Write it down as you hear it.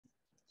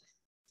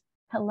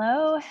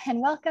Hello and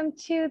welcome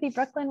to the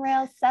Brooklyn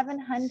Rail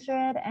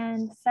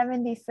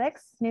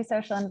 776 New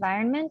Social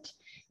Environment.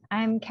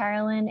 I'm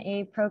Carolyn,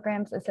 a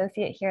programs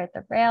associate here at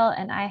the Rail,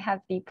 and I have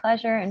the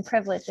pleasure and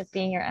privilege of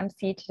being your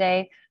MC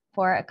today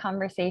for a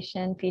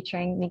conversation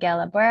featuring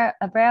Miguel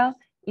Abreu,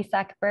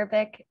 Isak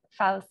Berbic,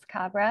 Fawz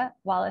Kabra,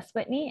 Wallace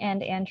Whitney,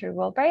 and Andrew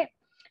Woolbright.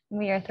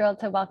 We are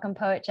thrilled to welcome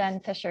poet Jen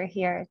Fisher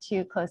here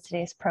to close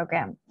today's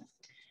program.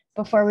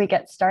 Before we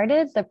get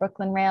started, the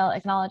Brooklyn Rail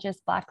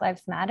acknowledges Black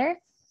Lives Matter.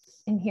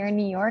 And here in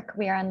New York,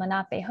 we are on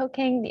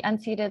Lenape-Hoking, the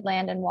unceded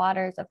land and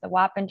waters of the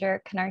Wappinger,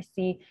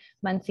 Canarsie,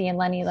 Munsee, and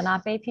Lenni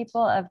Lenape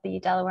people of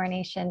the Delaware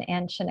Nation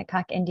and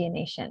Shinnecock Indian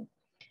Nation.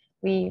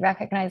 We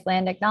recognize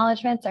land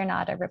acknowledgements are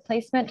not a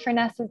replacement for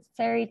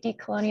necessary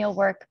decolonial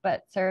work,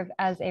 but serve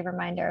as a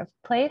reminder of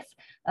place,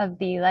 of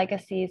the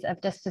legacies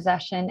of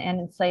dispossession and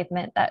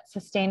enslavement that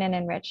sustain and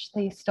enrich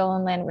the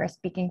stolen land we're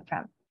speaking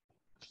from.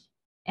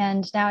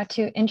 And now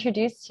to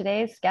introduce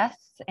today's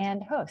guests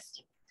and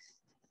host.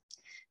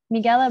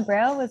 Miguel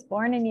Abreu was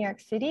born in New York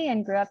City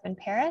and grew up in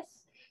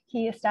Paris.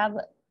 He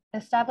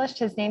established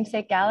his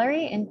namesake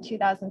gallery in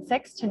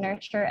 2006 to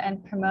nurture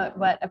and promote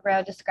what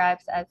Abreu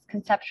describes as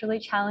conceptually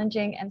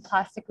challenging and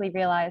plastically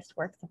realized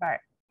works of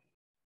art.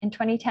 In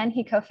 2010,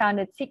 he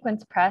co-founded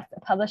Sequence Press, a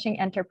publishing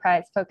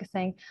enterprise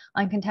focusing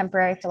on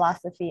contemporary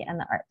philosophy and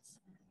the arts.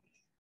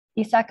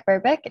 Isak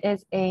Berbic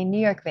is a New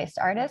York-based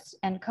artist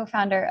and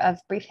co-founder of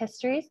Brief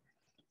Histories.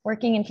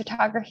 Working in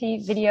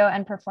photography, video,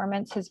 and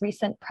performance, his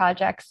recent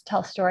projects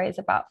tell stories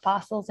about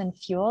fossils and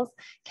fuels,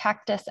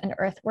 cactus and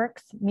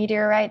earthworks,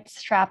 meteorites,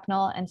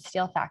 shrapnel, and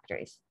steel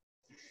factories.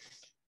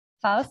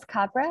 Fawz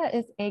Kabra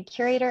is a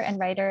curator and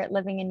writer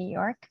living in New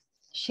York.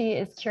 She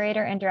is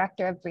curator and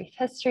director of Brief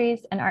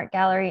Histories, an art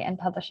gallery and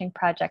publishing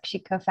project she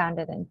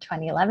co-founded in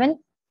 2011.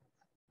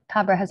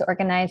 Kabra has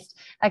organized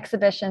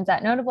exhibitions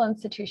at notable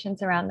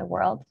institutions around the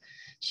world.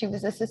 She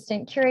was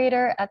assistant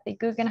curator at the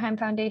Guggenheim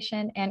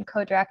Foundation and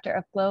co-director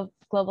of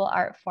Global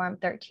Art Forum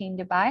 13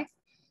 Dubai.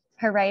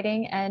 Her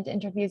writing and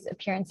interviews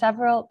appear in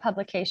several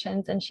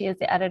publications, and she is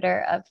the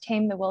editor of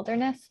Tame the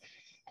Wilderness,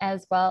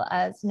 as well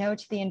as No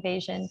to the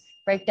Invasion,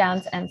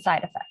 Breakdowns and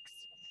Side Effects.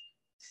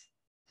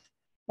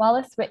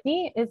 Wallace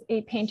Whitney is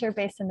a painter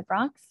based in the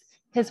Bronx.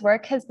 His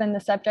work has been the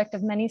subject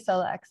of many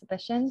solo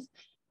exhibitions.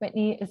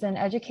 Whitney is an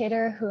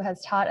educator who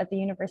has taught at the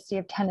University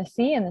of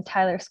Tennessee and the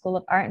Tyler School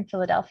of Art in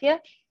Philadelphia.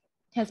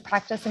 His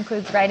practice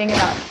includes writing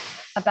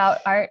about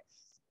art,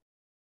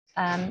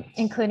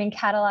 including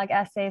catalog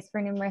essays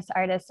for numerous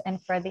artists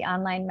and for the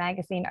online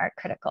magazine Art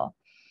Critical.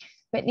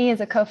 Whitney is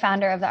a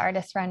co-founder of the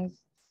artist-run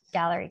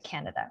Gallery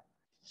Canada.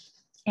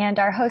 And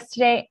our host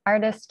today,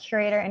 artist,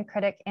 curator, and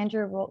critic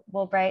Andrew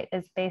Woolbright,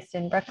 is based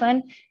in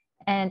Brooklyn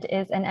and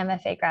is an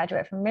MFA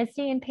graduate from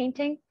RISD in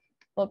painting.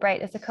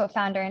 Woolbright is a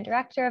co-founder and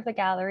director of the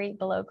gallery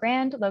Below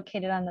Grand,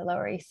 located on the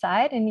Lower East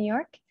Side in New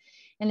York.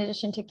 In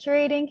addition to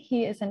curating,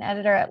 he is an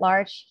editor at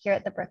large here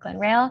at the Brooklyn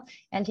Rail,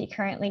 and he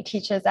currently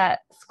teaches at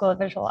School of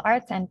Visual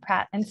Arts and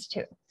Pratt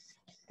Institute.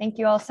 Thank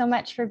you all so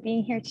much for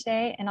being here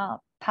today, and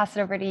I'll pass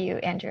it over to you,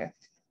 Andrew.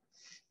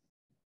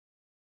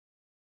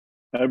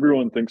 Hi,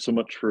 everyone. Thanks so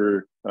much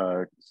for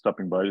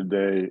stopping by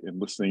today and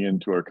listening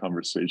in to our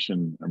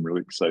conversation. I'm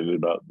really excited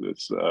about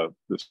this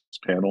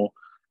panel.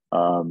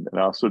 And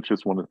I also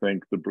just want to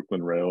thank the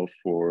Brooklyn Rail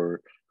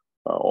for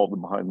all the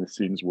behind the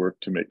scenes work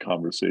to make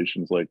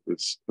conversations like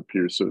this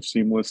appear so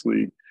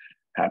seamlessly,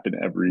 happen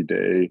every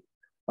day.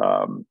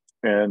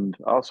 And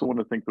I also want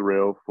to thank the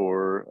Rail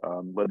for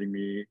letting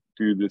me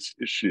do this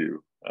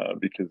issue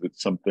because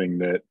it's something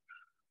that,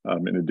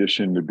 in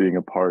addition to being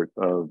a part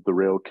of the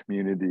Rail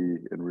community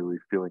and really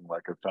feeling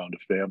like I've found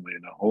a family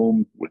and a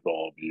home with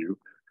all of you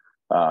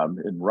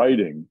in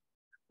writing,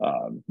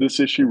 this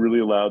issue really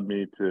allowed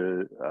me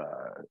to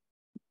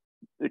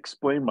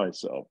explain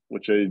myself,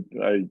 which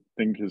I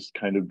think has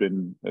kind of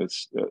been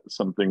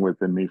something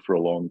within me for a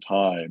long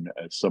time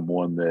as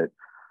someone that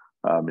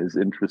is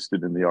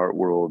interested in the art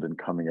world and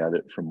coming at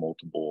it from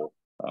multiple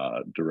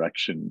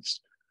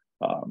directions.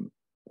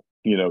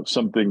 You know,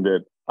 something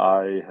that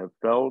I have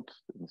felt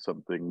and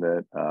something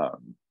that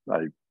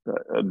a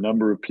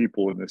number of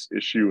people in this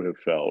issue have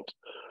felt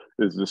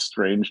is the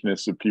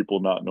strangeness of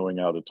people not knowing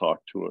how to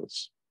talk to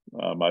us.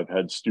 I've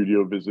had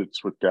studio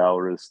visits with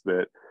gallerists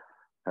that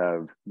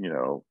have, you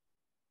know,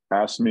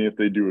 asked me if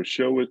they do a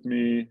show with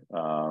me,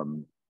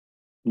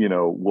 you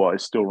know, will I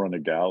still run a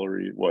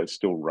gallery? Will I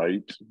still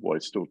write? Will I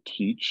still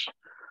teach?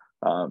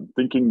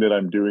 Thinking that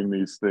I'm doing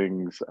these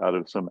things out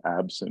of some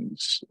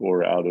absence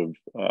or out of,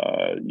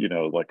 you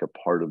know, like a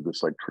part of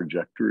this like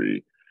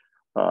trajectory.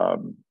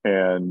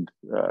 And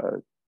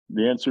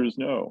the answer is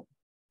no.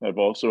 I've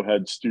also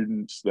had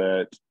students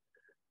that,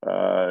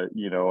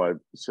 you know, I've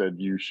said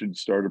you should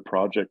start a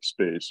project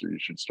space or you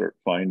should start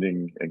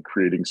finding and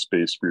creating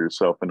space for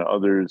yourself and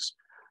others.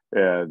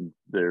 And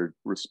they're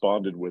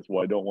responded with,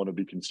 well, I don't want to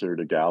be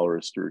considered a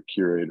gallerist or a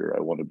curator. I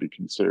want to be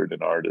considered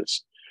an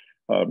artist.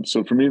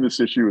 So for me, this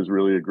issue is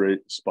really a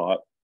great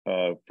spot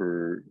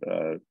for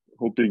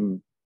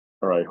hoping,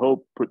 or I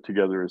hope, put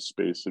together a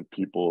space of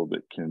people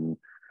that can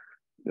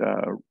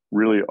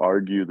really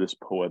argue this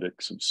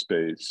poetics of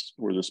space,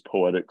 or this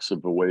poetics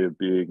of a way of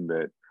being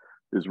that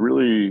is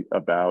really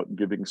about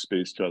giving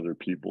space to other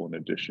people in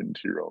addition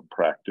to your own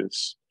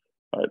practice.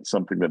 It's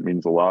something that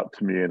means a lot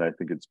to me, and I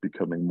think it's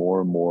becoming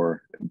more and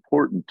more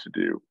important to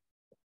do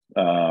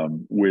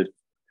with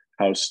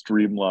how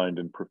streamlined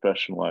and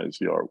professionalized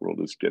the art world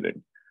is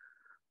getting.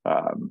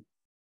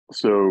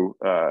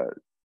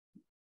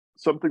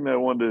 Something that I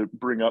wanted to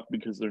bring up,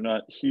 because they're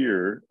not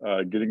here,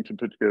 getting to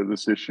put together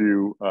this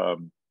issue,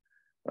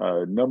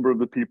 a number of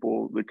the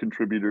people, the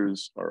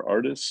contributors, are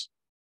artists.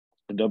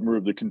 A number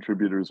of the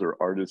contributors are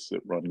artists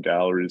that run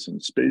galleries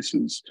and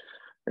spaces.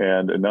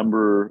 And a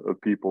number of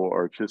people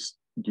are just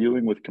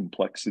dealing with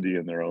complexity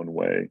in their own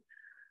way.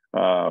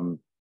 And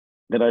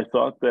I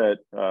thought that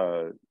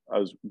I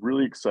was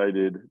really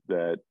excited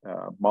that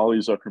Molly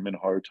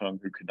Zuckerman-Hartung,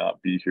 who could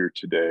not be here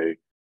today,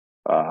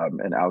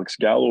 and Alex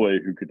Galloway,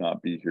 who could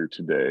not be here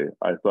today,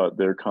 I thought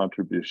their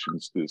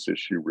contributions to this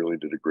issue really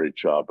did a great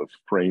job of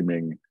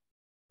framing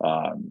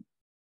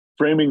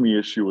the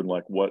issue and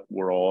like what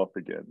we're all up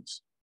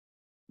against.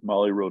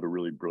 Molly wrote a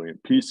really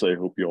brilliant piece I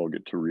hope you all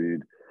get to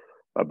read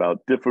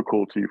about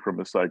difficulty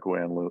from a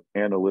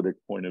psychoanalytic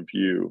point of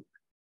view.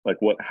 Like,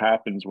 what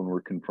happens when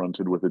we're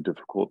confronted with a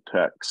difficult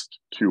text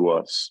to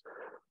us?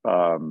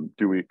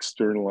 Do we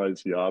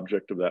externalize the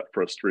object of that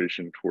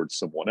frustration towards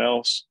someone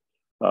else?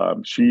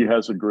 She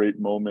has a great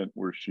moment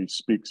where she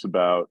speaks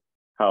about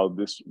how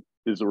this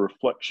is a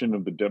reflection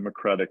of the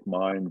democratic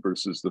mind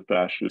versus the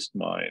fascist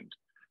mind,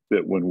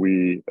 that when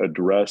we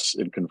address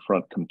and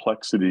confront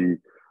complexity,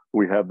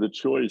 we have the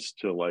choice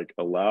to like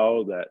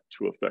allow that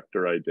to affect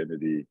our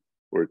identity,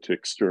 or to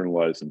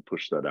externalize and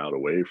push that out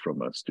away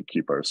from us to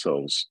keep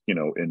ourselves,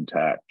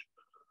 intact.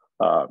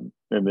 And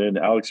then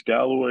Alex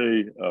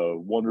Galloway, a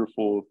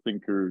wonderful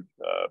thinker,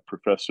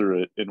 professor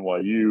at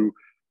NYU,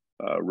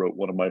 wrote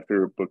one of my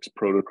favorite books,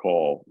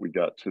 Protocol. We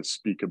got to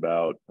speak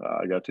about,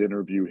 I got to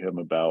interview him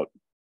about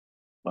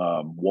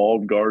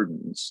walled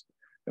gardens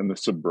and the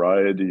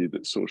sobriety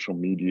that social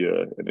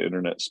media and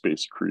internet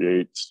space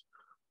creates.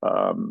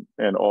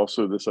 And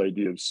also this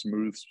idea of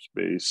smooth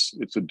space.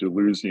 It's a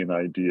Deleuzian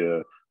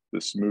idea, the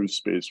smooth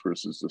space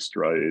versus the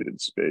striated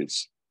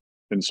space.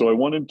 And so I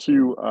wanted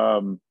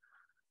to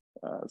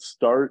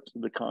start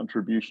the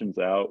contributions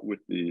out with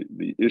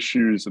the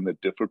issues and the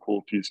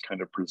difficulties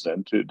kind of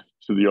presented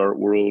to the art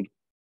world,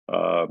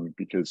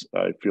 because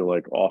I feel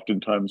like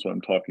oftentimes when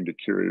I'm talking to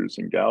curators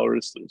and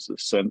gallerists, there's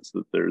a sense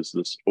that there's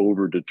this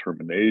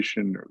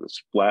over-determination or this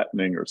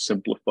flattening or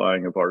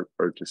simplifying of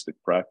artistic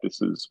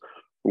practices,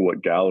 or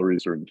what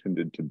galleries are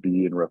intended to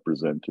be and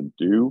represent and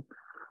do.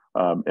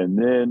 And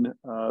then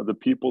the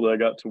people that I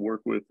got to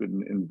work with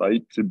and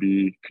invite to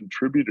be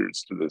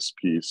contributors to this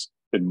piece,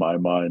 in my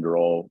mind, are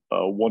all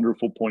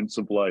wonderful points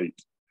of light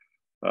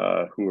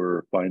who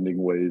are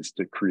finding ways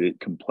to create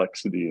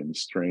complexity and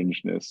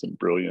strangeness and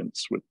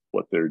brilliance with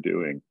what they're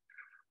doing.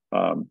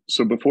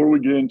 So before we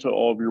get into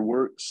all of your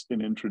works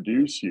and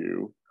introduce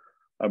you,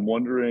 I'm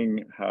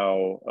wondering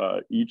how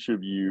each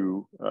of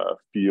you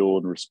feel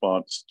in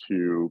response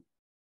to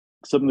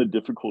some of the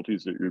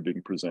difficulties that you're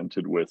being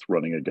presented with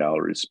running a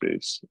gallery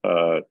space.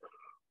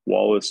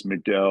 Wallace,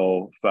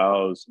 Miguel,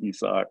 Fawz,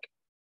 Isak,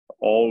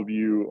 all of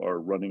you are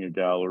running a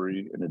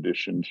gallery in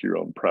addition to your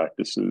own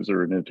practices,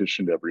 or in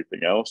addition to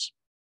everything else.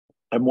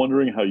 I'm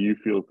wondering how you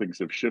feel things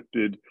have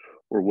shifted,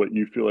 or what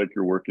you feel like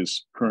your work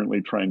is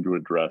currently trying to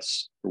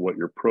address, or what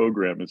your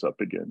program is up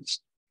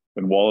against.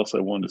 And Wallace, I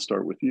wanted to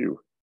start with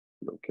you.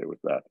 You're okay with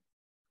that?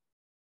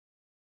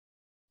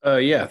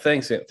 Yeah,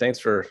 thanks. Thanks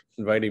for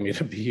inviting me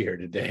to be here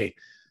today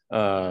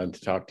to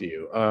talk to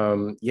you.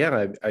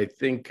 I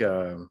think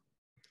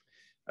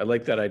I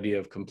like that idea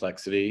of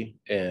complexity,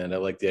 and I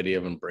like the idea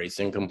of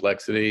embracing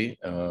complexity.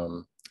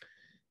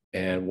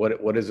 And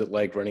what is it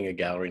like running a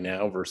gallery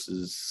now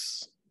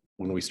versus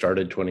when we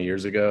started 20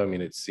 years ago? I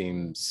mean, it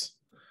seems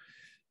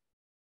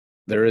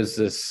there is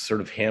this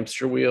sort of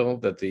hamster wheel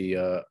that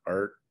the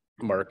art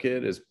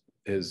market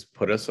is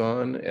put us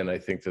on, and I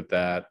think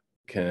that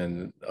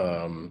can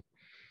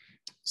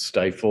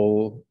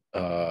stifle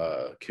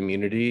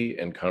community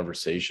and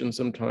conversation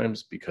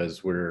sometimes,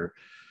 because we're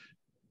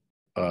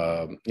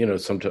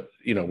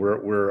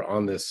we're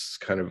on this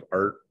kind of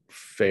art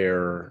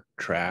fair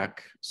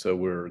track, so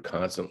we're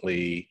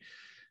constantly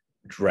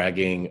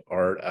dragging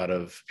art out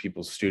of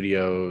people's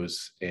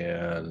studios,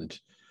 and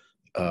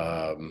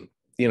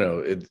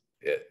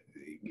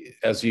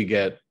as you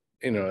get,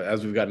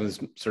 as we've gotten this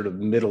sort of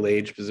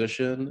middle-aged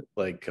position,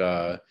 like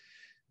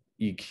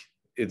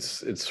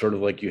it's sort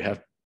of like you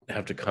have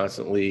to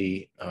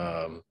constantly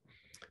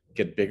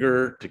get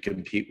bigger to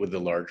compete with the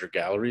larger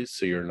galleries,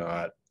 so you're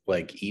not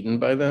like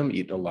eaten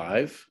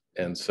alive.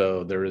 And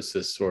so there is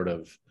this sort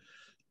of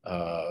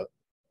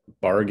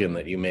bargain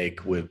that you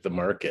make with the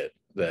market,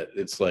 that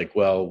it's like,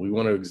 well, we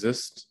want to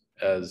exist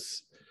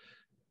as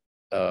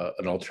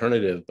an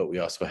alternative, but we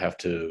also have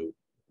to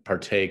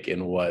partake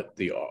in what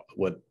the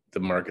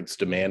market's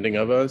demanding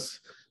of us.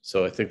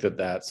 So I think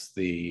that's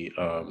the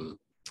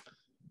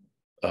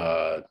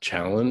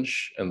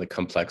challenge and the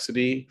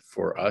complexity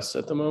for us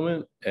at the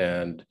moment.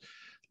 And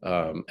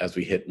as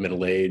we hit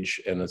middle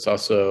age, and it's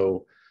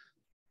also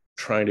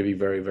trying to be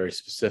very, very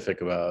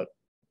specific about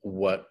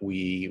what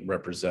we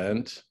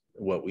represent,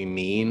 what we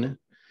mean,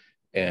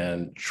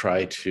 and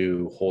try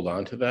to hold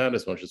on to that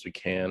as much as we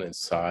can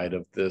inside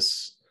of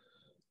this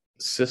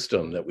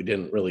system that we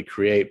didn't really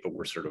create, but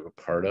we're sort of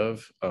a part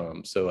of.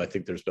 So I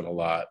think there's been a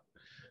lot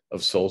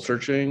of soul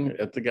searching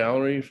at the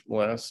gallery for the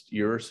last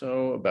year or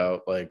so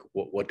about like,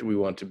 what do we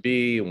want to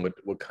be, and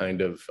what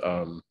kind of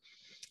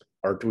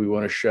art do we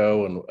want to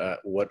show, and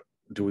what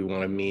do we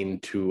want to mean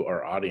to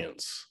our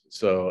audience.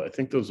 So I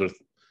think those are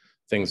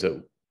things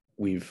that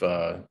we've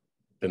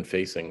been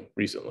facing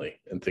recently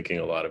and thinking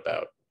a lot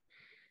about.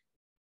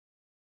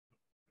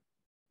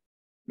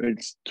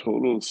 Makes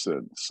total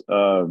sense.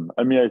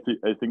 I mean,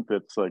 I think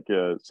that's like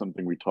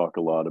something we talk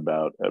a lot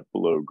about at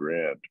Below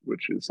Grant,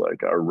 which is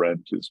like our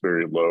rent is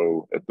very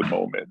low at the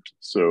moment,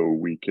 so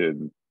we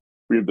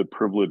have the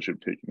privilege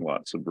of taking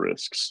lots of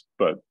risks.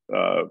 But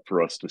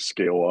for us to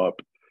scale up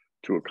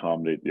to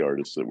accommodate the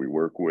artists that we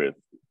work with,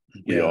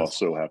 we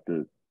also have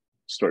to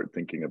start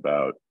thinking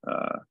about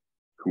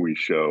who we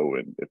show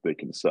and if they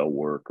can sell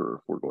work, or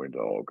if we're going to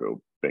all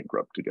go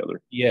bankrupt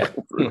together. Yeah.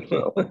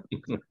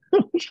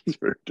 Which is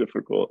very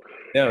difficult.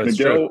 Yeah, it's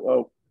Miguel,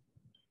 true.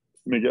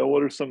 Miguel,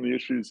 what are some of the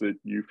issues that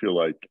you feel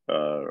like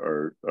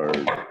are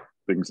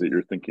things that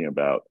you're thinking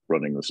about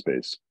running the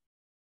space?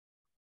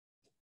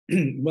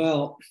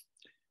 Well,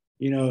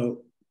 you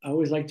know, I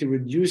always like to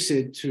reduce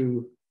it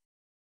to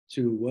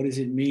what does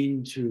it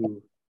mean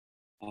to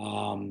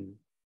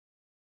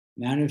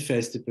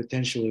manifest the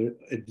potential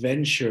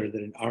adventure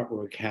that an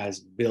artwork has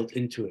built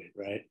into it,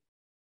 right?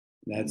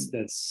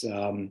 That's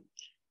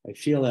I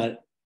feel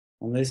that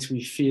unless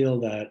we feel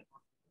that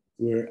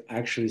we're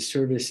actually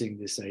servicing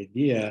this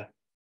idea,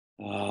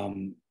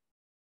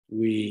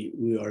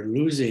 we are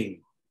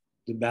losing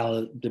the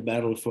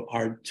battle for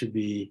art to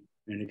be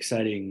an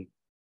exciting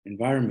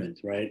environment,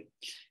 right?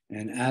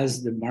 And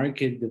as the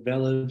market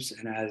develops,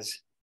 and as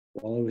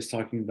Wallace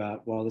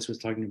was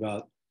talking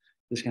about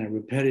this kind of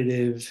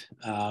repetitive,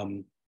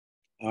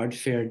 art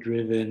fair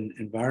driven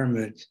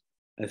environment,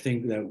 I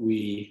think that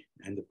we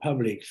and the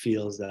public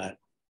feels that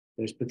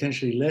there's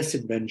potentially less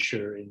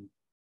adventure in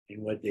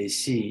what they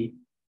see,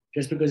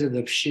 just because of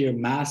the sheer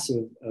mass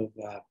of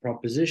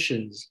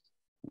propositions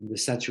and the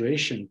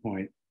saturation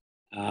point.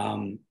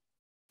 You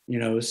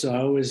know, so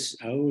I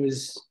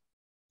always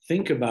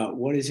think about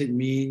what does it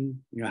mean,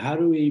 you know, how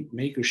do we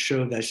make a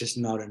show that's just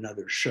not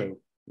another show,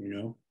 you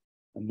know,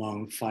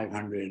 among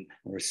 500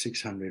 or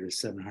 600 or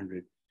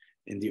 700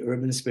 in the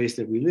urban space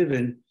that we live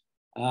in.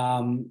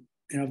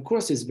 And of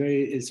course, it's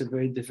a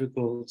very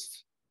difficult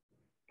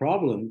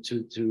problem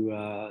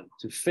to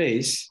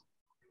face,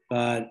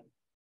 but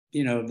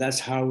you know, that's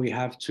how we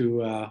have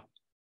to.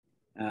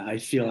 I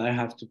feel I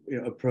have to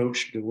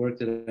approach the work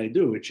that I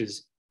do, which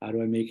is how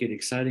do I make it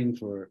exciting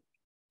for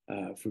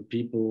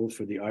people,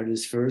 for the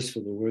artists first,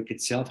 for the work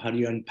itself. How do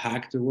you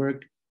unpack the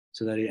work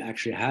so that it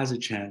actually has a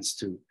chance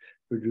to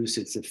produce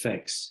its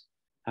effects?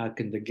 How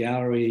can the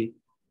gallery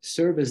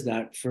serve as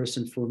that first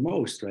and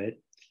foremost, right?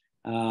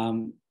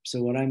 So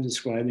what I'm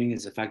describing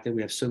is the fact that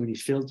we have so many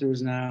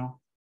filters now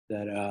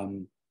that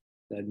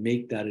that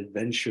make that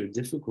adventure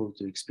difficult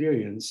to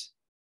experience,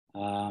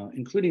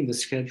 including the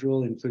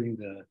schedule, including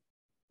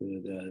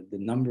the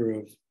number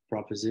of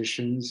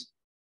propositions.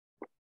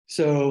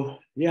 So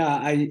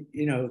yeah,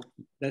 you know,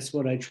 that's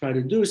what I try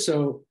to do.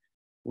 So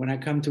when I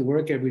come to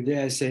work every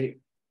day, I say,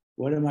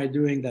 what am I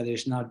doing that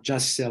is not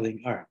just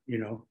selling art? You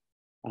know,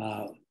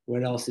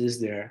 what else is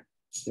there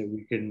that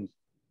we can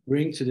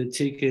bring to the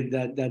ticket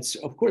that's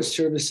of course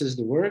services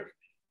the work,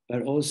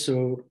 but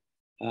also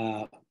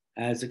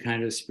adds a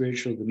kind of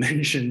spiritual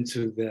dimension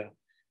to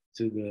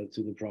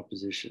the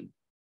proposition.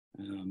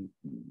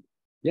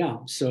 Yeah,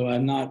 so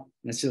I'm not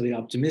necessarily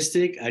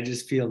optimistic. I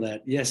just feel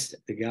that yes,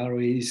 the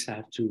galleries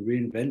have to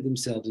reinvent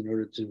themselves in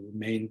order to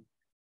remain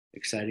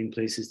exciting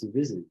places to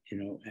visit. You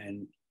know,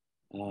 and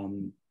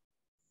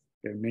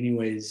there are many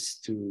ways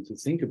to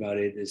think about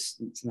it.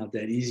 It's not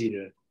that easy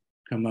to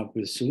come up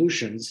with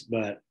solutions,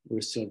 but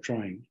we're still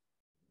trying.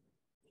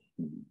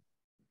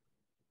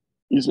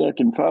 Isak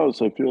and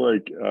Fawz, I feel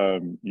like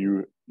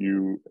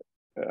you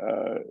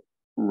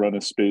run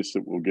a space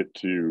that we'll get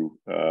to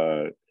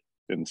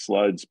in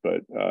slides,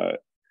 but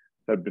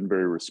have been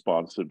very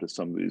responsive to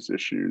some of these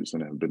issues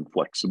and have been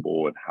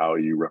flexible in how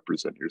you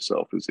represent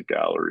yourself as a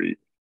gallery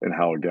and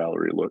how a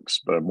gallery looks.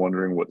 But I'm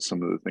wondering what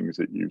some of the things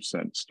that you've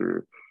sensed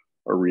are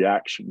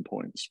reaction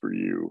points for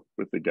you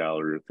with the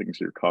gallery, or things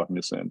you're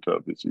cognizant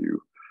of as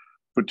you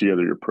put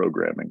together your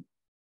programming.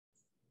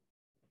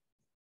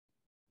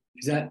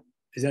 Is that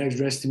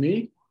addressed to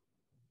me?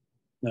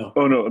 No.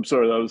 Oh no, I'm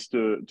sorry. That was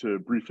to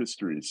Brief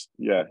Histories.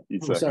 Yeah,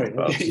 Oh, sorry.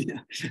 Okay.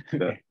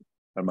 Yeah,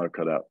 I might have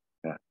cut out.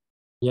 Yeah.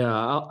 Yeah,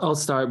 I'll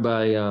start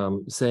by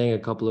saying a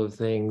couple of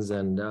things,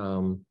 and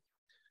on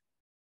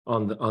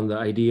the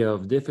idea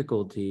of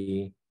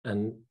difficulty,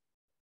 and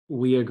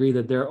we agree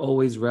that there are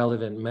always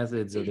relevant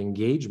methods of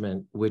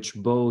engagement, which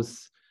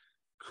both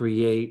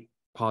create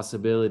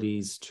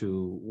possibilities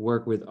to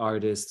work with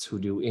artists who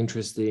do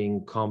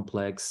interesting,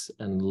 complex,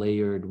 and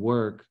layered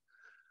work,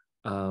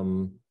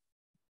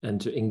 and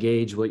to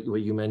engage what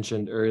you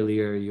mentioned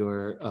earlier,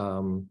 your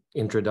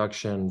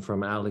introduction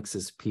from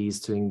Alex's piece,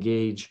 to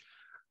engage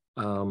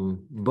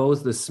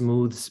both the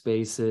smooth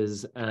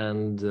spaces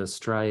and the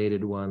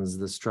striated ones,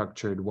 the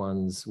structured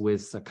ones,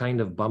 with a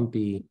kind of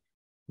bumpy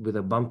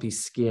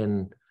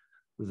skin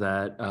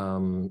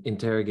that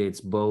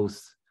interrogates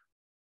both.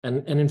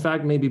 And in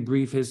fact, maybe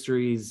Brief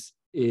Histories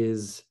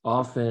is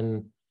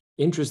often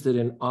interested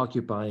in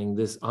occupying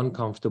this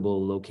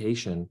uncomfortable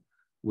location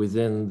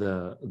within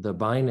the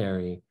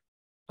binary.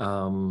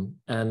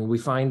 And we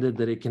find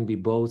that it can be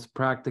both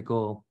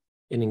practical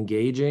in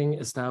engaging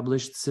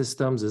established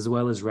systems, as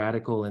well as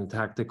radical and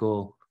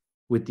tactical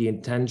with the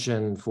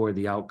intention for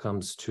the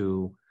outcomes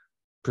to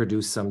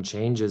produce some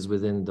changes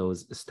within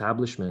those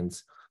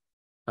establishments.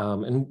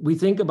 And we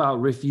think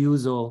about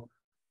refusal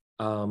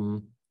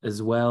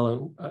as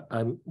well.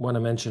 I want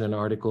to mention an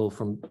article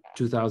from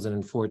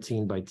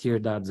 2014 by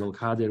Tirdad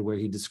Zolkhader, where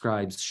he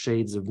describes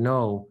shades of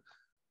no.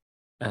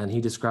 And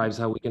he describes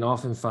how we can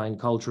often find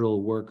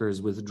cultural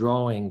workers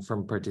withdrawing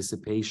from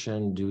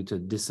participation due to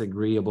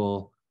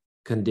disagreeable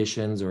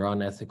conditions or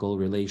unethical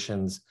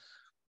relations.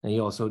 And he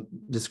also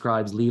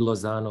describes Lee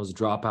Lozano's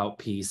Dropout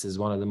piece as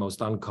one of the most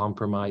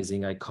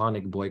uncompromising,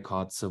 iconic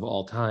boycotts of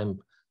all time,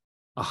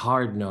 a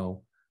hard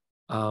no,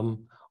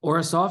 or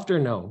a softer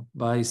no,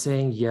 by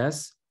saying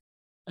yes.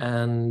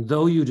 And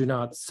though you do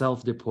not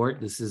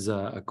self-deport, this is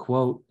a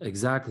quote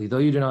exactly, though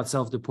you do not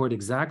self-deport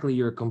exactly,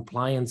 your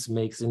compliance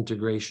makes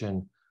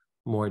integration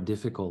more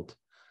difficult.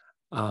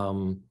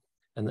 And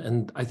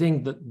I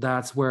think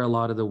that's where a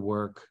lot of the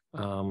work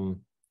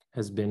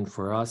has been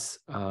for us.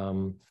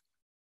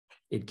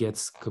 It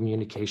gets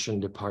communication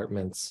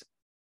departments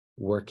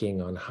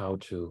working on how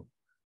to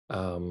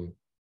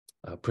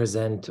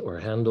present or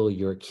handle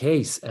your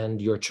case and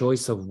your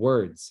choice of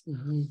words.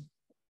 Mm-hmm.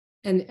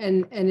 And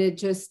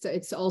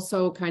it's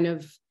also kind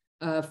of,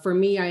 for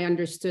me, I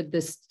understood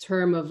this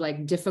term of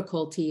like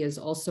difficulty is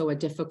also a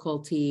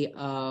difficulty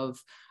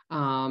of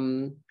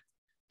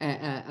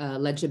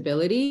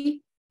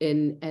legibility.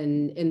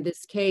 In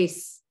this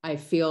case, I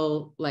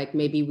feel like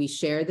maybe we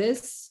share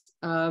this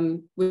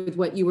with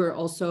what you were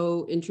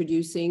also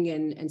introducing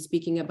and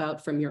speaking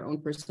about from your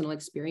own personal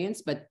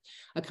experience, but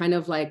a kind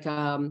of like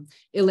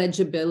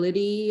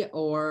illegibility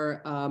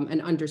or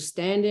an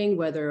understanding,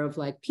 whether of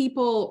like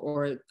people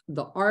or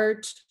the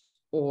art,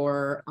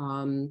 or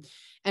and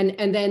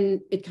then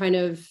it kind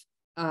of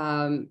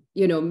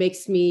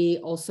makes me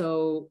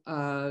also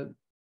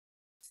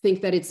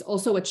think that it's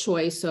also a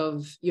choice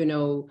of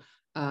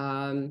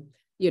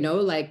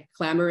like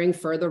clamoring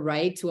for the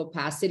right to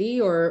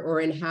opacity or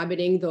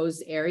inhabiting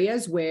those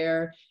areas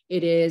where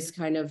it is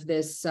kind of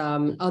this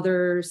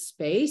other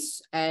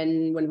space.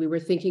 And when we were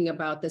thinking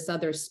about this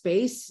other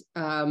space,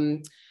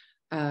 I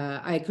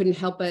couldn't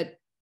help but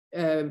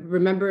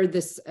remember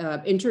this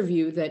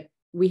interview that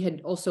we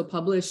had also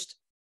published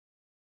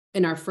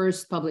in our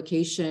first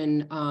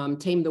publication,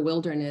 Tame the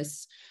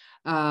Wilderness,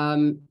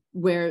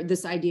 where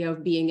this idea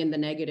of being in the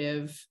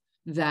negative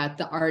that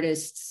the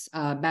artists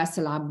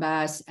Bassel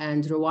Abbas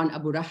and Rouane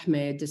Abou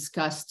Rahme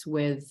discussed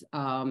with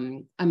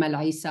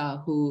Amal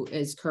Isa, who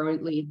is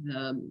currently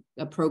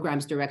the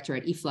programs director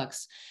at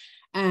eFlux.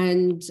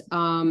 And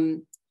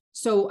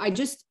so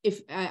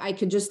if I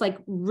could just like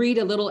read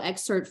a little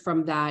excerpt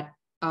from that.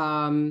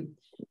 Rouane,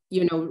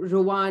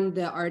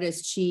 the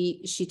artist,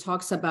 she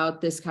talks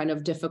about this kind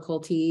of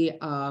difficulty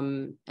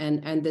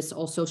and this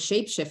also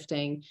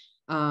shape-shifting,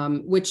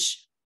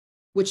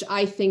 which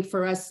I think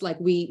for us, like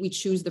we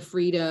choose the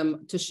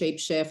freedom to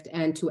shapeshift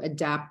and to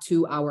adapt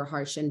to our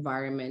harsh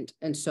environment.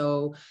 And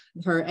so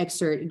her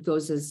excerpt, it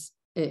goes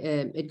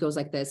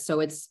like this. So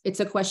it's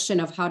a question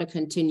of how to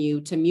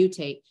continue to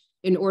mutate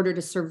in order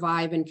to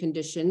survive in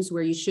conditions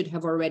where you should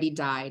have already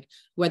died,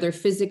 whether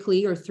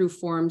physically or through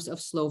forms of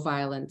slow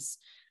violence.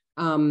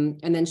 And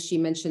then she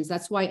mentions,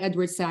 that's why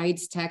Edward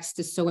Said's text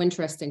is so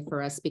interesting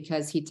for us,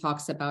 because he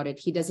talks about it.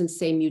 He doesn't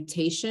say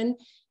mutation.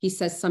 He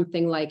says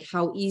something like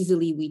how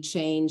easily we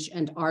change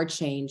and are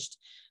changed.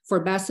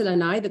 For Bassel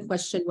and I, the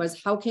question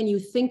was, how can you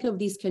think of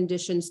these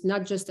conditions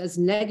not just as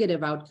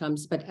negative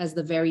outcomes, but as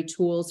the very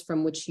tools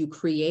from which you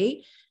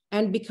create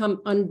and become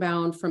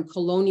unbound from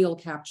colonial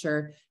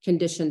capture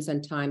conditions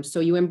and times? So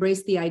you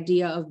embrace the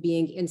idea of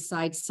being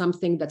inside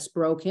something that's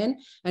broken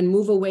and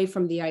move away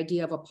from the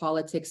idea of a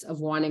politics of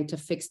wanting to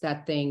fix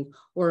that thing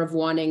or of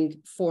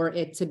wanting for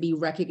it to be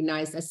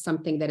recognized as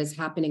something that is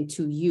happening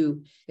to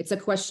you. It's a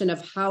question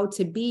of how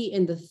to be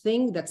in the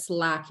thing that's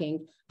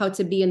lacking, how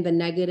to be in the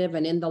negative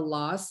and in the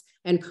loss,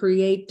 and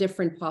create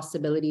different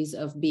possibilities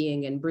of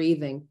being and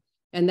breathing.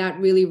 And that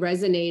really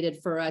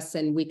resonated for us.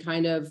 And we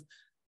kind of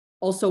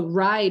also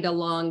ride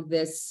along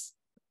this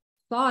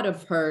thought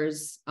of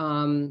hers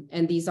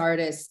and these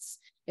artists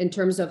in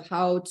terms of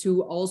how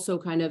to also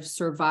kind of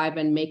survive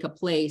and make a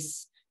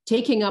place,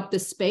 taking up the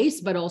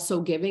space, but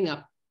also giving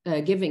up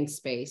giving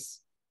space.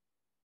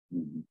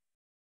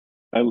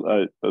 I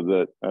love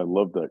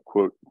that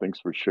quote. Thanks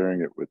for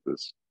sharing it with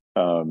us.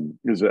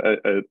 Because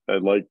I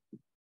like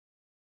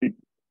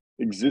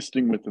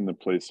existing within the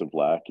place of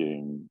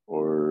lacking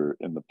or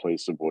in the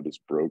place of what is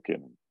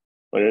broken.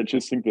 Like, I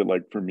just think that,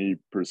 like, for me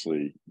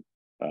personally,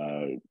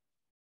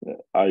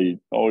 I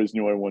always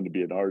knew I wanted to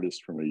be an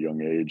artist from a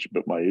young age,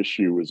 but my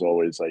issue was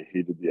always I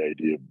hated the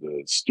idea of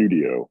the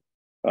studio.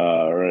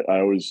 I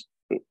always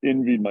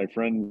envied my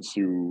friends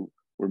who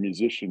were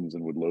musicians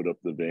and would load up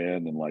the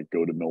van and like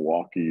go to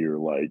Milwaukee or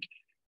like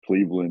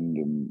Cleveland,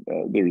 and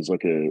there was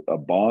like a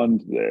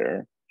bond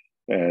there.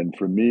 And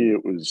for me,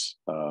 it was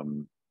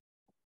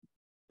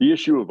the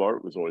issue of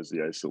art was always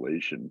the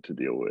isolation to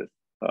deal with.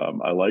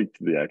 I liked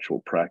the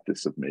actual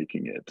practice of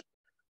making it,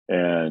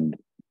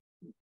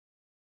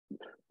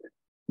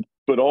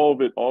 but all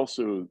of it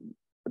also,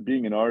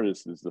 being an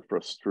artist is the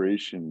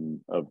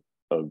frustration of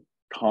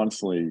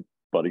constantly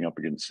butting up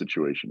against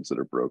situations that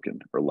are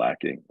broken or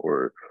lacking,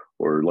 or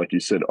like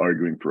you said,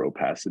 arguing for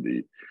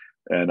opacity.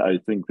 And I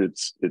think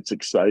it's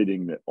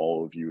exciting that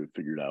all of you have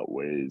figured out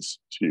ways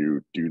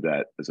to do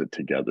that as a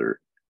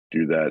together,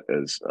 do that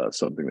as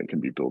something that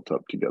can be built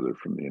up together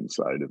from the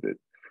inside of it.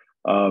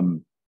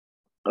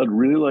 I'd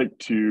really like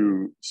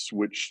to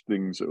switch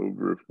things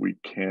over, if we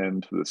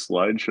can, to the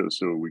slideshow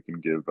so we can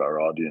give our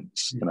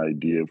audience an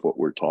idea of what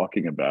we're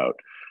talking about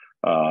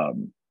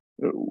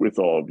with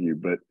all of you.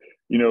 But,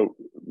 you know,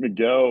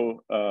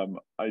 Miguel,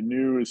 I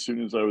knew as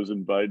soon as I was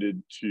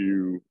invited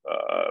to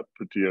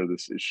put together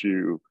this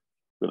issue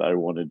that I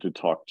wanted to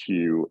talk to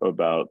you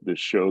about this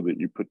show that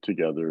you put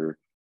together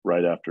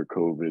right after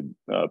COVID,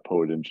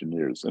 Poet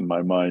Engineers. In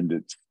my mind,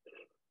 it's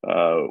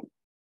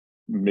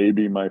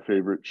maybe my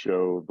favorite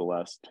show of the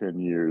last 10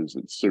 years.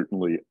 It's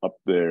certainly up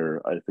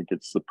there. I think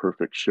it's the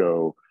perfect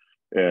show.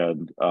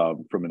 And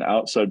from an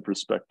outside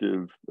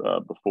perspective,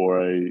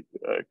 before I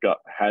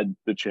had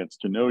the chance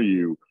to know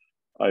you,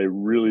 I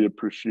really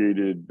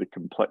appreciated the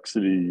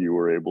complexity you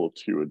were able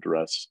to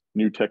address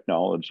new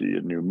technology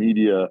and new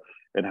media,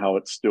 and how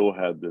it still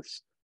had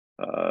this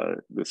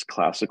this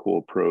classical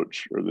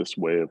approach, or this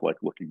way of like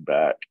looking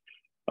back.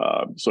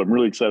 So I'm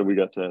really excited we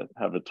got to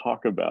have a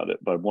talk about it,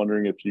 but I'm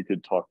wondering if you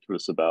could talk to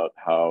us about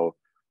how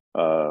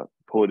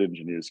Poet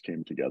Engineers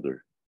came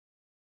together.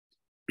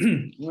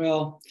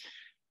 Well,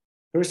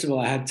 first of all,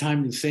 I had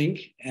time to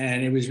think,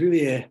 and it was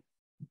really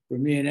for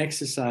me an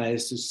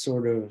exercise to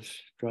sort of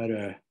try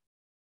to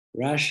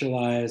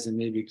rationalize and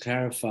maybe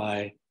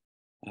clarify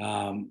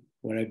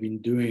what I've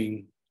been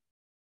doing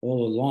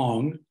all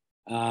along,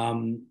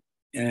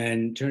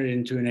 and turn it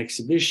into an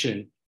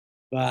exhibition.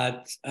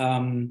 But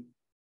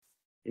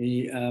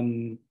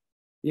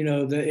you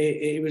know,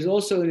 it was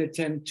also an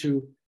attempt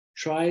to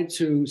try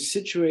to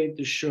situate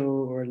the show,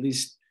 or at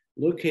least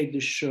locate the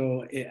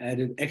show at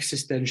an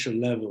existential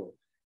level.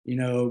 You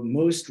know,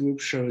 most group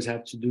shows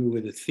have to do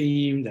with a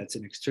theme that's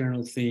an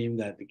external theme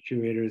that the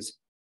curators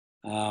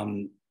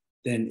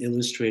then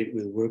illustrate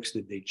with works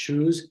that they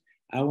choose.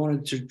 I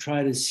wanted to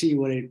try to see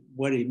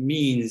what it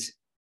means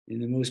in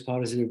the most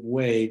positive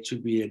way to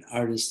be an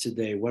artist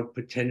today. What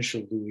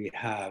potential do we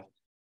have?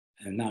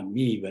 And not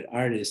me, but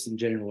artists in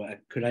general.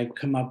 Could I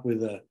come up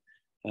with a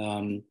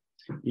kind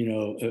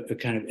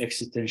of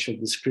existential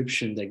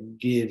description that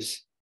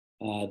gives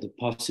the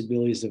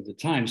possibilities of the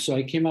time? So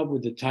I came up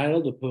with the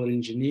title, The Poet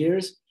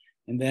Engineers,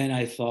 and then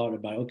I thought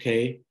about,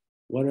 okay,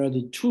 what are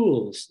the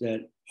tools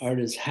that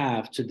artists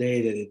have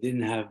today that they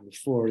didn't have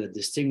before, that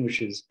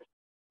distinguishes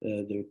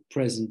the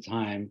present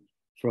time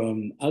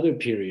from other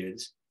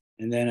periods?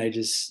 And then I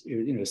just,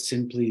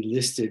 simply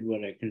listed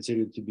what I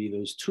considered to be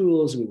those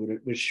tools,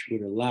 which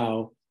would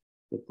allow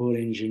the poet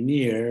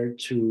engineer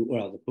to,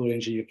 well, the poet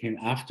engineer came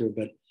after,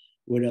 but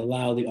would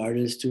allow the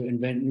artist to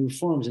invent new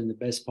forms in the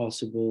best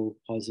possible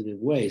positive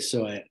way.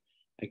 So I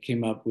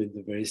came up with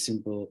a very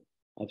simple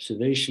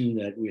observation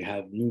that we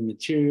have new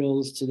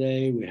materials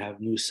today, we have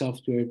new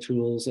software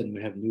tools, and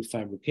we have new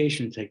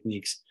fabrication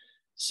techniques.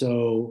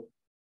 So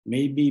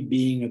maybe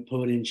being a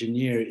poet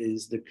engineer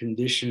is the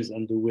conditions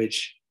under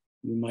which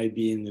you might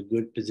be in a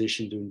good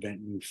position to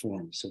invent new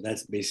forms. So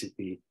that's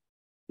basically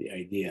the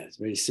idea. It's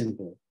very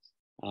simple.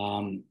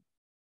 And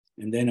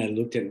then I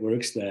looked at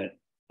works that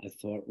I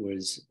thought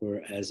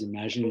were as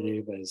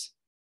imaginative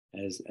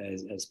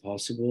as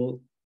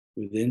possible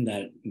within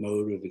that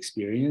mode of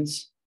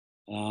experience.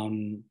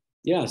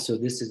 So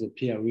this is a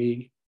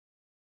PRE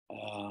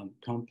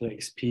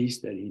complex piece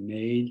that he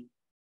made,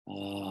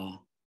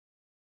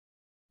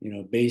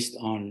 based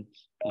on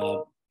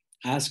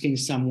asking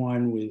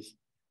someone with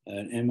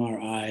an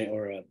MRI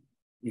or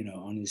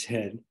on his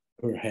head,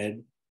 her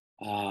head,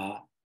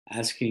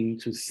 asking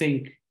to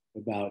think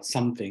about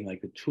something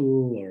like a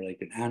tool or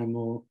like an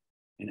animal.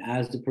 And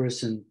as the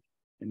person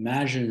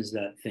imagines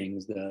that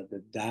things,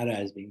 the data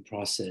is being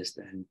processed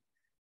and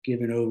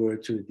given over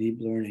to a deep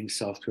learning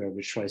software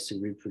which tries to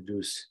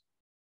reproduce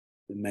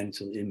the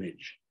mental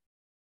image.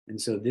 And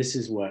so this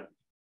is what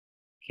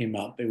came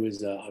up. It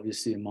was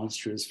obviously a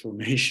monstrous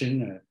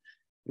formation, a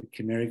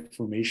chimeric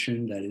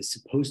formation that is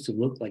supposed to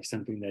look like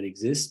something that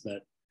exists,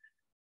 but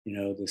you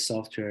know, the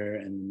software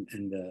and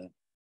the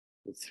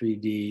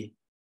 3D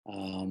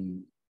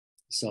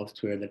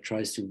software that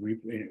tries to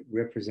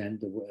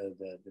represent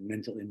the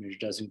mental image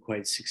doesn't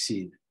quite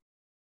succeed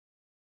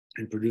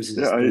and produces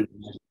its own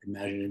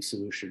imaginative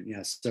solution.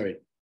 Yeah, sorry.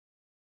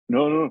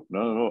 No.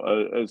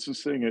 I was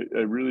just saying, I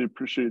really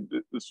appreciate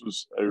that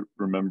I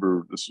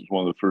remember this was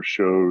one of the first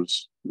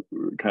shows we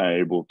were kind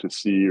of able to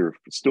see, or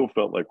still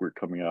felt like we're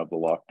coming out of the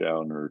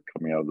lockdown or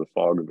coming out of the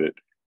fog of it.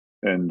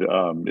 And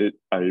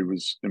I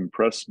was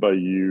impressed by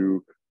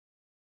you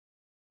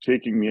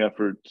taking the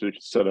effort to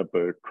set up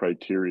a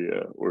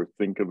criteria or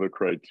think of a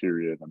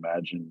criteria and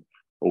imagine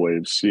a way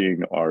of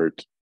seeing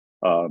art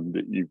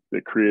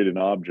that create an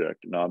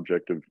object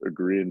of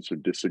agreeance or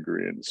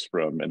disagreeance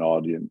from an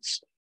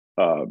audience.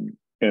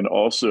 And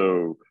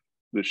also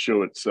the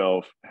show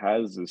itself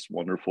has this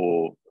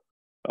wonderful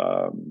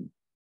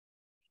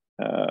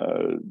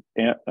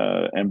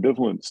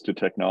ambivalence to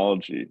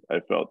technology. I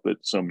felt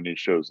that so many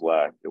shows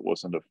lacked. It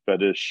wasn't a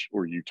fetish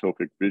or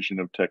utopic vision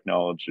of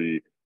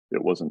technology.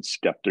 It wasn't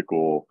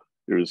skeptical.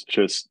 It was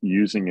just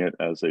using it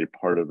as a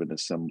part of an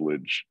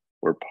assemblage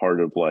or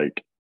part of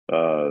like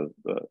the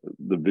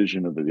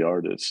vision of the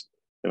artist.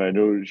 And I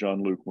know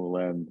Jean-Luc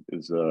Moulin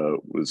was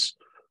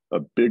a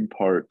big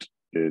part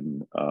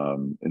in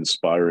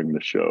inspiring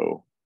the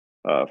show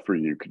for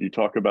you. Could you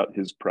talk about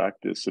his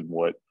practice and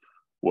what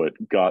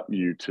got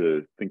you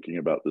to thinking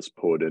about this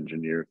poet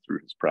engineer through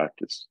his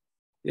practice?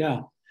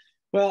 Yeah,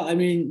 well, I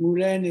mean,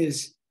 Moulin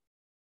is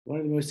one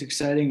of the most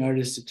exciting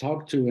artists to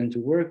talk to and to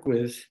work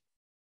with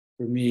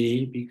for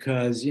me,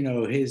 because, you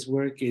know, his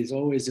work is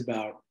always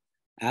about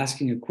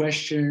asking a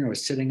question or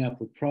setting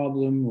up a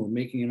problem or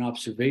making an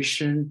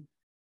observation,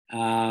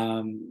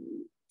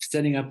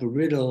 setting up a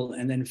riddle,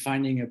 and then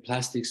finding a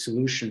plastic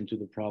solution to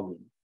the problem.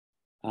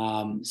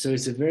 So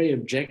it's a very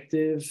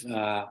objective,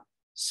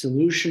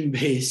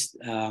 solution-based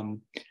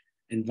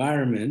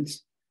environment.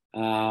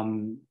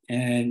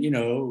 And, you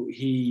know,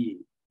 he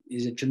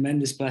is a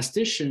tremendous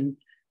plastician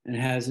and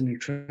has an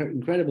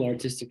incredible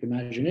artistic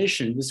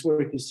imagination. This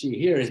work you see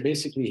here is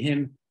basically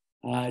him.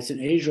 It's an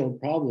age-old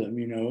problem,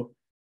 you know,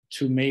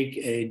 to make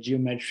a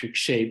geometric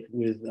shape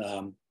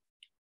or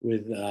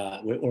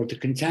to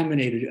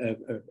contaminate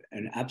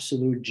an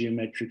absolute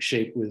geometric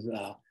shape with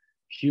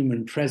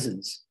human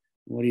presence.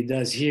 What he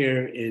does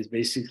here is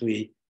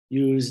basically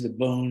use the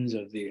bones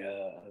of the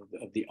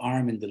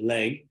arm and the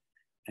leg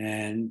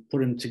and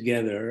put them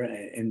together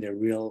in their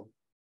real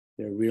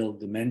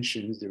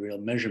dimensions, their real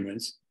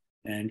measurements,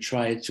 and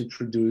try to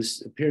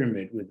produce a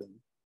pyramid with them.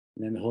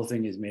 And then the whole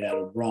thing is made out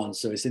of bronze.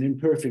 So it's an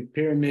imperfect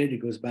pyramid.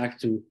 It goes back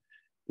to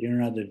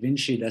Leonardo da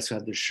Vinci. That's how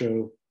the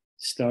show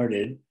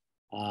started.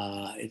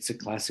 It's a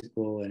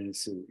classical, and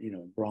it's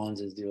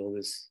bronze is the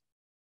oldest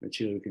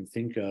material we can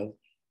think of.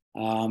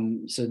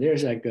 So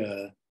there's like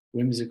a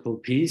whimsical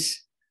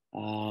piece,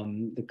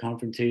 the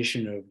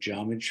confrontation of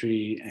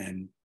geometry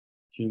and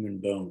human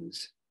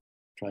bones,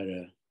 try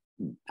to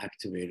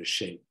activate a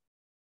shape.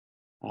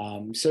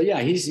 So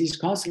yeah, he's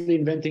constantly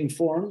inventing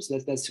forms.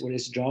 That's what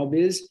his job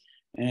is,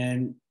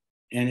 and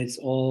it's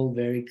all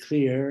very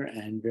clear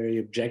and very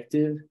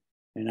objective.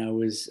 And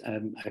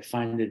I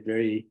find it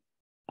very.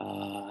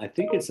 I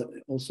think it's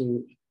also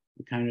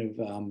the kind of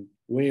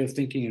way of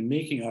thinking and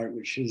making art,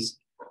 which is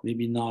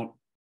maybe not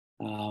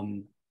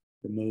the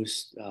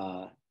most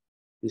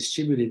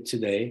distributed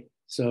today.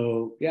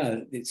 So yeah,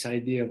 it's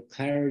idea of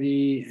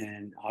clarity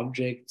and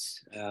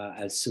objects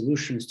as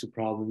solutions to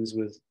problems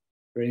with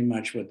very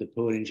much what the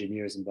poet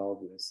engineer is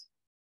involved with.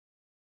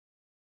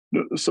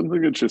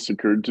 Something that just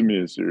occurred to me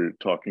as you're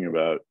talking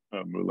about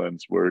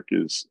Moulin's work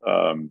is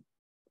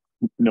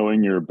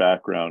knowing your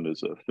background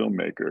as a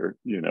filmmaker.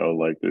 You know,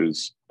 like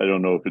I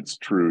don't know if it's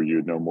true,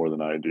 you know more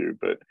than I do,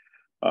 but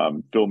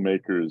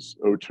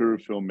auteur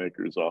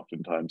filmmakers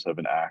oftentimes have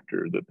an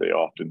actor that they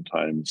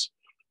oftentimes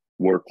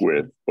work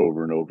with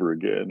over and over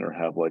again, or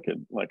have like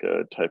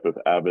a type of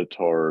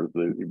avatar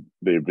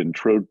they've been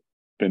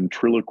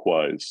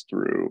ventriloquized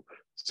through,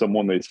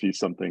 someone they see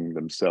something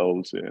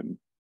themselves in.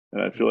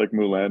 And I feel like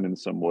Moulin, in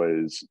some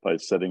ways, by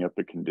setting up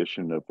a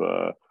condition of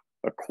a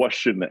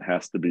question that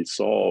has to be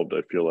solved,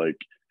 I feel like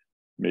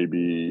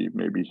maybe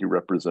he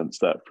represents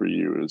that for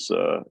you as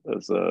a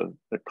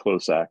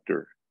close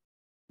actor.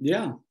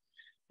 Yeah.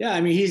 I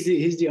mean, he's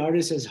the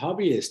artist as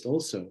hobbyist,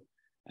 also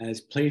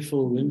as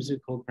playful,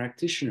 whimsical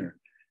practitioner,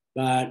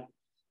 but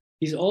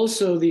he's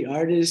also the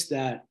artist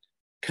that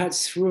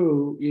cuts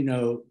through, you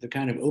know, the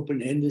kind of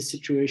open-ended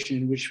situation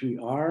in which we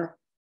are.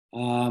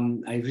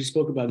 We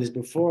spoke about this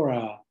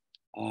before,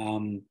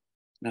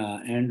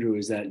 Andrew,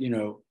 is that, you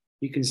know,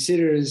 he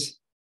considers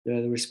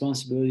the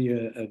responsibility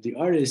of the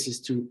artist is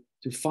to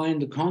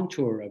find the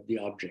contour of the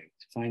object,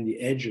 find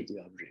the edge of the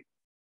object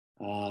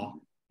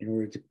in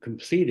order to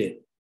complete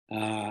it.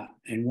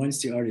 And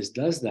once the artist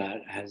does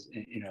that,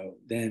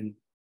 then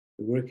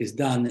the work is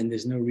done and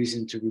there's no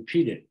reason to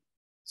repeat it.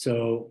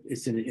 So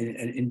it's an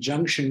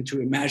injunction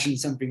to imagine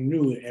something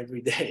new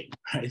every day,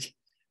 right?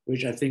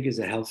 Which I think is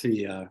a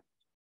healthy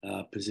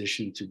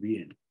position to be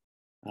in.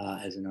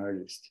 as an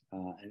artist.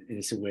 And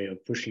it's a way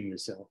of pushing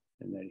yourself,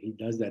 and that he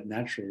does that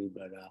naturally,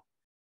 but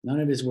none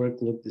of his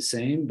work looked the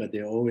same, but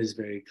they're always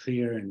very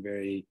clear and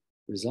very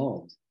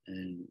resolved.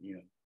 And, you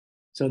know,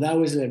 so that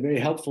was very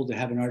helpful to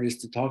have an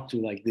artist to talk to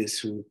like this,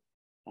 who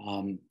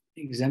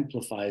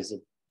exemplifies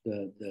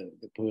the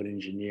poet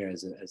engineer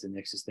as an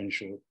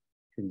existential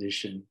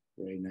condition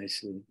very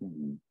nicely.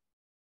 Mm-hmm.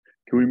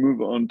 Can we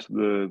move on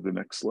to the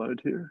next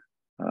slide here?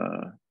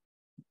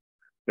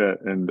 Yeah,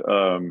 and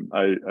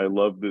I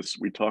love this.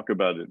 We talk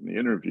about it in the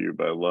interview,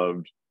 but I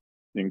loved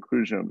the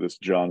inclusion of this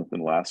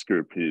Jonathan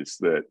Lasker piece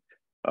that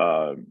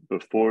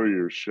before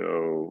your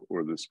show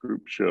or this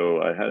group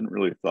show, I hadn't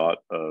really thought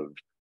of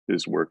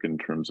his work in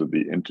terms of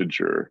the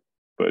integer,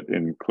 but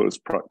in close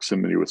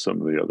proximity with some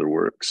of the other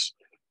works,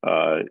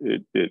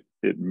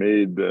 it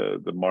made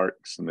the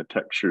marks and the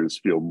textures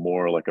feel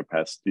more like a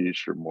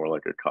pastiche or more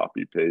like a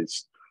copy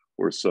paste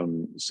or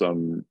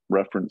some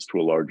reference to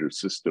a larger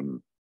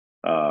system.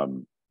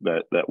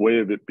 That way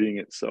of it being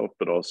itself,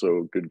 but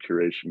also good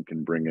curation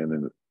can bring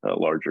in a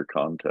larger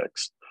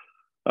context.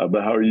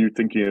 But how are you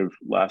thinking of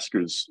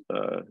Lasker's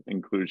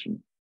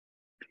inclusion?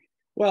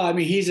 Well, I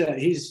mean,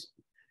 he's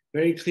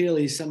very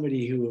clearly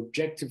somebody who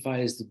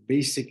objectifies the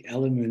basic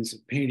elements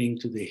of painting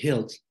to the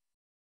hilt,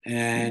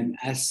 and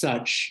as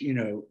such, you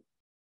know,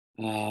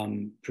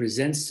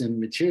 presents them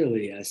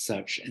materially as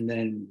such, and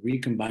then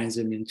recombines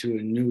them into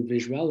a new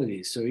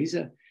visuality. So he's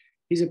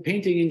a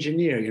painting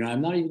engineer. You know,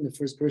 I'm not even the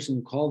first person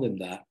who called him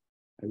that.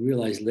 I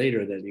realized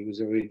later that he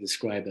was already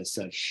described as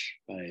such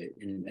in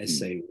an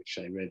essay, which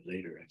I read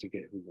later. I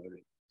forget who wrote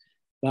it.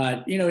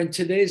 But, you know, in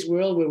today's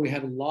world where we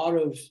have a lot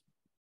of,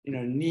 you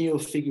know,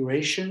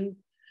 neo-figuration,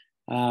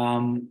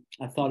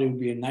 I thought it would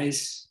be a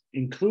nice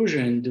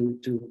inclusion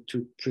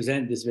to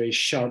present this very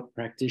sharp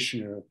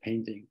practitioner of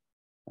painting.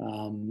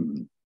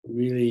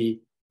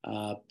 Really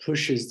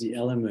pushes the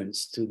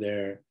elements to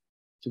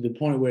the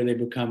point where they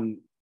become,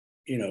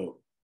 you know,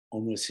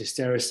 almost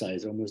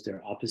hystericized, almost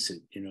their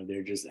opposite. You know,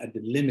 they're just at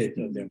the limit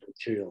of their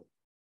material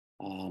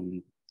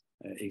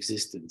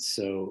existence.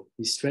 So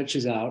he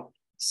stretches out,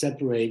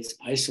 separates,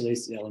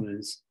 isolates the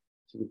elements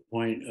to the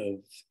point of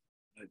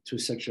to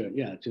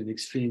an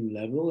extreme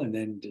level, and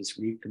then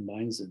just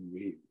recombines them.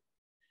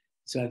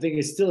 So I think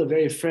it's still a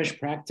very fresh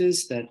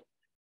practice that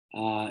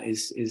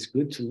is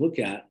good to look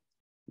at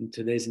in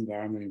today's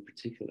environment in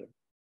particular.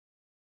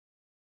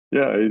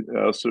 Yeah, I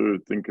also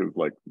think of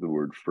like the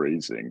word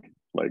phrasing,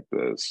 like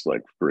this,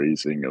 like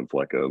phrasing of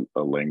like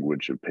a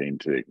language of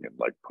painting, and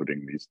like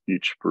putting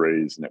each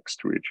phrase next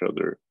to each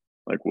other,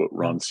 like what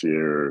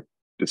Rancière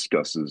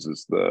discusses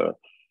is the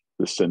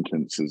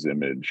sentence's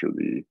image, or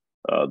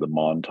the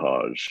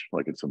montage,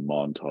 like it's a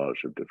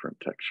montage of different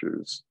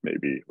textures,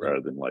 maybe, rather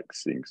than like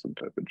seeing some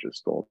type of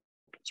gestalt.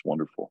 It's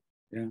wonderful.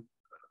 Yeah.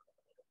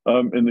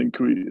 And then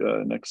can we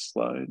next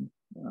slide,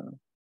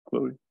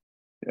 Chloe?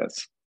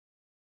 Yes.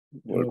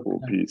 What a cool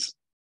piece.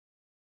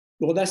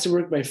 Well, that's the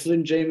work by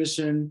Flynn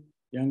Jameson,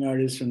 young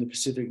artist from the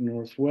Pacific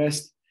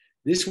Northwest.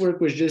 This work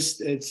was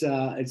just, it's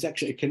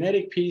actually a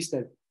kinetic piece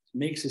that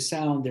makes a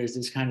sound. There's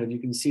this kind of, you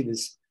can see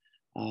this,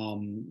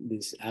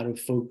 this out of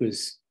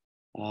focus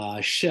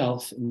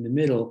shelf in the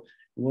middle.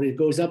 And what it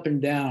goes up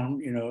and down,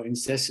 you know,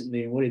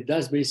 incessantly. And what it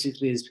does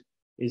basically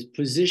is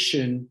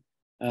position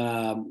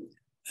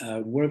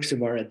works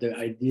of art at the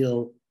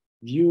ideal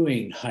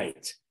viewing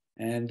height.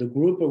 And the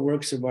group of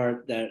works of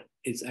art that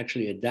it's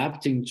actually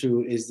adapting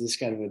to is this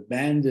kind of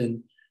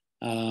abandoned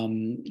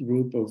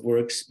group of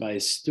works by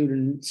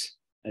students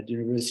at the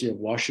University of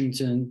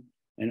Washington.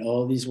 And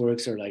all these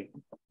works are like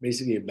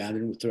basically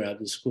abandoned throughout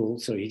the school.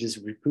 So he just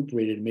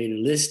recuperated, made a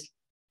list,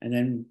 and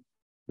then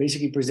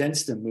basically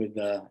presents them with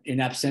in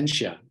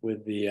absentia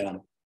with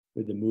the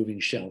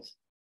moving shelf.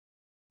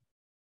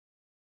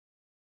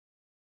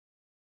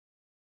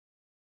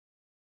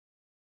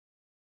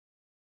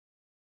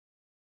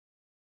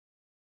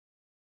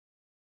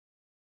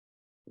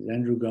 Is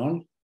Andrew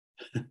gone?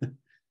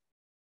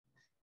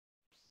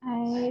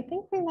 I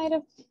think we might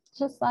have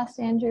just lost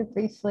Andrew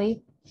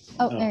briefly.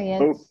 Oh, there he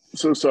is. Oh,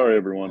 so sorry,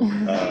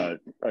 everyone. I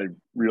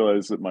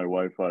realized that my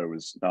Wi-Fi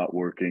was not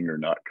working or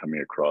not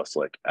coming across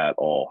like at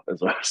all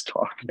as I was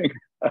talking.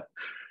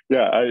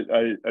 Yeah,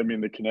 I mean,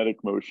 the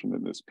kinetic motion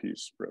in this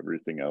piece for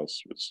everything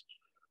else was,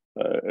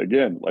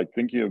 again, like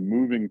thinking of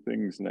moving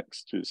things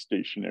next to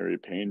stationary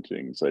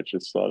paintings. I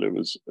just thought it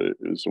was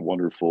a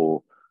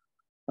wonderful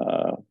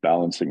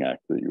balancing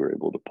act that you were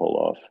able to pull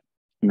off.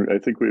 And I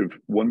think we have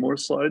one more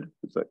slide.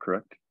 Is that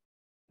correct?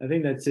 I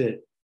think that's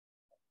it.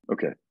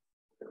 Okay.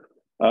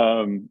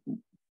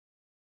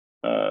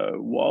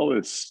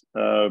 Wallace,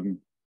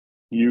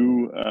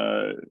 you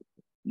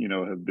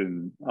know, have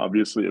been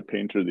obviously a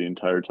painter the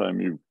entire time.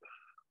 You've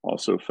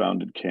also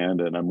founded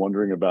Canada, and I'm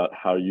wondering about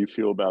how you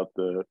feel about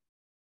the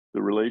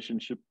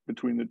relationship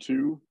between the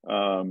two.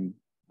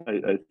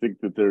 I think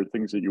that there are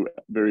things that you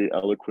very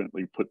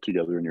eloquently put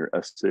together in your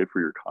essay for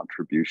your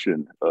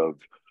contribution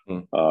of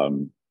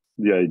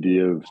the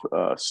idea of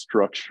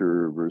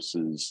structure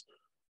versus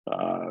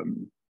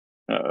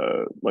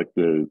like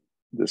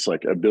this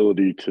like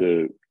ability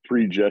to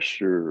free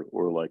gesture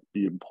or like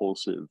be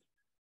impulsive.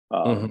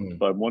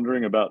 But I'm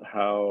wondering about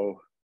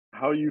how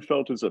you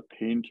felt as a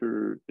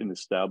painter in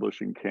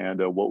establishing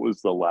Canada. What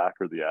was the lack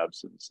or the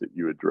absence that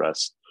you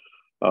addressed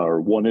or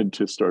wanted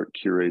to start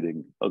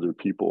curating other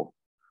people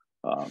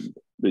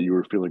that you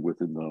were feeling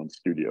within the own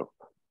studio?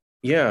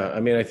 Yeah, I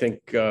mean, I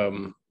think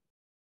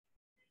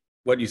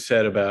what you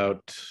said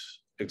about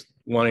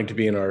wanting to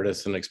be an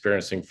artist and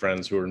experiencing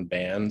friends who are in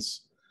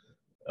bands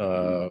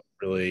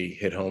really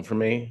hit home for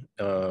me.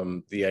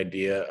 The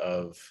idea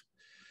of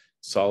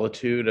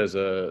solitude as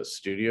a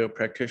studio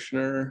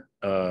practitioner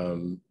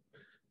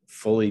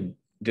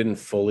didn't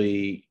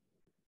fully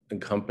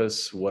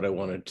encompass what I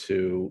wanted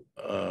to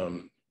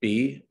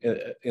be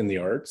in the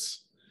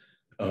arts,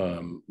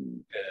 and,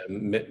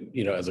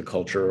 you know, as a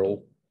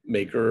cultural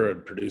maker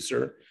and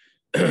producer.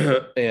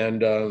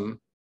 And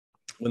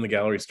when the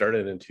gallery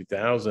started in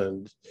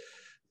 2000,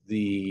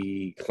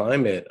 the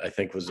climate, I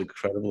think, was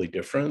incredibly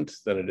different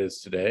than it is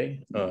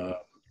today.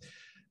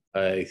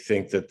 I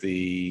think that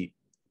the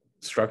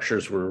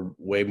structures were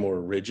way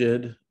more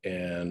rigid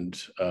and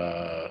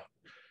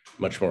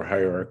much more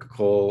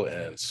hierarchical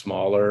and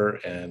smaller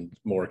and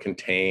more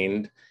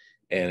contained.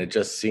 And it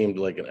just seemed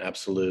like an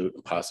absolute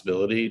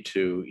impossibility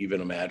to even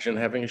imagine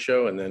having a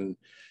show. And then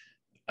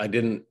I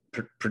didn't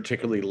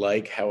particularly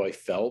like how I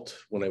felt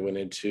when I went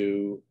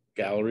into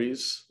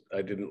galleries.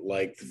 I didn't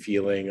like the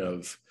feeling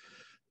of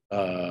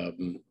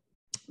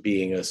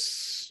being a,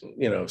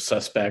 you know,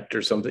 suspect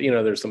or something. You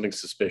know, there's something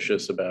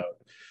suspicious about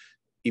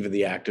even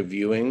the act of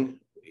viewing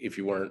if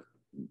you weren't,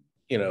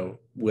 you know,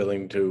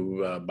 willing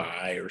to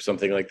buy or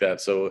something like that.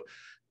 So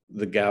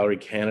the Gallery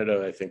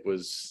Canada, I think,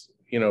 was,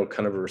 you know,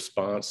 kind of a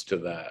response to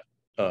that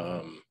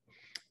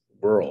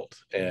world.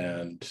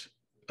 And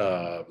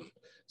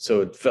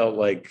so it felt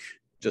like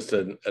just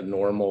a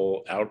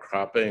normal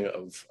outcropping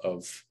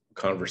of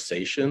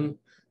conversation,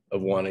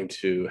 of wanting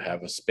to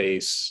have a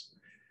space.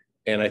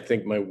 And I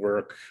think my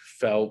work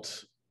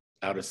felt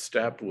out of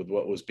step with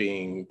what was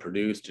being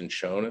produced and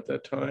shown at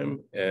that time.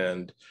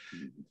 And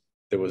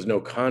there was no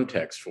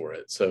context for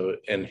it. So,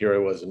 and here I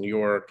was in New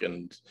York,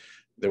 and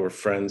there were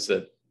friends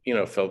that, you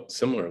know, felt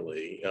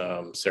similarly.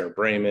 Sarah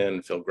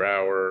Brayman, Phil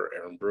Grauer,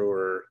 Aaron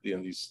Brewer, you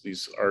know,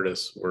 these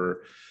artists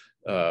were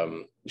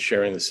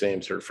sharing the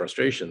same sort of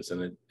frustrations.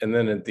 And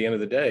then at the end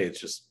of the day,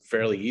 it's just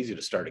fairly easy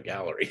to start a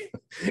gallery.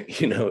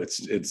 You know,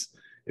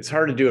 it's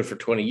hard to do it for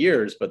 20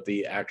 years, but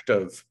the act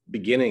of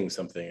beginning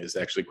something is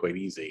actually quite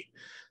easy.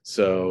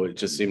 So it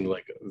just seemed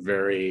like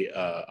very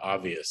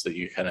obvious that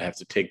you kind of have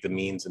to take the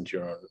means into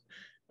your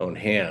own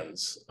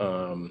hands.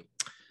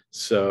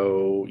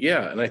 So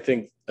yeah, and I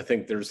think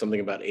there's something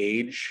about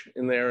age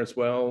in there as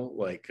well.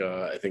 Like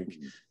I think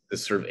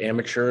this sort of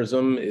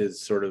amateurism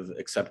is sort of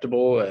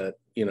acceptable at,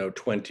 you know,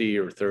 20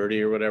 or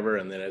 30 or whatever,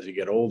 and then as you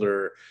get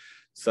older,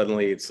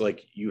 suddenly it's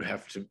like you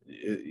have to,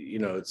 you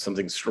know,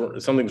 something's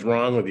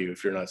wrong with you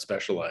if you're not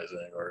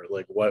specializing, or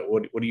like what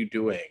are you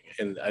doing?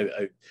 And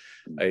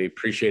I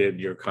appreciated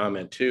your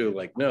comment too,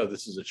 like, no,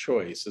 this is a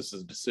choice, this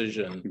is a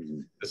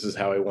decision, this is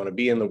how I want to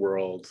be in the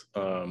world.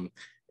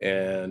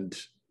 And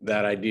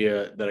that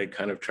idea that I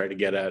kind of tried to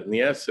get at in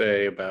the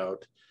essay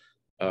about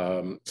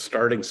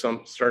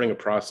starting a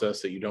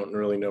process that you don't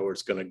really know where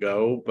it's going to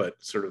go, but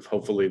sort of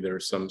hopefully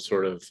there's some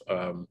sort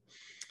of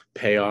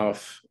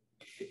payoff,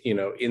 you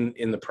know,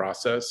 in the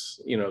process,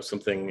 you know,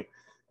 something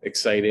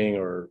exciting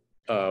or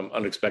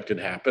unexpected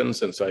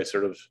happens. And so I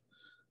sort of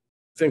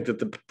think that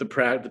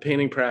the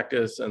painting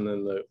practice and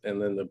then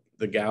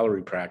the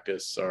gallery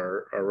practice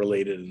are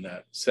related in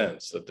that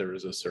sense, that there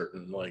is a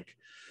certain like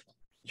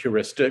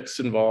heuristics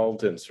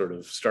involved in sort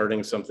of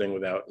starting something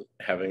without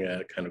having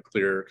a kind of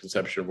clear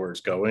conception of where it's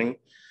going.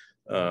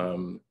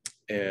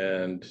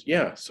 And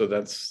yeah, so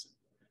that's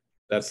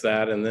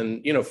that. And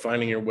then, you know,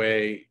 finding your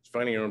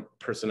own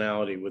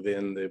personality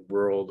within the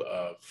world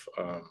of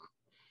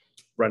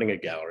running a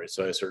gallery.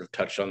 So I sort of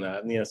touched on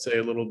that in the essay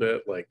a little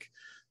bit, like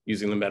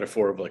using the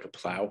metaphor of like a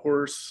plow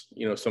horse,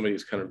 you know, somebody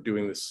who's kind of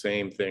doing the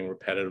same thing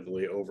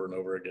repetitively over and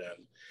over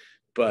again,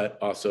 but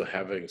also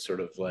having sort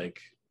of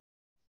like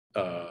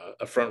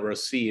a front row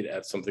seat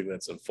at something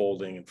that's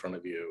unfolding in front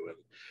of you, and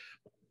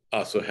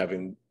also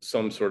having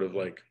some sort of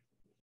like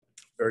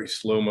very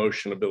slow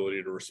motion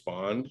ability to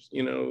respond.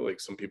 You know, like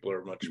some people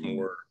are much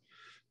more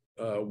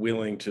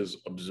willing to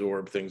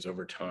absorb things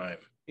over time,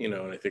 you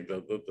know. And I think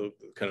the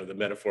kind of the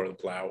metaphor of the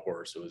plow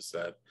horse was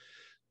that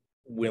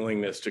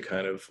willingness to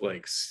kind of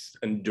like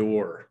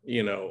endure,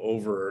 you know,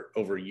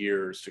 over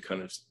years to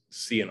kind of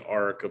see an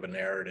arc of a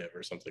narrative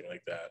or something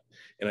like that.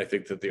 And I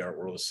think that the art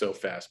world is so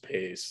fast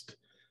paced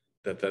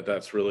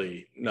that's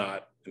really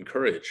not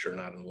encouraged or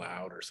not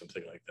allowed or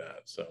something like that.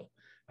 So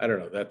I don't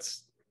know,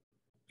 that's,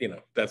 you know,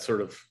 that's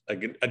sort of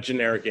a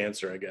generic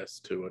answer, I guess,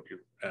 to what you're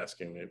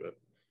asking me, but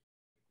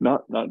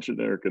not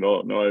generic at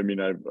all. No, I mean,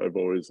 I've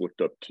always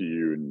looked up to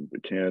you and the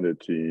Canada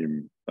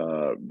team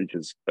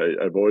because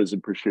I've always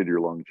appreciated your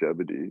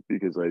longevity,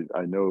 because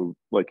I know,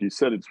 like you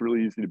said, it's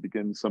really easy to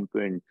begin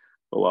something.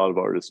 A lot of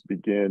artists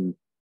begin,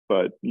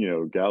 but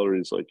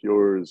galleries like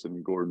yours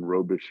and Gordon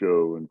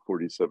Robichaud and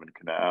 47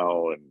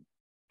 Canal and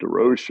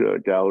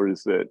DeRocha,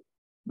 galleries that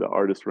the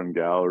artist-run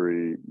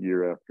gallery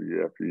year after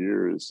year after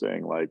year is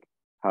saying, like,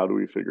 how do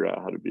we figure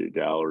out how to be a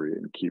gallery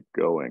and keep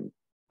going?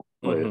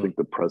 Like, I think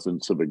the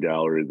presence of a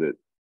gallery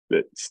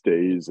that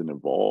stays and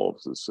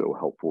evolves is so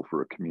helpful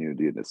for a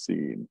community and a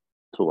scene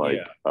to like.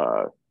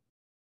 I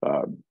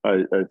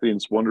think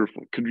it's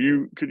wonderful. Could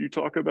you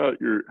talk about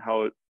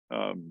how it?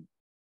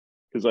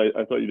 Because I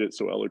thought you did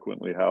so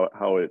eloquently how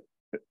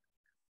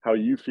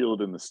you feel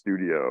it in the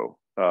studio,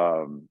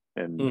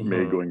 and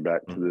maybe going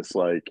back to this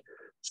like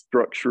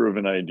structure of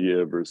an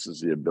idea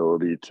versus the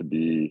ability to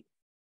be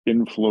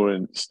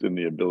influenced and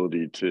the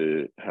ability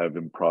to have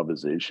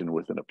improvisation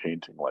within a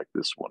painting like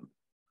this one.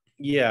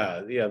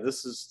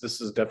 This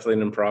is definitely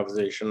an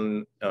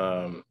improvisation.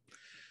 I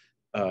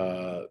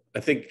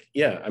think,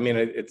 I mean,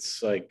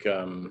 it's like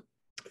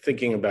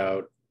thinking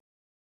about,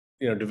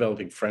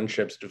 developing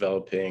friendships,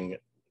 developing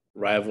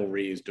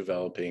rivalries,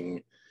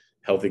 developing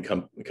healthy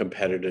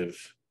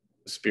competitive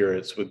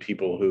spirits with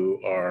people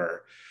who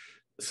are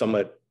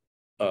somewhat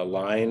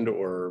aligned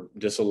or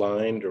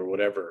disaligned or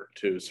whatever,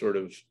 to sort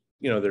of,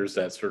 there's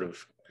that sort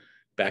of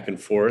back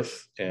and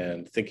forth,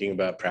 and thinking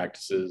about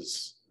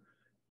practices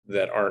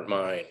that aren't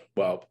mine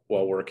while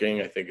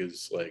working, I think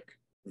is like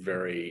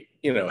very,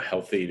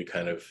 healthy to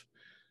kind of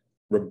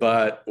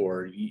rebut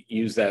or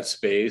use that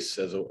space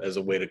as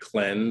a way to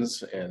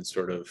cleanse and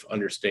sort of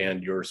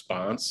understand your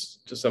response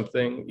to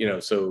something,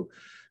 so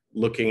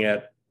looking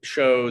at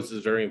shows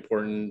is very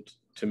important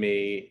to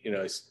me.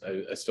 I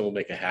still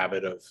make a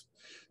habit of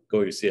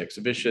going to see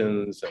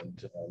exhibitions,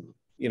 and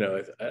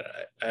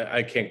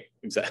I can't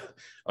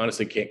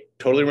honestly can't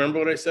totally remember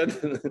what I said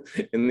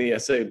in the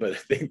essay, but I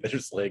think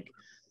there's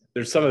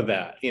some of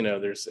that,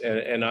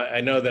 and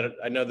I know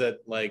that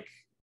like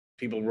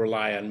people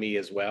rely on me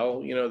as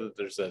well, that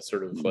there's that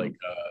sort of like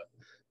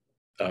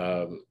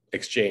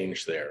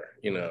exchange there,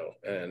 and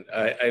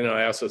I know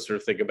I also sort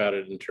of think about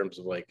it in terms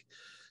of like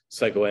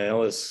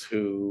psychoanalysts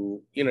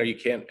who, you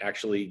can't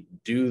actually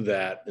do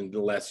that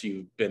unless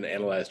you've been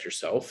analyzed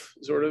yourself,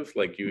 sort of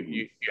like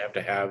you have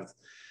to have,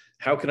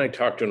 how can I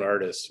talk to an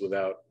artist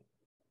without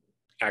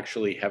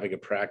actually having a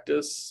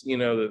practice,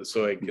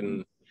 so I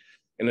can,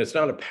 and it's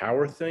not a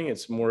power thing,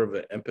 it's more of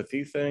an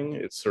empathy thing.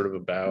 It's sort of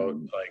about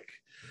like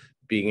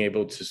being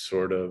able to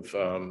sort of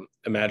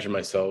imagine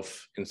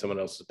myself in someone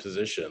else's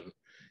position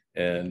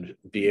and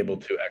be able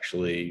to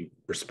actually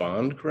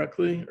respond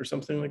correctly or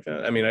something like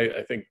that. I mean,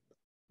 I think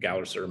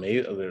galleries are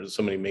amazing. There's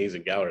so many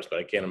amazing galleries, but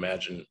I can't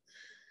imagine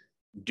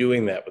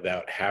doing that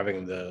without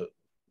having the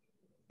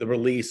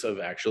release of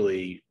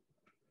actually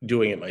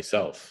doing it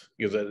myself,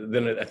 because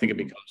then I think it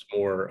becomes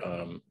more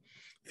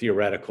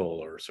theoretical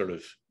or sort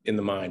of in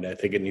the mind. I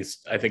think I need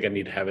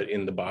to have it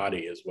in the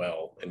body as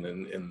well, and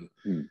then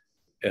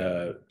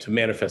to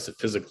manifest it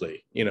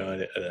physically,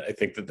 and I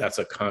think that's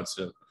a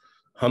constant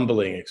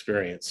humbling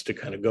experience to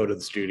kind of go to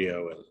the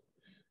studio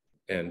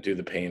and do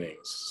the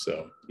paintings.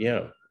 So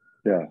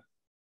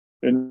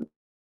and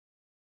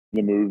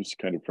the moves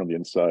kind of from the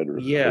inside or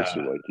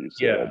closer, like you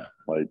said,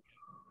 like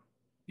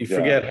you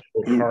forget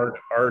how hard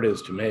art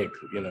is to make.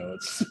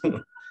 It's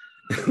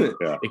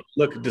it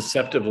look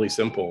deceptively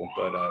simple,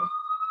 but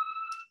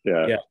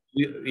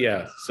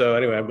so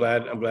anyway, I'm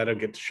glad I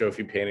get to show a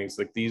few paintings.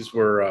 Like these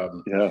were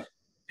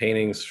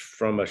paintings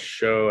from a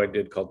show I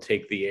did called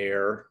Take the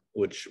Air,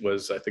 which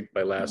was I think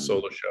my last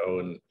solo show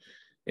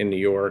in New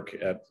York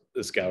at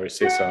this gallery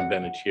Saison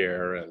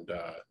Benetier, and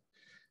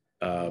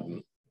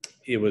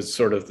it was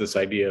sort of this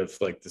idea of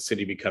like the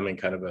city becoming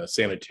kind of a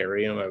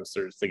sanitarium. I was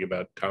sort of thinking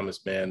about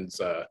Thomas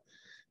Mann's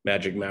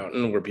Magic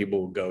Mountain, where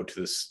people would go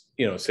to this,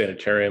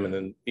 sanitarium, and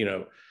then,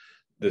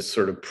 this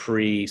sort of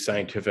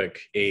pre-scientific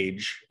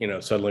age,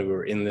 suddenly we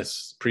were in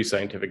this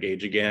pre-scientific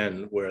age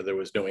again, where there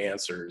was no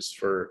answers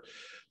for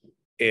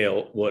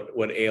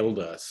what ailed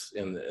us,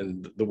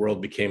 and the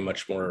world became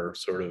much more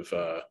sort of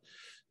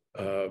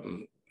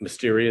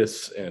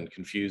mysterious and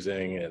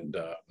confusing and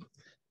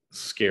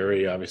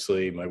scary.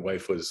 Obviously, my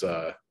wife was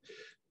a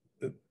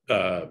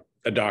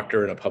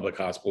doctor in a public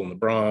hospital in the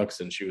Bronx,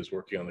 and she was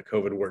working on the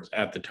COVID wards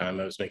at the time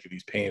I was making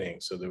these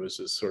paintings. So there was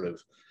this sort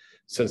of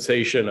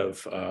sensation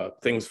of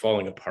things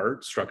falling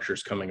apart,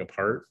 structures coming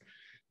apart,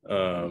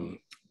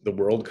 the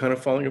world kind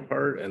of falling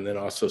apart, and then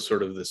also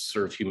sort of this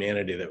sort of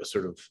humanity that was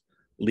sort of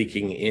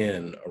leaking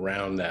in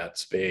around that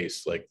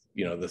space, like,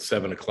 the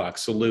 7 o'clock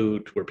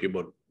salute where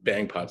people would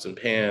bang pots and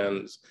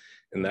pans,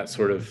 and that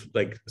sort of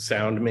like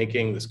sound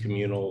making, this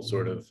communal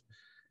sort of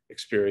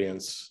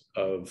experience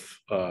of,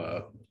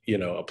 a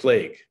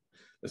plague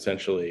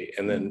essentially.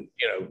 And then,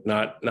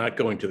 not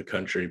going to the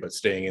country, but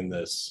staying in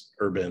this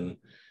urban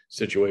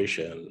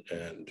situation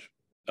and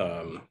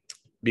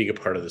being a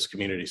part of this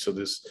community. So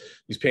these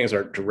paintings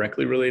aren't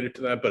directly related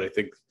to that, but I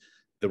think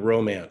the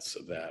romance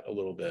of that a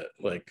little bit,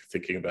 like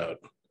thinking about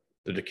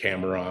the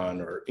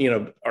Decameron or,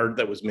 art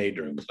that was made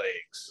during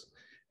plagues.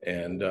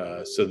 And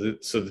so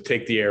the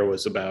Take the Air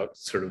was about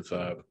sort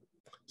of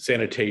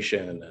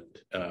sanitation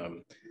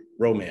and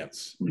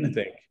romance, I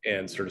think,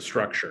 and sort of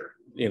structure,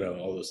 you know,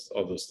 all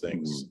those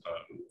things.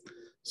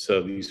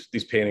 So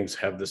these paintings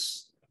have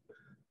this,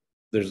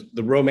 there's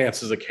the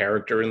romance is a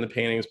character in the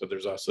paintings, but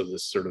there's also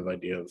this sort of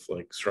idea of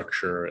like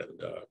structure and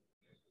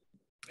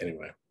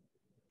anyway.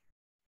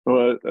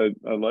 Well,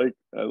 I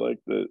like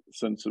the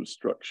sense of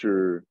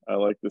structure. I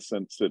like the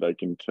sense that I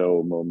can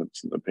tell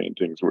moments in the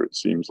paintings where it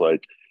seems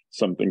like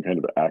something kind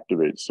of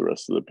activates the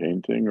rest of the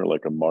painting, or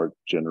like a mark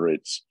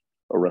generates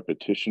a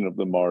repetition of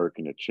the mark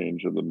and a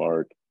change of the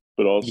mark,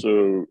 but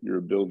also your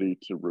ability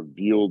to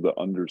reveal the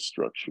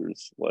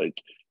understructures.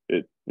 Like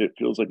it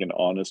feels like an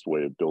honest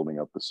way of building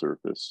up the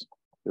surface,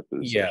 if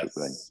there's such a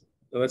thing.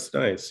 Well, that's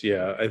nice.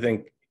 Yeah, I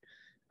think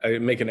I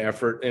make an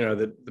effort. You know,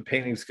 the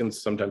paintings can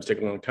sometimes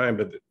take a long time,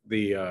 but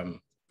the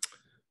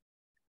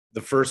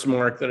first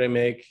mark that I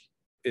make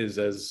is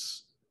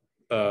as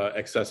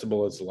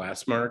accessible as the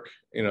last mark.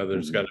 You know,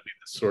 there's got to be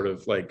this sort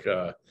of like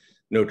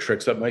no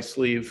tricks up my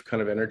sleeve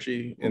kind of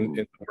energy in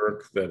the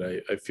work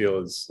that I feel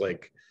is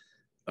like,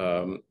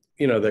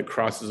 you know, that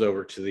crosses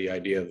over to the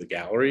idea of the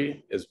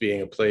gallery as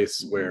being a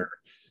place where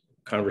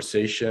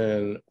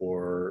conversation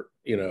or,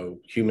 you know,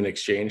 human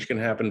exchange can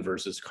happen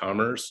versus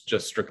commerce,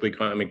 just strictly,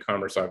 I mean,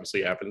 commerce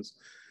obviously happens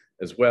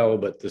as well,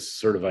 but this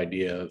sort of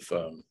idea of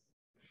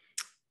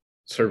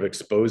sort of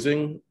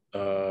exposing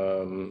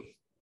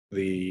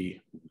the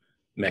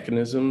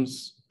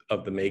mechanisms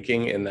of the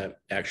making, and that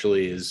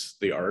actually is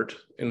the art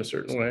in a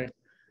certain way,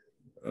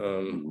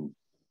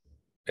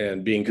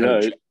 and being kind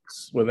of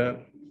generous with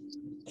that.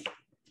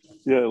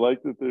 Yeah, I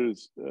like that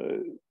there's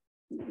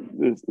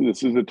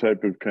this is a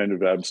type of kind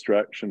of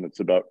abstraction that's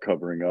about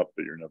covering up,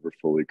 but you're never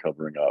fully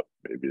covering up.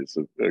 Maybe it's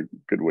a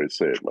good way to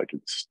say it. Like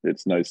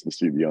it's nice to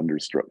see the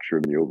understructure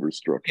and the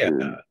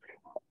overstructure. Yeah.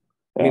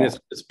 I mean,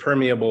 it's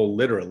permeable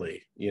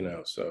literally, you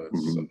know, so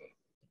it's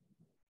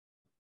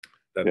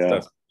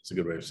that's a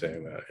good way of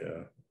saying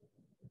that.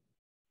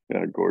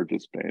 Yeah,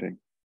 gorgeous painting.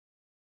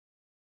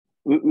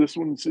 This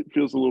one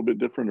feels a little bit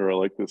different, or I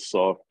like the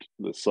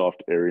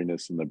soft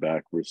airiness in the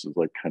back versus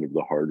like kind of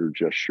the harder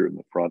gesture in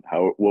the front.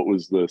 What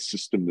was the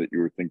system that you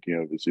were thinking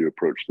of as you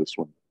approached this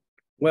one?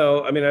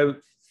 Well, I mean,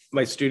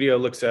 my studio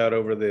looks out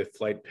over the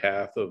flight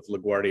path of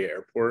LaGuardia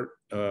Airport,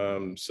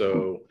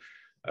 so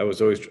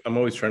I'm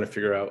always trying to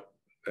figure out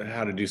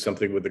how to do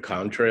something with the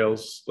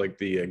contrails, like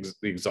the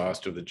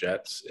exhaust of the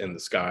jets in the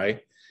sky,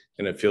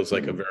 and it feels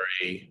like a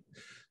very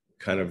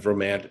kind of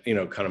romantic, you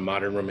know, kind of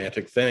modern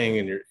romantic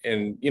thing.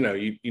 And you know,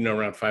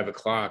 around 5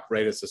 o'clock,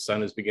 right as the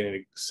sun is beginning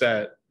to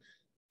set,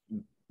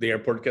 the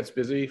airport gets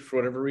busy for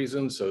whatever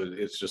reason. So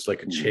it's just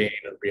like a chain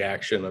of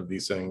reaction of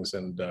these things.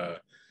 And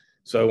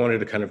so I wanted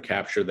to kind of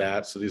capture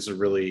that. So these are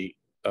really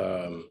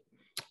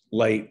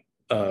light,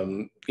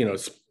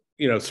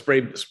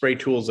 spray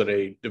tools that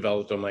I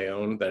developed on my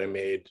own, that I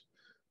made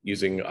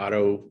using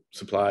auto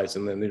supplies,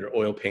 and then they're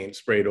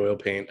sprayed oil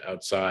paint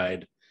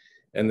outside.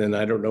 And then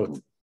I don't know,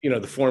 you know,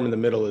 the form in the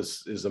middle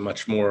is a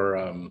much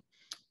more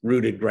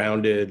rooted,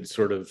 grounded,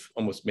 sort of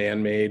almost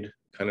man-made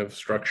kind of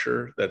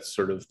structure that's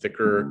sort of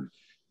thicker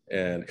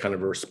and kind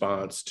of a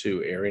response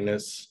to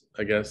airiness,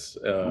 I guess.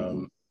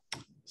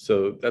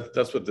 So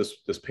that's what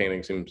this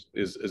painting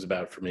is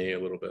about for me a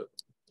little bit.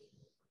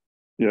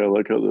 Yeah, I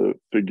like how the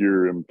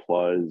figure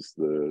implies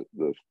the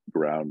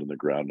ground, and the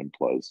ground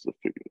implies the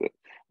figure.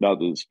 Not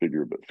this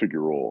figure, but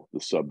figural, the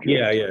subject.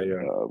 Yeah.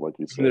 Like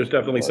you said, and there's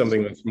definitely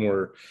something that's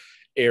more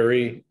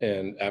airy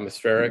and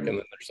atmospheric, and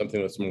then there's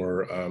something that's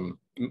more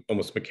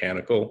almost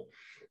mechanical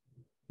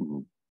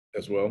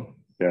as well.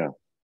 Yeah.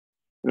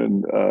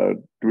 And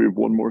do we have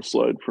one more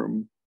slide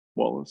from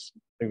Wallace? I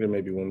think there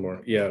may be one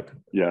more. Yeah.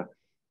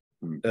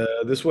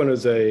 This one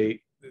is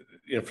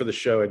for the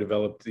show, I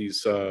developed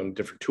these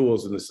different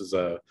tools, and this is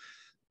a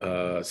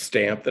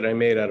stamp that I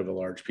made out of a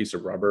large piece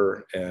of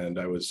rubber, and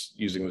I was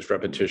using this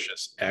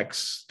repetitious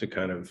X to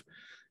kind of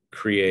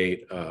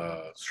create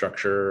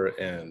structure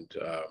and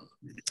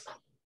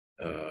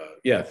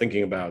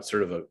thinking about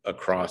sort of a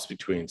cross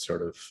between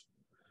sort of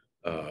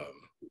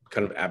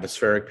kind of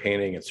atmospheric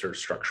painting and sort of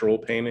structural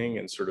painting,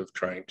 and sort of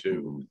trying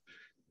to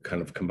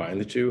kind of combine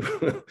the two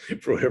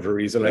for whatever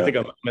reason. I think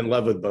I'm in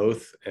love with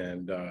both,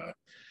 and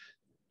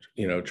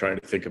trying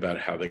to think about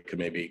how they could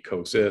maybe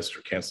coexist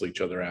or cancel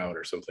each other out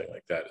or something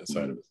like that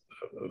inside of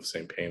the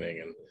same painting.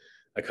 And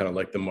I kind of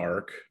like the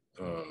mark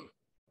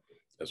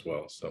as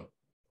well. So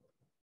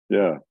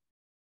yeah,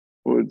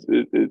 well,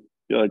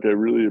 like I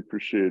really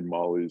appreciated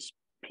Molly's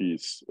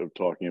piece of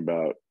talking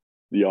about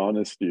the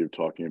honesty of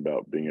talking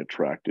about being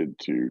attracted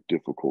to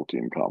difficulty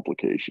and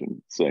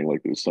complication, saying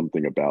like there's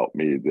something about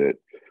me that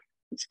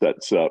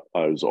sets up.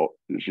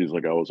 She's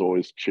like, I was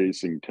always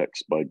chasing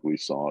texts by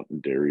Glissant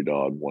and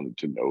Derrida and wanted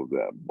to know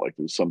them. Like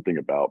there's something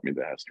about me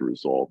that has to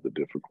resolve the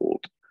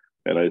difficult.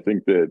 And I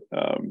think that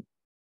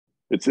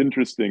it's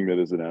interesting that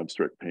as an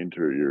abstract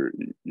painter,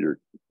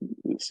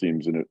 it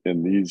seems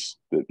in these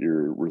that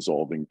you're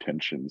resolving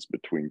tensions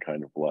between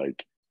kind of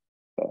like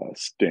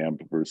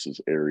stamp versus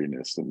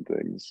airiness and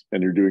things,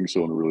 and you're doing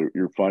so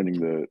you're finding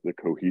the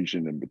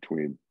cohesion in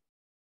between.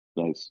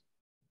 Nice.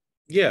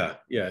 Yeah,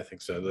 I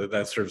think so.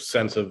 That sort of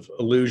sense of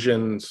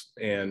illusions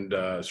and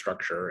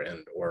structure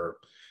and or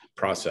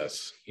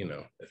process, I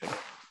think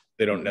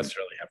they don't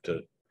necessarily have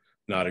to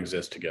not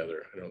exist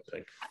together, I don't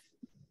think.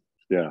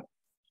 Yeah.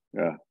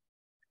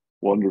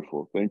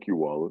 Wonderful. Thank you,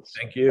 Wallace.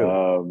 Thank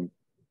you.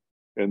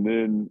 And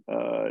then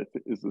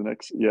is the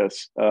next,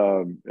 yes.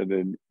 And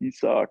then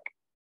Isak,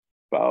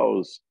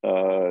 Fawz,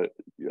 I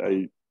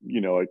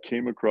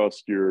came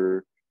across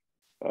your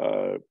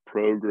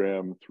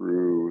program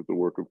through the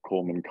work of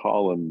Coleman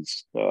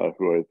Collins,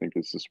 who I think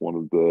is just one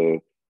of the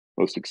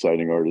most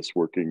exciting artists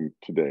working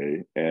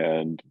today,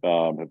 and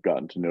have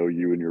gotten to know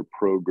you and your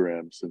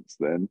program since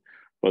then.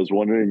 I was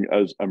wondering,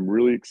 I'm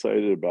really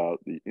excited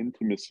about the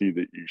intimacy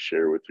that you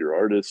share with your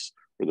artists,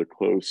 or the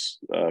close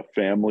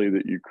family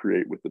that you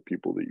create with the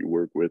people that you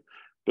work with,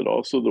 but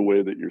also the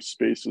way that your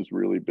space has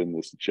really been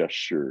this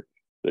gesture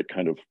that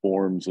kind of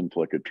forms into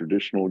like a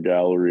traditional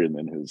gallery and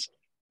then has,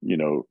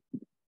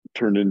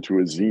 turned into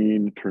a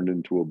zine, turned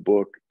into a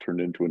book, turned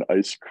into an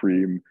ice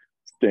cream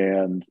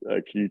stand.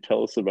 Can you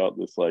tell us about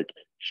this like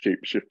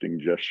shape-shifting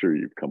gesture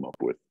you've come up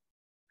with?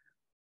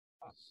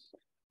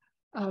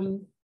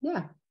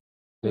 Yeah.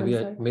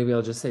 Maybe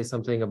I'll just say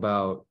something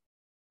about,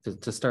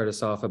 to start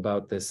us off,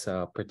 about this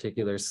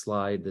particular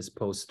slide, this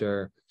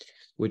poster,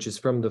 which is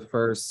from the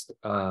first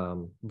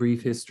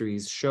Brief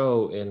Histories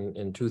show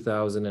in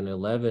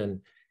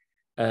 2011.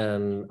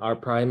 And our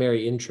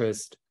primary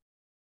interest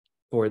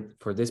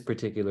for this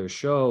particular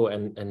show,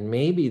 and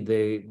maybe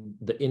the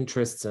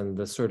interests and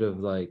the sort of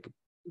like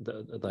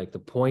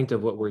the point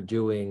of what we're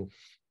doing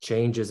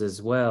changes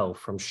as well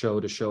from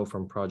show to show,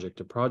 from project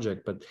to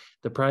project. But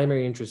the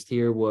primary interest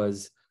here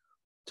was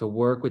to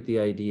work with the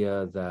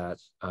idea that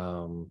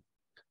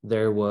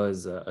there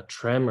was a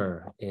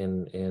tremor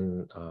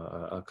in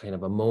a kind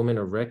of a moment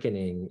of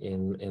reckoning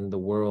in the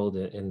world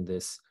in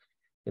this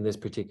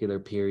particular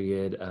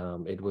period.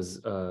 It was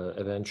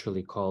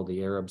eventually called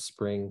the Arab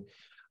Spring.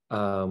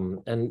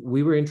 And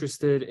we were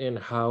interested in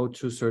how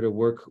to sort of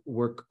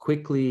work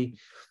quickly,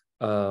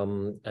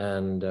 so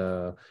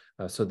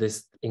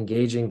this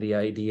engaging the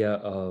idea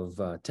of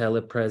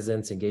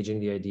telepresence,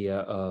 engaging the idea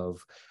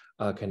of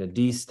kind of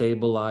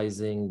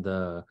destabilizing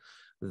the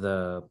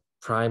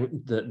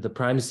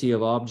primacy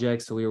of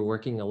objects. So we were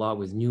working a lot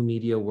with new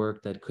media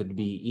work that could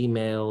be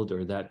emailed,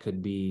 or that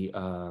could be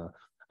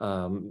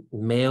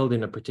mailed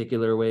in a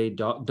particular way,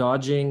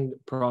 dodging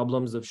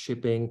problems of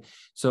shipping.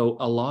 So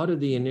a lot of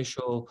the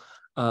initial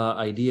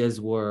ideas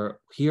were,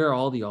 here are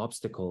all the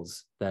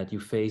obstacles that you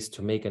face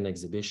to make an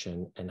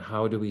exhibition, and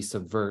how do we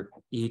subvert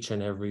each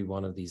and every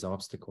one of these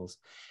obstacles?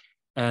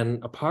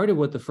 And a part of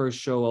what the first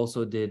show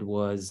also did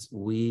was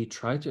we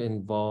tried to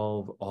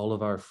involve all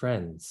of our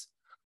friends.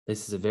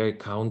 This is a very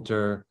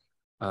it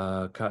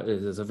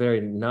is a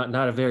very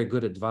not a very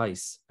good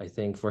advice, I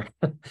think, for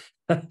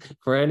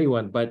for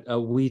anyone, but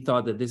we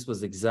thought that this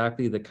was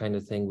exactly the kind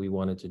of thing we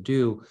wanted to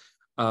do.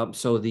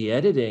 So the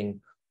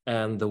editing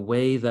and the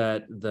way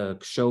that the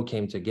show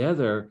came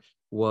together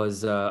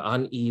was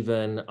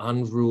uneven,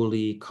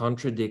 unruly,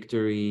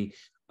 contradictory,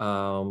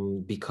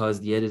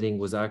 because the editing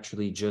was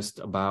actually just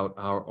about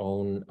our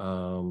own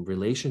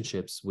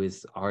relationships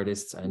with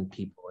artists and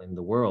people in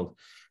the world.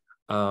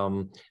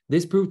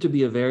 This proved to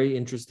be a very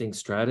interesting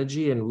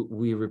strategy, and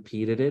we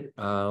repeated it,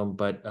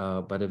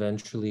 but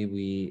eventually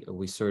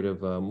we sort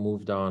of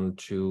moved on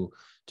to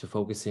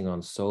focusing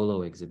on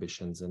solo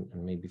exhibitions, and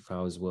maybe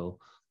Fawz will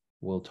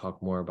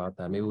talk more about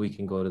that. Maybe we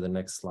can go to the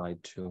next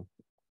slide too.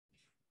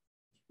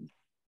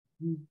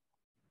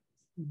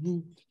 Mm-hmm.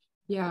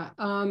 Yeah.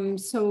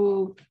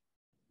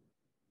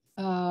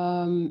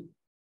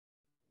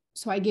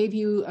 So I gave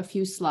you a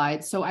few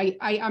slides. So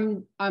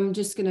I'm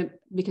just gonna,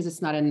 because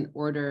it's not in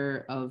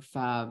order of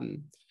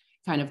kind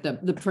of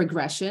the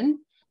progression,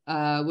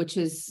 which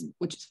is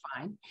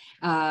fine.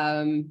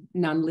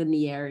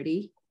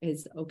 Non-linearity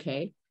is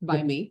okay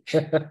by me.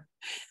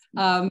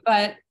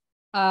 But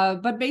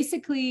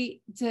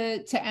basically,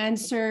 to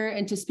answer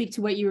and to speak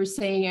to what you were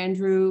saying,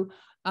 Andrew,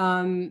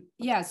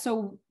 yeah,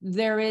 so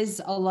there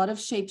is a lot of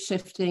shape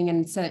shifting,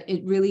 and so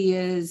it really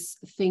is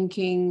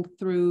thinking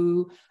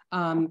through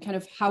kind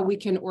of how we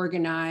can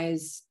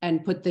organize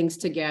and put things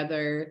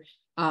together,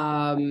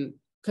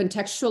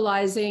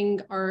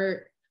 contextualizing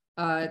our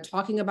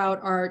talking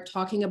about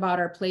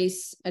our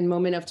place and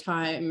moment in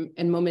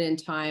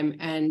time,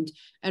 and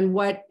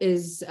what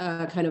is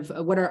kind of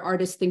what are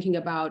artists thinking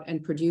about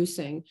and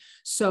producing.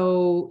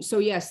 So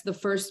yes, the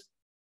first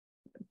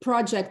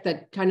project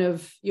that kind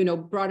of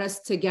brought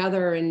us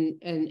together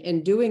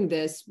in doing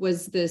this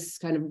was this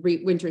kind of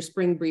winter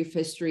spring Brief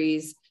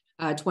Histories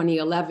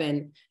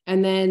 2011.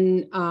 And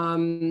then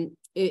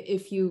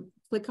if you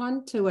click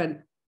on to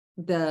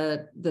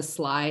the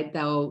slide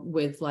though,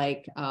 with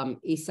like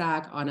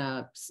Isak on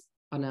a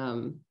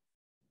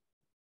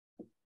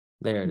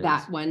there it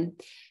that is. One.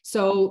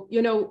 So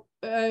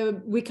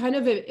we kind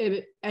of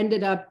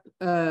ended up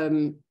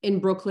in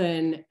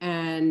Brooklyn,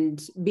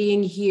 and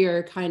being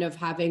here, kind of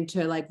having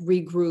to like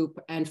regroup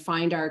and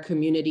find our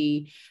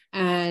community,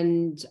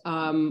 and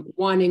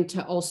wanting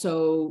to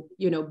also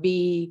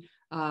be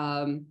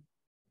be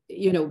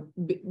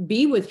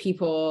with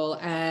people.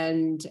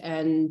 And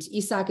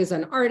Isak is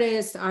an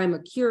artist. I'm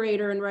a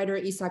curator and writer.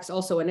 Isak's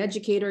also an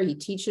educator. He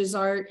teaches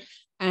art.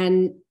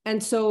 And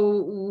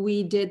so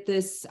we did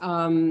this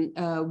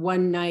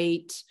one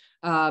night,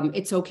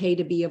 It's Okay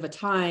to Be of a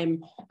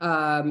Time,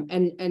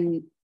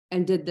 and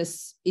did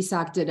this.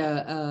 Isak did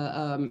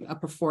a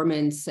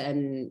performance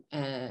and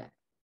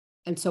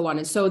so on.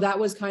 And so that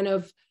was kind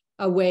of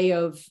a way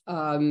of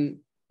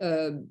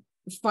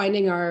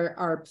finding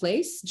our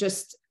place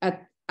just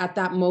at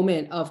that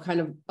moment of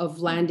kind of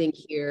landing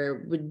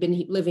here. We'd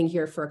been living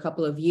here for a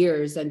couple of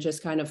years and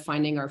just kind of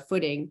finding our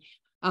footing.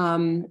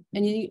 And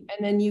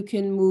then you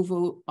can move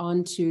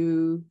on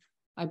to,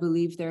 I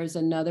believe there's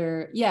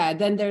another,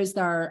 then there's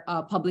our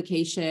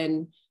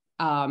publication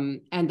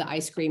and the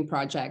ice cream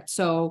project.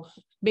 So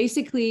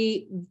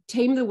basically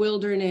Tame the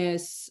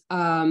Wilderness,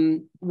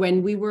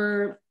 when we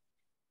were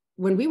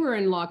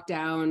in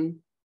lockdown,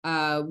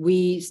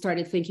 we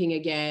started thinking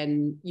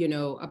again,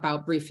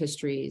 about Brief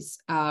Histories,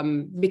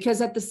 because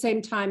at the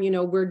same time,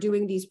 we're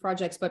doing these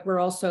projects, but we're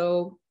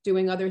also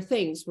doing other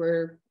things.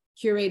 We're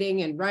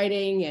curating and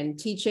writing and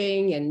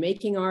teaching and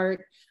making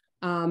art.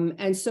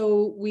 And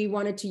so we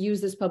wanted to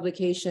use this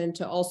publication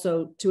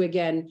to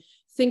again,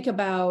 think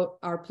about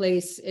our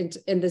place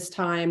in this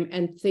time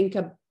and think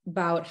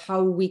about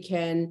how we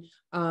can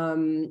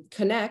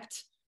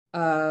connect,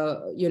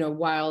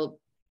 while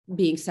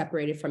being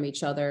separated from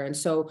each other. And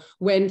so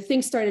when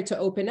things started to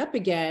open up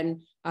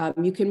again,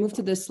 you can move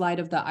to the slide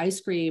of the ice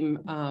cream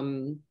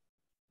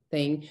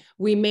thing.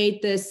 We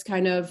made this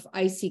kind of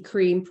icy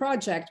cream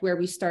project where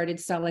we started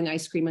selling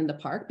ice cream in the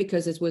park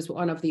because it was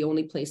one of the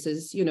only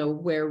places,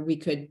 where we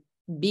could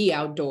be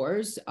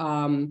outdoors,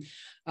 and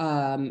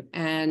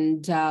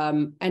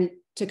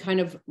to kind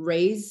of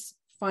raise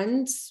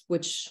funds,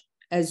 which,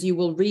 as you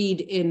will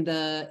read in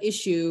the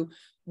issue,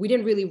 we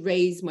didn't really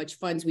raise much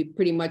funds. We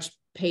pretty much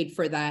paid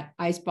for that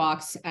ice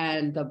box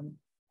and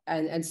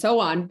so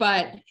on.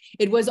 But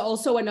it was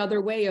also another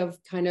way of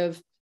kind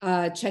of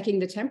checking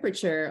the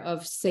temperature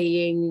of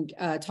saying,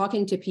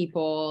 talking to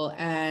people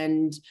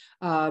and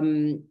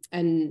talking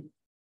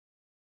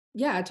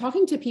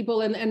to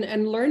people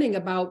and learning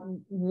about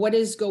what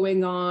is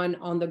going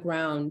on the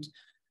ground.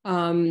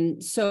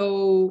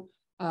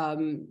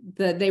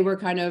 They were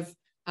kind of,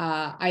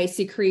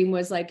 icy cream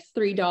was like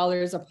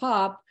 $3 a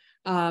pop.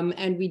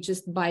 And we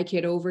just bike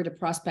it over to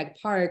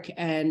Prospect Park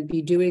and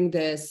be doing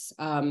this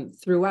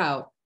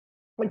throughout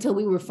until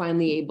we were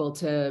finally able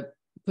to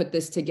put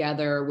this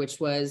together, which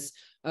was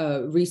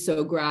a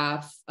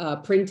risograph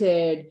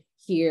printed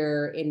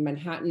here in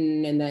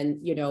Manhattan, and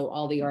then,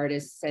 all the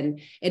artists, and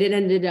it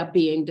ended up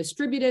being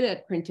distributed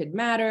at Printed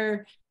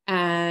Matter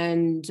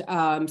and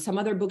some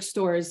other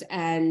bookstores,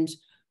 and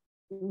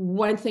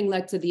one thing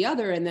led to the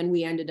other, and then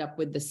we ended up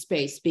with the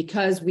space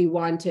because we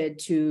wanted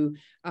to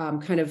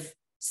kind of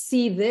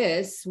see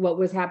what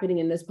was happening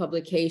in this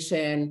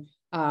publication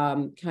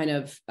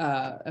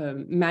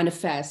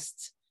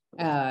manifest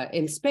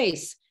in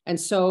space. And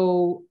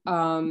so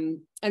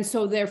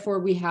therefore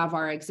we have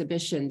our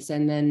exhibitions,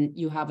 and then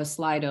you have a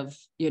slide of,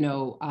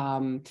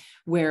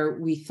 where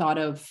we thought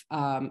of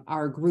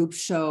our group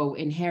show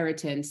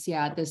Inheritance.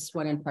 This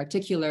one in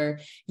particular,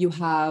 you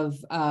have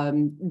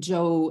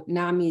Joe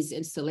Nami's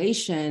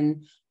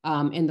installation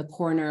in the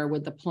corner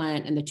with the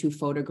plant and the two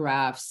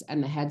photographs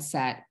and the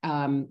headset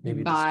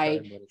by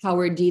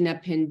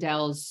Howardina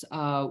Pindell's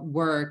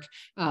work.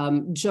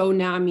 Joe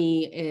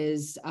Nami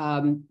is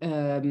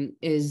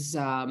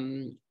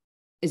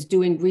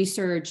doing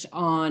research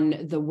on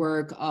the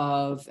work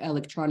of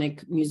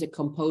electronic music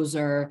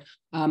composer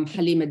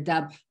Halima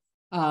Dab,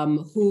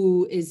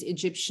 who is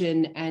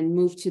Egyptian and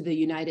moved to the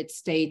United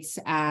States,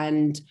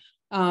 and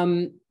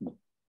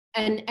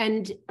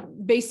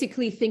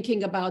basically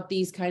thinking about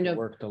these kind of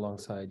worked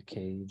alongside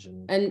Cage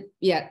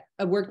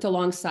worked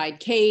alongside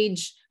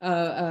Cage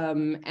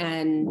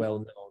and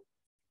well-known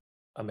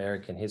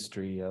American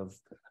history of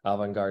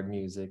avant-garde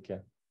music.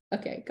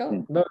 Okay,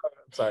 go. No,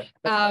 sorry.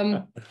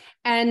 And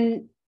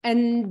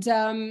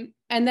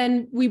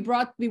then we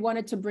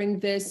wanted to bring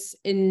this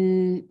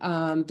in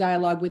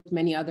dialogue with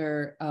many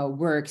other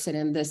works, and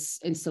in this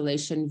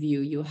installation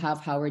view, you have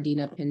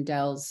Howardina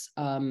Pindell's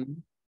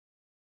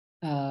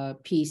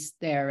piece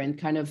there, and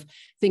kind of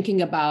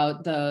thinking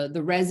about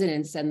the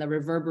resonance and the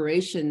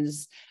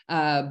reverberations,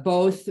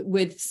 both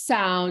with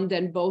sound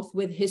and both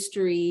with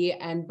history,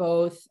 and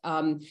both,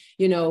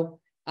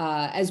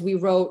 as we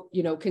wrote,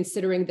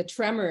 considering the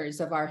tremors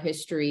of our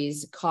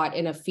histories caught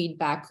in a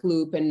feedback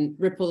loop and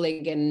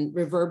rippling and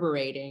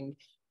reverberating.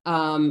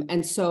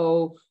 And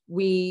so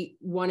we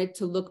wanted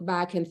to look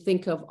back and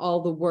think of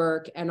all the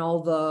work and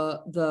all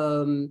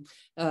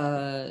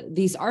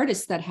these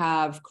artists that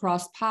have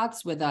crossed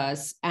paths with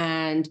us,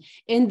 and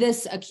in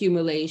this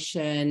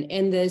accumulation,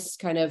 in this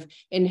kind of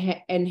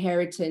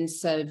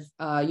inheritance of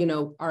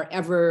our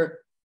ever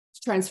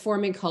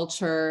transforming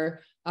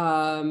culture,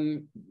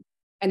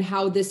 and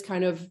how this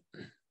kind of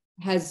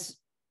has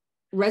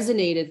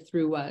resonated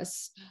through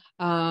us.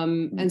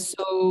 And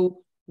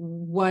so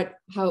what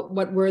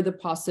were the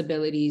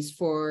possibilities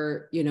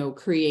for,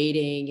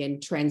 creating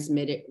and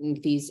transmitting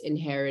these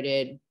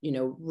inherited,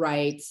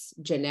 rights,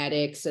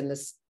 genetics, in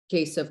this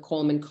case of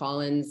Coleman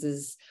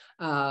Collins's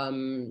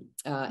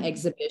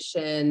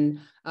exhibition,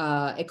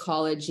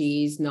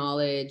 ecologies,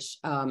 knowledge,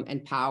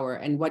 and power,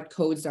 and what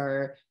codes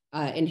are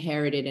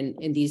inherited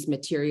in these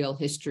material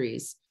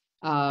histories.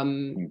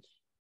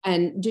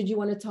 And did you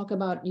want to talk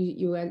about,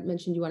 you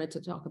mentioned you wanted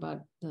to talk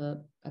about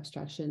the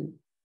abstraction?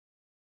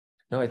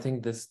 No, I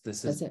think that's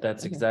Okay.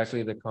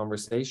 exactly the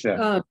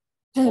conversation.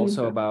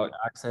 Also about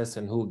access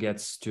and who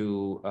gets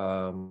to,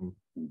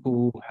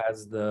 who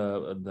has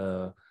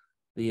the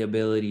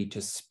ability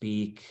to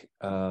speak,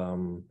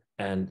 and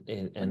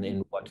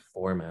in what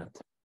format.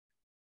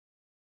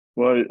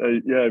 Well,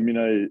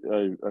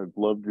 I've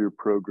loved your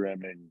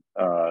programming.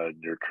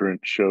 Your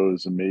current show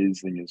is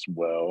amazing as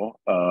well.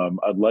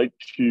 I'd like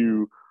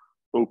to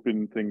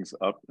open things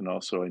up, and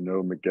also I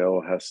know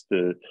Miguel has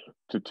to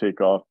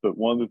take off, but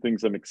one of the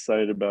things I'm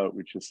excited about,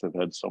 we just have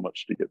had so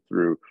much to get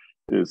through,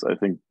 is I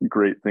think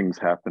great things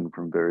happen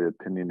from very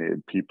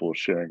opinionated people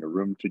sharing a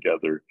room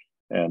together,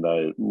 and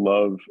I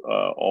love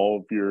all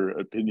of your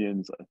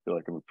opinions. I feel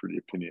like I'm a pretty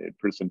opinionated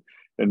person.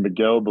 And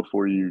Miguel,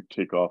 before you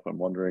take off, I'm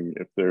wondering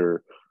if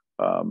there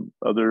are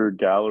other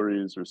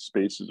galleries or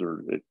spaces,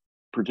 or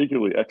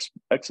particularly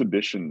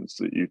exhibitions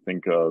that you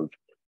think of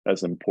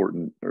as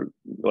important, or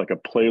like a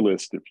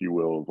playlist, if you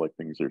will, of like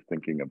things you're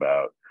thinking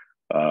about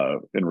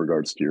in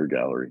regards to your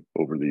gallery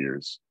over the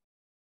years.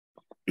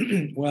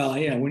 Well,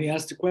 yeah, when you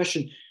asked the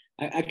question,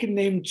 I can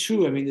name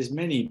two. I mean, there's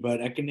many,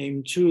 but I can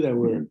name two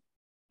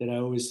that I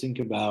always think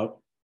about,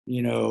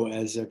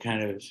 as a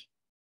kind of,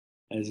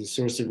 as a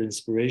source of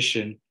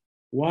inspiration.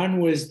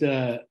 One was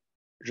the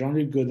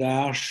Jean-Luc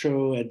Godard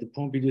show at the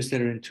Pompidou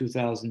Center in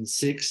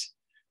 2006,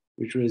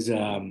 which was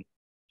a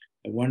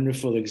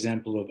wonderful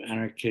example of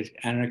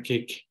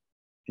anarchic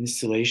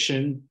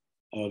installation,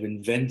 of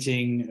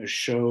inventing a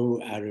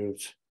show out of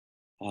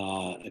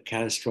a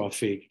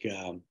catastrophic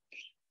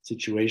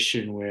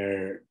situation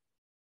where,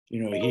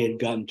 he had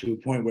gotten to a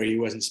point where he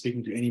wasn't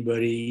speaking to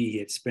anybody. He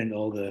had spent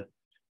all the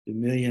 €1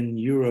 million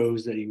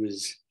that he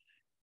was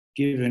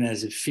given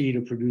as a fee to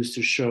produce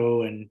the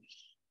show, and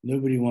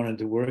nobody wanted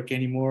to work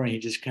anymore. And he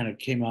just kind of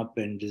came up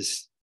and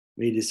just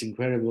made this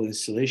incredible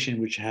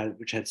installation, which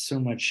had so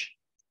much,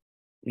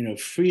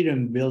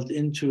 freedom built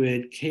into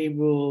it: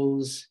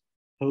 cables,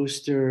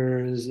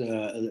 posters,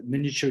 a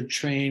miniature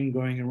train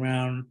going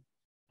around,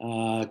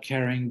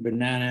 carrying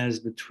bananas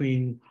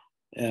between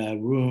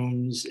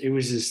rooms. It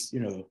was just,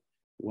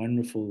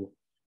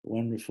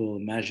 wonderful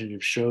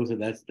imaginative show. So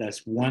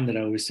that's one that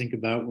I always think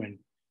about when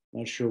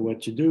not sure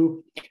what to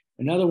do.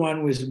 Another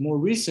one was more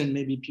recent,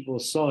 maybe people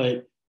saw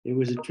it. It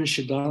was a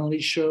Tricia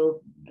Donnelly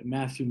show at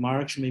Matthew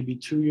Marks, maybe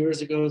 3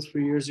 years ago,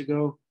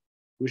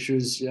 which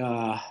was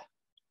an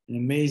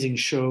amazing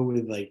show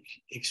with like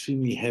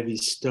extremely heavy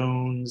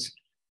stones,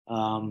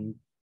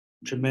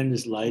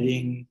 tremendous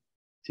lighting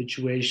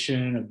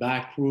situation, a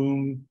back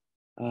room,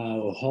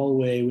 a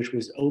hallway which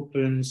was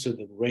open so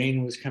the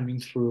rain was coming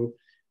through.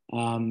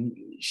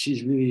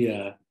 She's really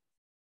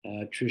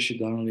Tricia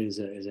Donnelly is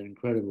an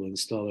incredible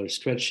installer,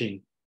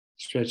 stretching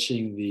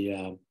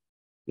the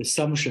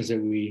assumptions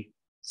that we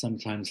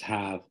sometimes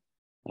have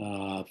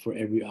for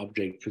every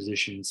object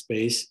position in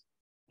space.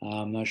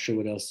 I'm not sure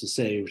what else to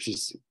say, which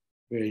is a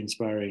very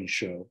inspiring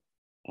show.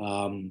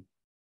 And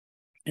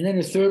then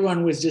the third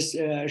one was just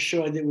a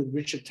show I did with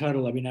Richard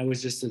Tuttle. I mean, I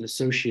was just an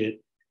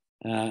associate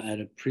at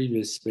a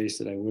previous space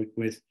that I worked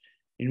with,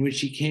 in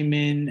which he came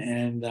in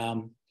and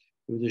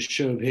with a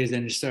show of his,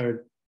 and he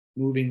started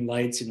moving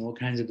lights in all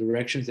kinds of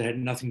directions that had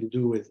nothing to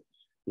do with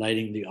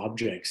lighting the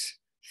objects,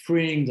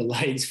 freeing the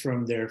lights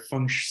from their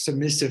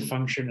submissive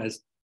function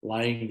as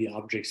lighting the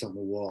objects on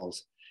the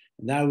walls.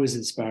 And that was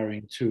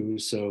inspiring too.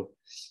 So,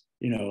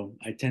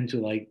 I tend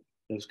to like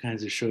those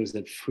kinds of shows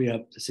that free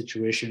up the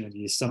situation and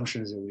the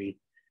assumptions that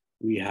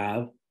we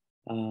have.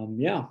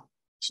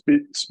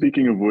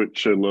 Speaking of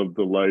which, I love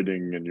the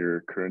lighting in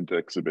your current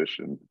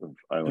exhibition of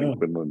Island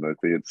Finland. I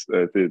think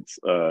it's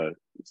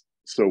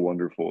so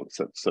wonderful. It's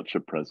such a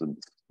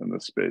presence in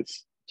this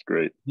space. It's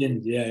great.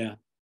 Yeah.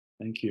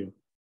 Thank you.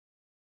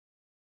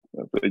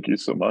 Thank you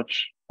so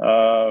much.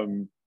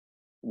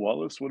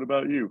 Wallace, what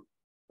about you?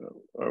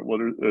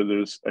 What are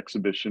those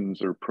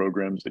exhibitions or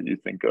programs that you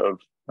think of,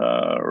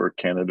 or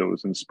Canada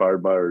was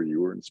inspired by, or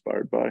you were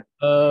inspired by?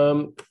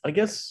 I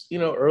guess,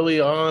 early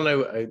on,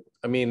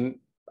 I mean,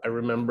 I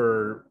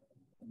remember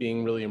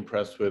being really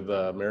impressed with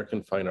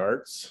American Fine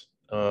Arts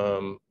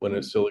when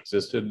it still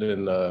existed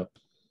in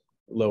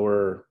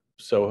Lower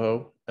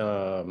Soho.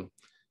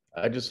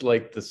 I just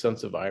liked the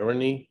sense of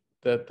irony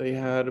that they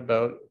had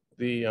about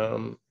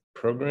the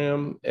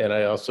program, and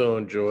I also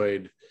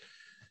enjoyed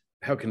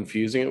how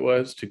confusing it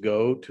was to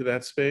go to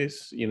that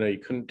space. You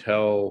couldn't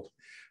tell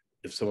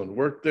if someone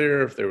worked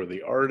there, if they were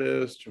the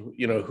artist,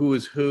 who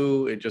was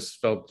who. It just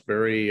felt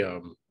very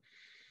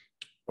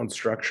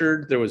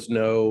unstructured. There was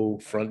no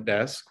front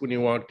desk when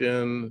you walked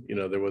in.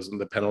 There wasn't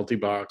the penalty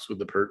box with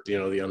the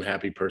the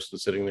unhappy person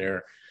sitting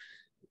there.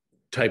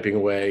 typing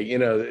away. You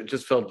know, it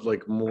just felt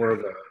like more of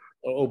an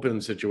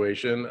open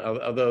situation.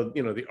 Although,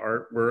 you know, the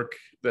artwork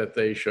that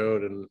they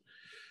showed and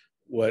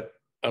what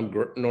I'm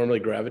normally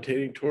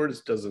gravitating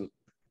towards doesn't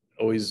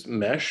always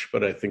mesh,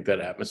 but I think that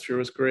atmosphere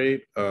was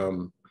great.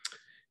 And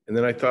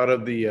then I thought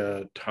of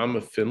the Tom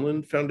of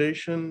Finland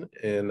Foundation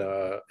in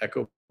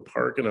Echo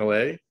Park in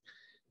LA.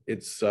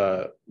 It's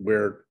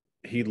where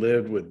he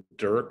lived with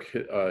Dirk,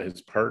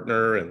 his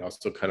partner, and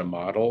also kind of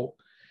model.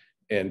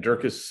 And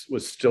Dirk was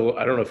still,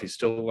 I don't know if he's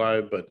still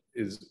alive, but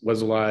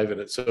was alive.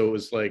 And so it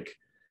was like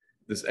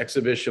this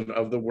exhibition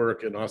of the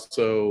work and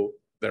also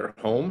their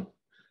home.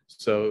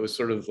 So it was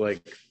sort of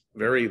like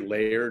very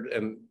layered,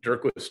 and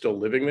Dirk was still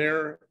living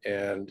there.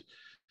 And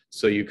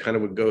so you kind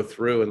of would go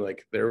through, and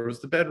like there was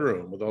the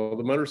bedroom with all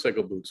the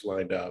motorcycle boots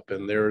lined up,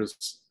 and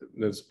there's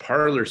this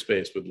parlor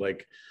space with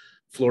like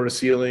floor to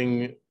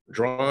ceiling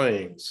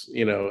drawings,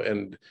 you know,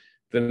 and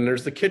then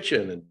there's the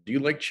kitchen, and do you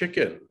like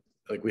chicken?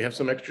 Like, we have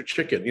some extra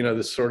chicken, you know,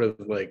 this sort of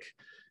like,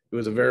 it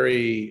was a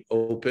very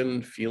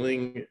open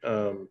feeling,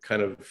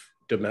 kind of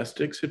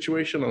domestic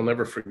situation. I'll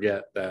never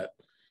forget that,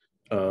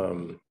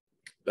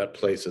 that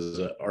place as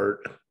an art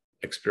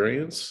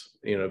experience.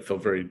 You know, it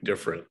felt very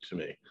different to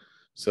me.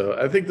 So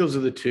I think those are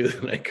the two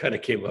that I kind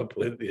of came up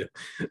with. Yeah.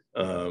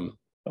 I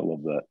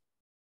love that.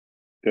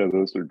 Yeah,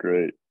 those are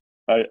great.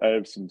 I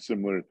have some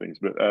similar things,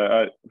 but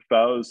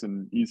Fawz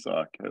and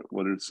Isak,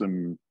 what are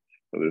some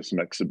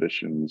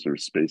exhibitions or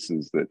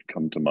spaces that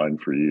come to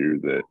mind for you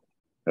that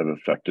have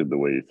affected the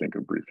way you think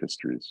of brief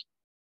histories?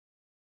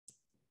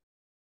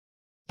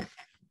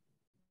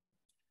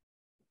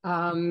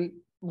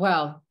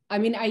 Well, I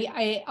mean,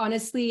 I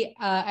honestly,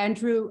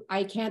 Andrew,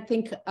 I can't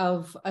think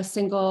of a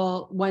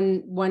single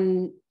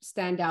one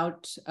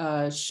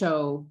standout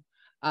show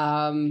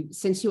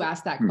since you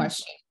asked that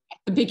question at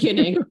the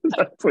beginning.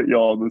 I put you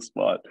all on the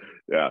spot.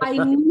 Yeah. I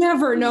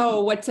never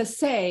know what to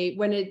say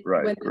when it,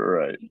 right.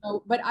 You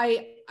know, but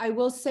I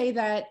will say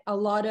that a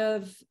lot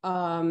of,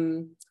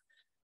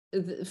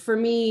 for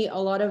me, a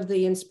lot of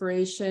the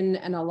inspiration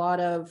and a lot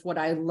of what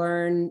I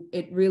learn,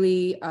 it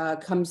really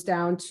comes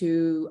down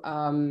to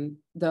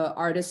the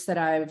artists that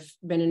I've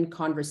been in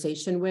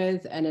conversation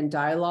with and in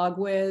dialogue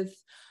with.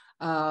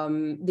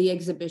 The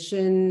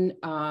exhibition,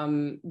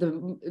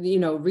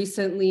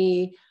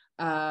 recently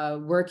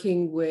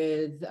working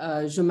with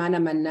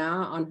Jumana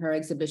Manna on her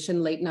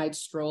exhibition, Late Night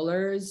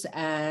Strollers,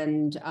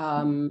 and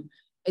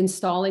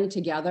installing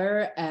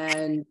together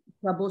and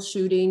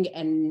troubleshooting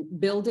and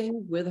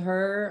building with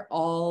her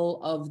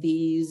all of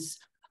these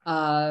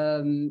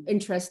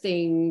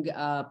interesting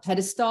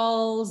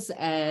pedestals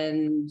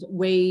and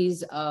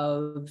ways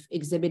of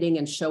exhibiting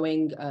and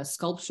showing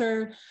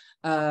sculpture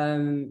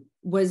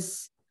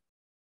was,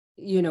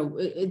 you know,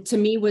 to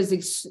me was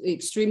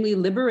extremely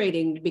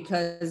liberating,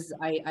 because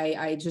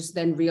I just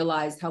then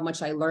realized how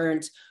much I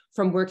learned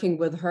from working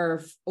with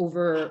her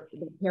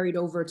carried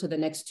over to the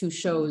next two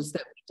shows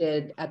that we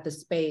did at the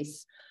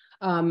space.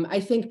 I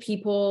think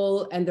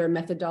people and their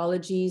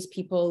methodologies,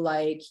 people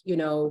like, you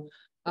know,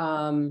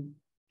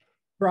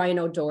 Brian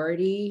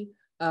O'Doherty,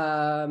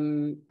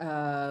 who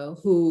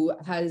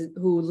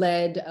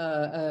led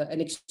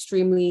an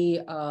extremely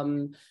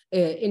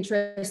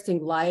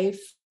interesting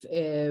life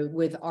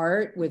with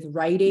art, with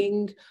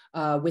writing,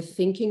 with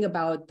thinking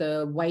about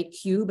the white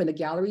cube and the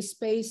gallery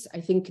space.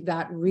 I think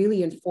that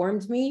really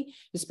informed me,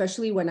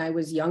 especially when I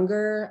was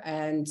younger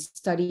and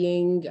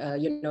studying,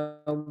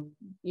 studying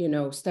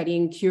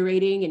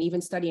curating and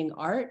even studying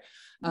art.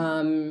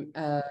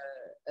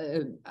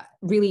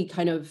 Really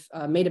kind of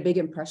made a big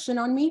impression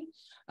on me.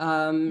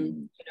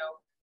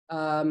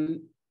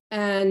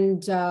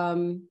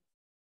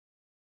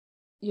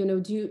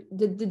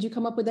 Did you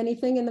come up with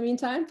anything in the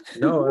meantime?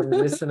 No, I'm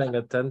listening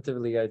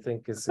attentively. I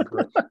think it's a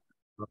great.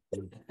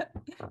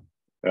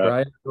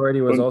 Brian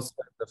O'Doherty was also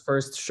at the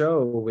first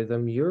show with a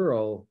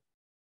mural,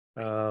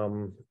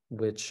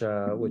 which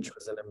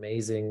was an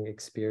amazing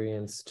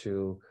experience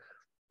to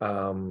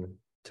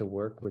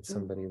work with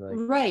somebody like.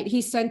 Right.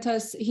 He sent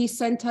us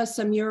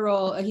a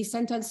mural. He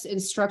sent us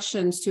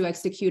instructions to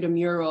execute a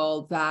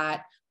mural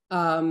that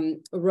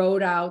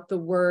wrote out the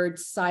word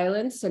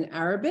silence in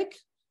Arabic,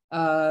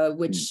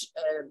 which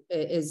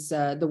is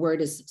the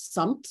word is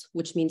samt,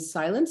 which means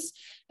silence.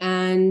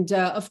 And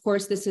of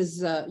course, this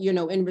is,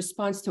 in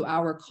response to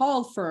our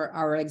call for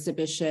our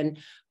exhibition.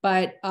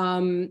 But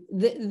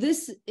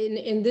this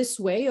in this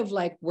way of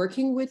like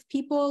working with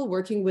people,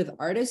 working with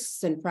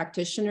artists and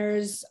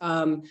practitioners,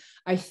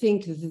 I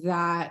think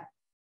that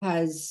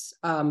has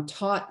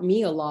taught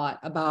me a lot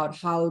about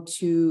how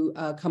to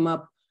come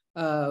up,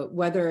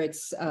 whether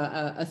it's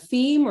a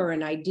theme or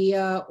an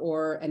idea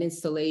or an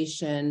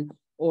installation,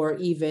 or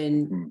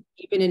even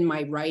in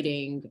my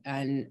writing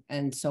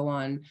and so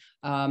on.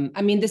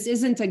 I mean, this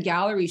isn't a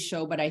gallery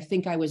show, but I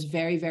think I was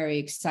very, very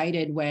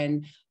excited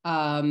when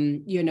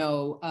the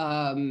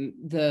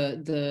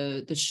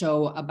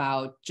show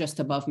about Just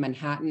Above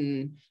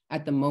Manhattan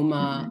at the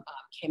MoMA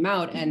came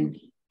out, and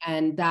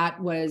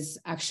that was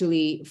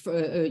actually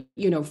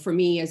for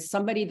me as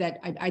somebody that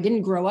I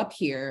didn't grow up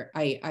here.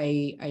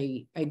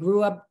 I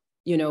grew up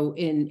you know,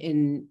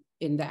 in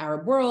the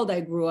Arab world.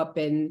 I grew up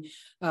in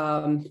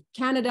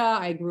Canada.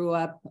 I grew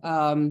up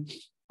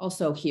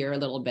also here a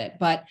little bit,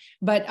 but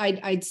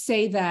I'd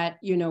say that,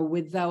 you know,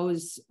 with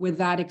those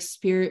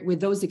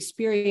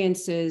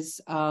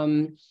experiences,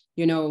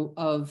 you know,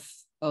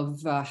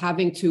 of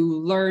having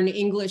to learn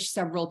English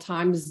several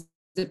times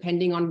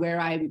depending on where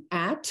I'm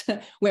at,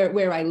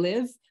 where I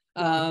live.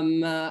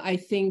 I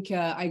think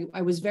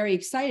I was very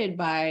excited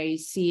by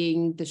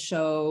seeing the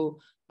show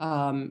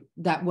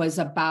that was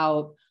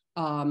about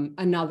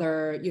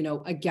another, you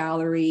know, a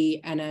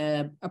gallery and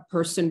a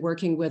person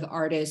working with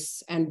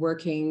artists and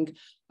working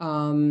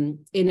in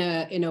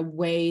a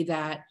way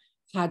that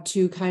had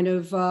to kind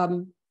of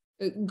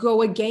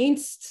go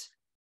against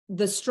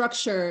the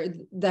structure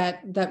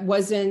that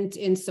wasn't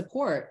in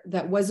support,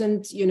 that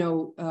wasn't, you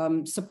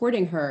know,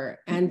 supporting her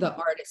and the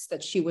artists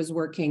that she was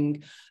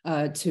working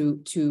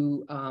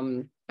to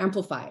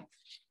amplify.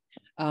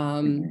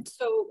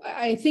 So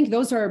I think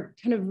those are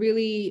kind of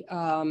really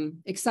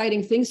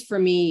exciting things for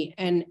me,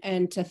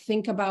 and to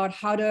think about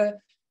how to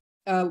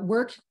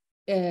work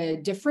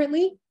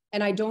differently.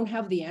 And I don't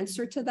have the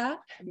answer to that,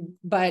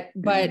 but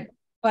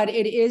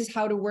it is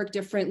how to work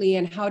differently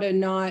and how to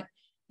not,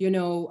 you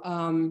know,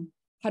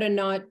 how to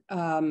not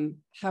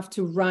have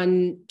to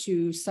run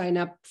to sign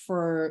up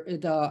for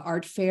the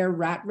art fair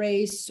rat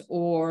race,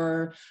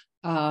 or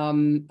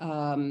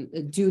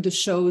do the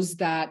shows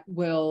that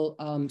will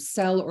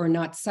sell or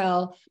not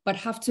sell, but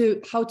how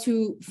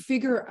to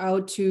figure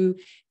out to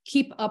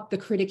keep up the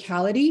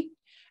criticality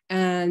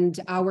and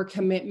our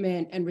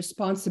commitment and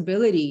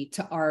responsibility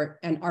to art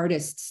and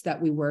artists that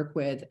we work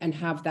with, and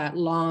have that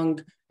long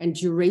and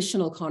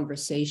durational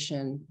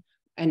conversation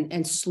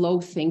and slow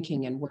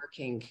thinking and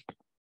working.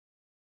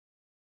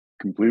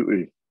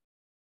 Completely.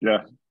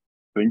 Yeah.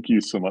 Thank you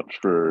so much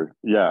for,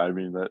 yeah, I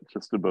mean, that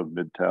Just Above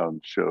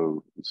Midtown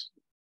show is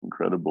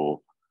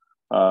incredible.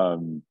 I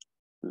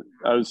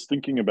was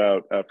thinking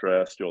about, after I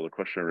asked you all the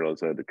question, I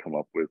realized I had to come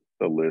up with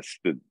a list.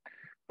 And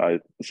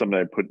something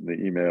I put in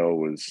the email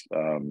was,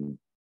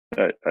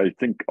 I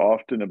think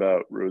often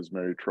about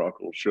Rosemary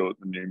Trockel's show at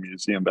the New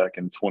Museum back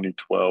in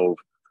 2012,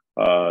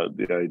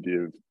 the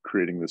idea of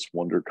creating this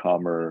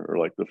Wunderkammer, or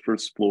like the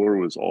first floor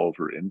was all of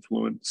her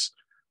influence.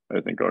 I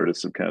think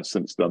artists have kind of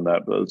since done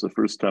that, but it was the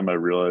first time I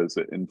realized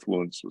that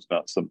influence was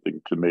not something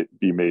to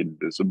be made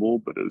visible,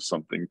 but it was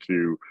something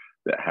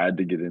that had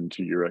to get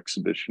into your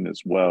exhibition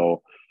as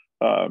well.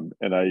 And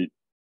I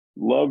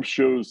love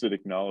shows that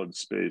acknowledge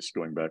space,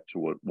 going back to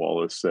what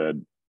Wallace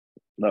said,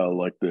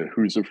 like the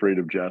Who's Afraid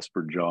of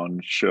Jasper John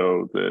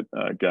show that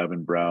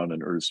Gavin Brown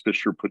and Urs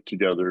Fischer put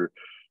together,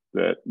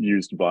 that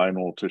used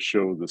vinyl to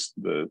show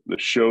the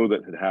show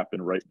that had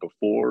happened right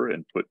before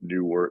and put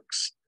new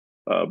works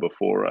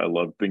before. I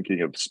love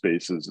thinking of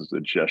spaces as a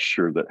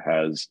gesture that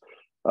has,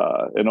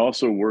 and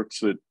also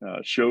works that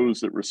shows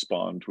that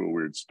respond to a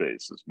weird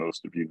space. As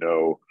most of you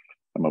know,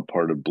 I'm a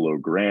part of Blow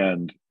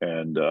Grand,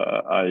 and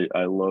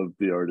I love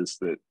the artists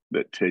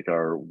that take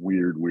our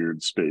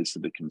weird space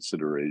into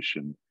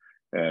consideration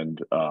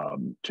and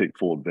take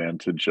full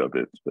advantage of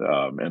it,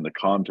 and the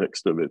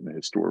context of it and the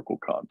historical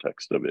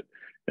context of it,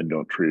 and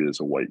don't treat it as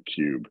a white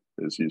cube,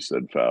 as you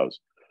said, Fawz.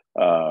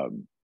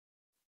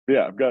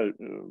 Yeah, I've got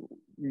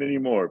many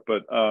more,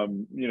 but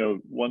you know,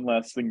 one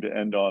last thing to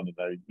end on, and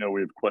I know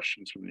we have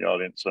questions from the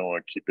audience, so I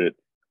want to keep it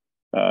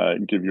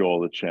and give you all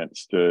the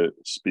chance to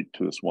speak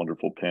to this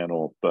wonderful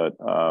panel. But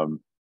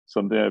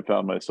something I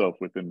found myself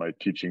within my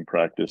teaching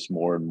practice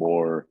more and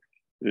more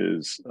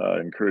is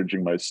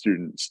encouraging my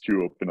students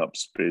to open up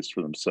space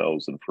for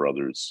themselves and for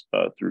others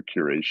through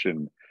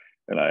curation.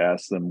 And I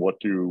asked them, what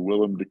do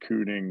Willem de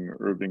Kooning,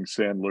 Irving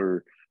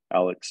Sandler,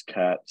 Alex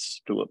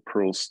Katz, Philip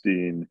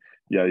Pearlstein,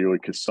 Yayoi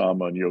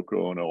Kusama, and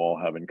Yoko Ono all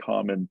have in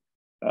common?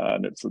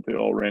 And it's that they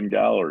all ran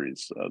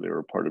galleries. They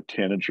were part of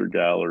Tanager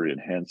Gallery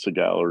and Hansa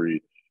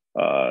Gallery,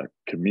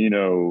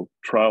 Camino,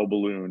 Trial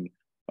Balloon.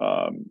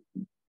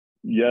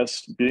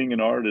 Yes, being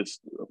an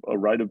artist, a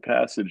rite of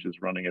passage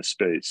is running a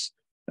space.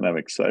 And I'm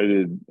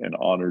excited and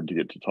honored to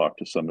get to talk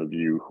to some of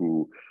you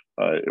who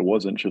it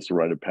wasn't just a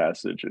rite of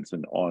passage, it's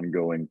an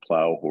ongoing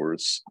plow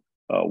horse,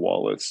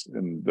 Wallace,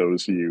 and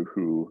those of you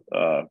who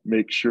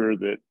make sure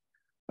that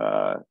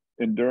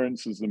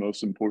endurance is the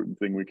most important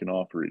thing we can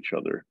offer each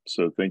other.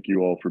 So thank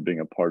you all for being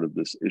a part of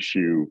this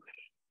issue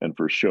and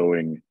for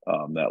showing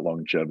that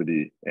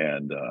longevity.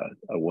 And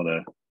I want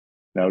to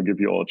now give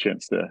you all a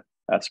chance to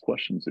ask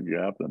questions if you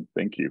have them.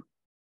 Thank you.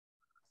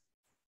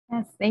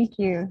 Yes, thank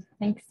you.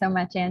 Thanks so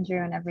much,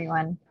 Andrew, and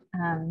everyone.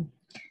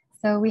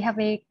 So we have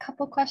a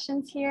couple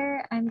questions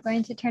here. I'm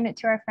going to turn it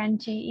to our friend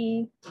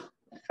GE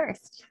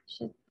first.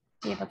 Should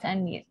be able to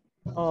unmute.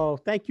 Oh,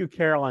 thank you,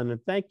 Carolyn, and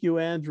thank you,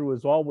 Andrew.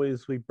 As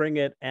always, we bring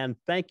it, and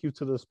thank you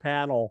to this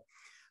panel.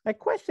 My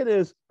question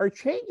is, are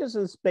changes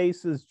in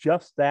spaces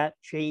just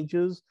that,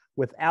 changes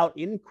without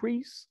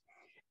increase?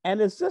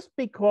 And is this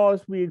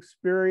because we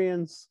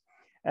experience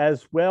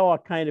as well a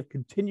kind of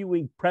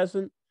continuing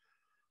present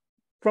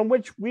from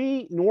which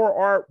we nor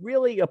art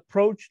really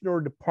approach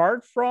nor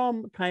depart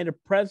from, kind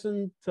of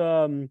present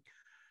from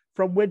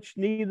from which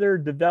neither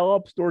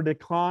develops nor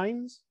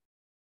declines?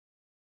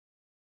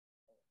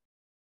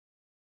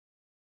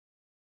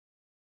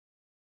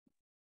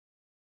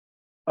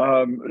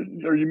 Are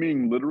you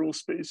meaning literal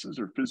spaces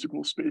or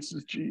physical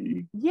spaces,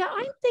 GE? Yeah,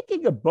 I'm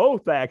thinking of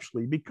both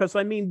actually, because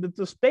I mean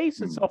the space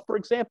itself. For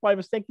example, I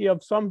was thinking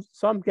of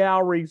some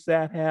galleries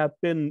that have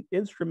been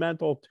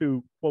instrumental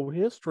to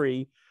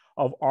history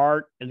of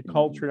art and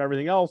culture and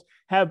everything else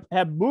have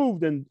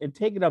moved and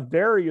taken up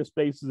various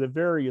spaces at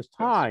various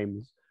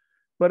times,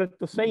 but at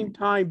the same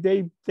time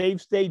they've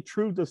stayed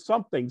true to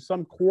something,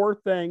 some core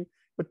thing,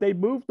 but they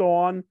moved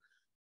on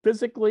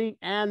physically,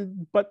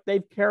 but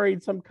they've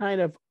carried some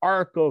kind of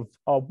arc of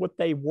what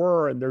they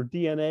were and their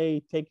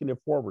DNA taking it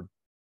forward.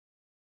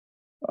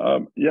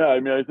 Yeah, I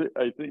mean,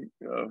 I think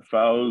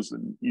Fawz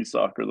and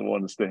Isak are the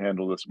ones to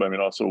handle this. But I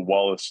mean, also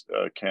Wallace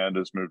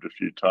Canada's moved a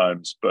few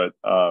times. But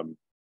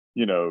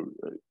you know,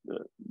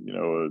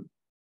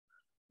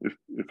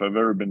 if I've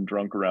ever been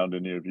drunk around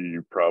any of you,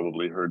 you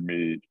probably heard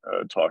me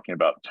talking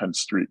about 10th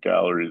Street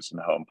galleries and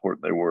how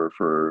important they were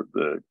for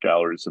the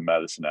galleries of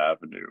Madison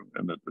Avenue,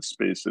 and that the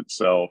space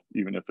itself,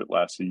 even if it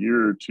lasts a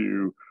year or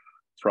two,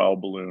 trial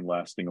balloon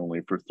lasting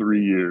only for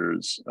 3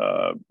 years.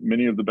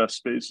 Many of the best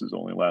spaces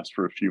only last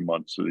for a few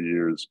months or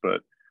years,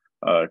 but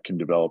can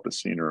develop a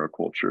scene or a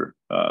culture.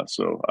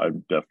 So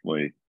I'm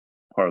definitely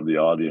part of the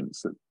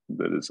audience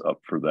that is up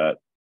for that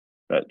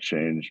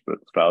change. But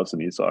Fawz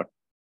and Isak,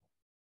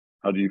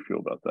 how do you feel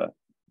about that?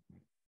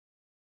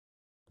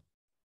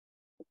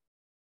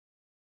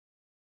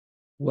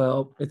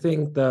 Well, I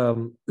think I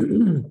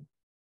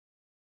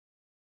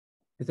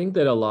think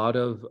that a lot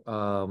of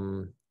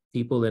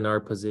people in our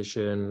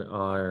position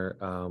are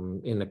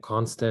in a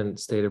constant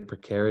state of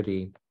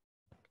precarity,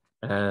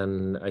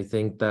 and I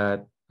think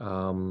that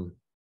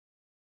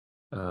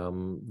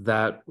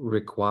that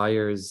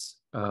requires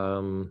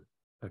a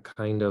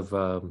kind of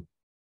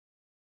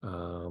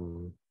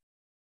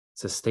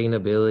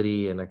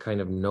sustainability and a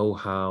kind of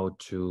know-how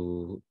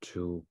to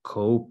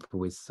cope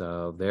with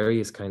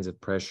various kinds of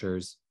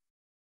pressures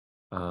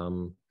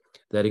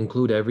that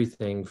include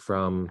everything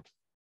from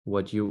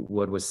what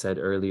was said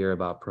earlier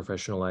about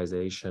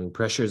professionalization,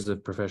 pressures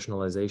of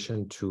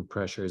professionalization, to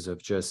pressures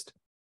of just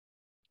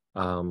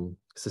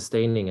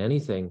sustaining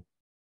anything.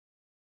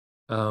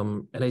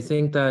 And I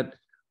think that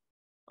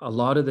a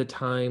lot of the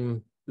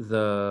time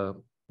the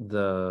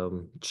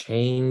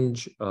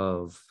change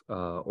of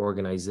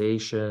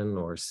organization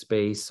or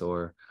space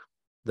or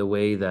the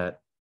way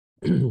that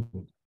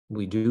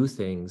we do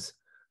things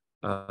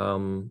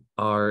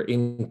are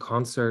in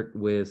concert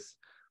with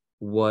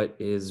what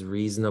is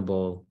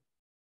reasonable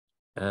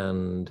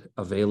and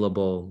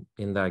available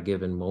in that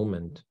given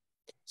moment.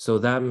 So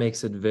that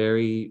makes it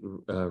very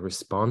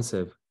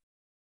responsive.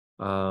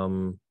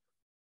 And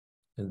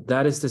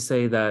that is to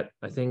say that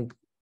I think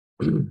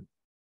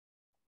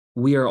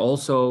we are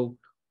also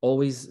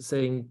always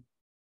saying,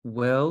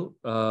 well,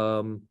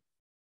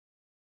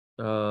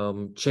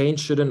 change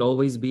shouldn't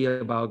always be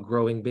about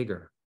growing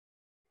bigger.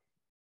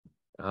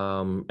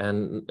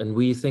 And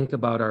we think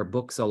about our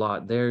books a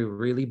lot. They're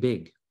really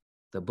big.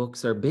 The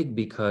books are big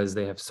because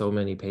they have so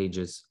many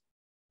pages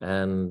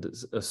and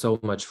so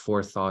much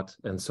forethought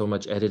and so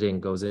much editing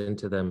goes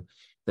into them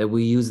that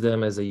we use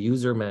them as a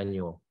user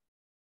manual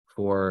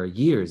for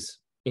years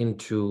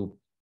into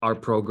our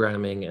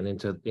programming and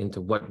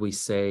into what we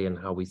say and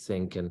how we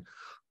think, and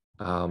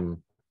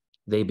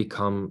they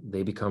become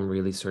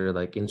really sort of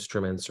like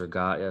instruments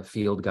or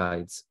field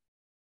guides.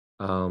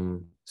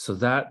 So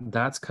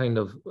that's kind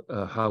of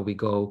how we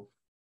go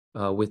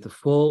with the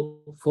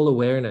full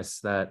awareness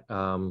that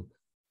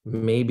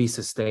maybe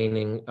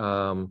sustaining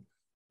a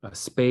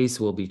space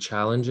will be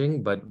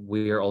challenging, but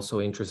we are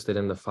also interested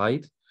in the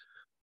fight.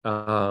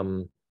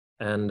 And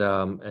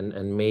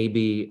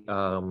maybe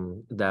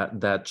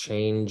that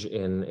change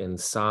in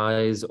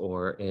size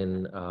or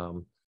in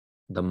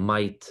the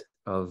might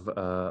of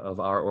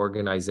our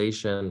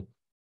organization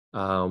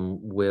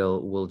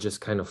will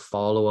just kind of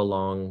follow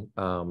along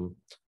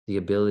the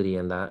ability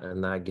in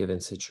that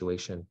given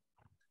situation.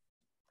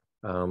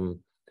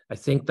 I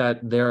think that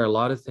there are a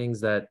lot of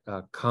things that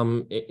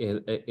come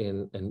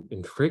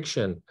in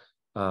friction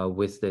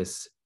with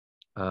this.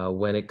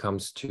 When it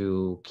comes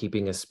to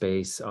keeping a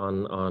space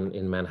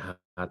in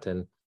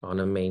Manhattan on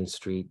a main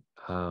street,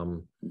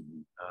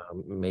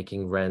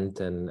 making rent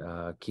and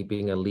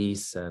keeping a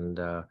lease, and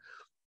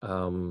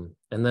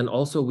then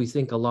also we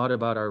think a lot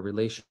about our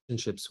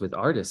relationships with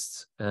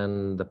artists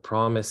and the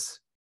promise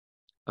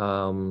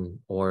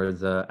or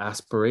the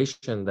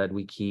aspiration that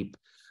we keep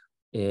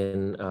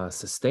in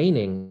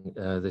sustaining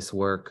this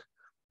work.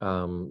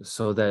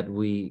 So that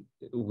we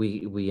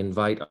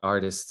invite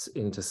artists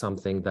into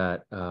something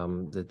that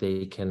that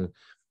they can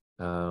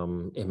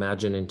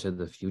imagine into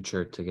the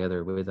future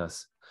together with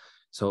us.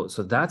 So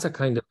that's a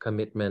kind of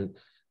commitment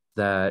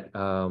that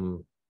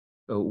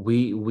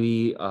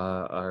we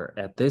are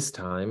at this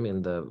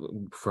time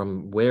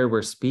from where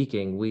we're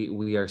speaking.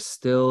 We are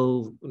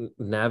still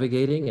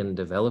navigating and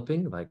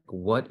developing. Like,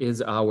 what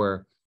is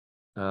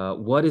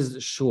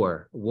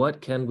sure?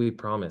 What can we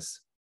promise?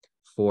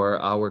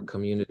 for our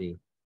community.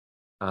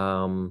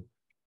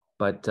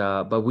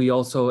 But we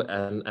also,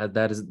 and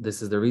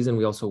this is the reason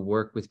we also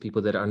work with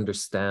people that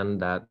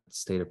understand that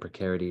state of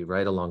precarity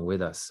right along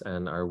with us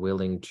and are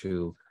willing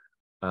to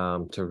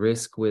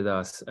risk with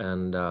us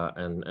and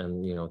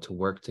to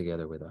work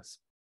together with us.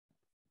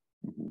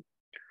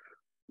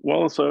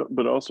 Well,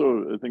 but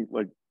also I think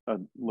like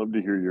I'd love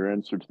to hear your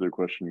answer to the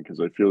question, because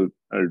I feel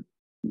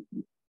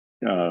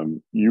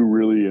you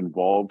really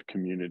involved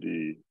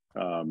community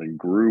and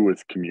grew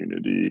with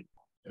community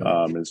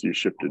as you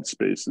shifted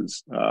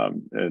spaces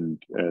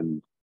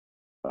and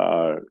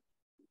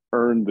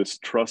earned this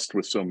trust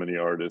with so many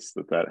artists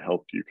that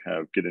helped you kind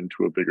of get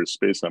into a bigger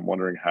space. I'm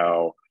wondering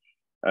how,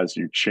 as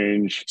you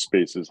changed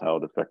spaces, how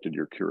it affected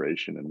your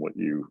curation and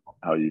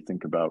how you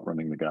think about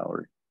running the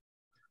gallery.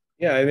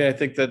 Yeah, I mean, I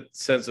think that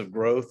sense of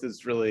growth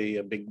is really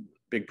a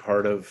big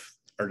part of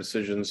our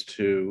decisions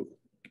to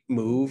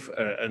move,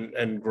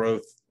 and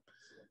growth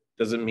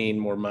doesn't mean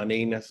more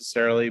money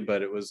necessarily,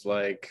 but it was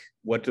like,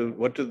 what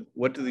do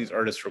these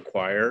artists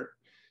require?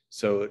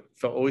 So it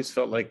always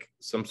felt like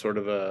some sort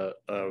of a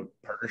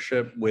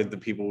partnership with the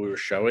people we were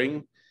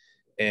showing,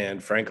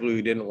 and frankly,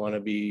 we didn't want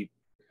to be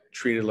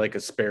treated like a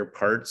spare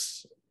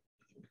parts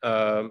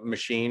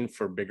machine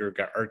for bigger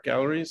art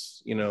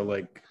galleries.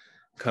 Like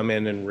come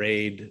in and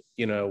raid,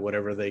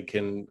 whatever they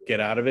can get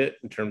out of it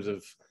in terms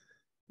of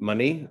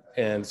money.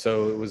 And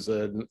so it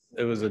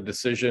was a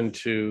decision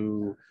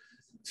to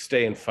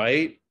stay and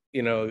fight,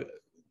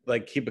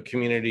 like keep a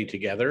community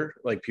together,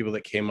 like people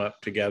that came up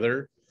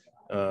together.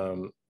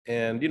 And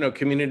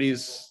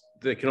communities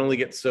that can only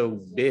get so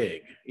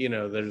big,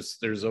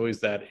 there's always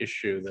that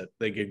issue that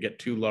they could get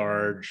too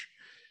large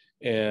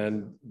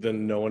and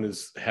then no one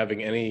is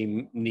having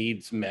any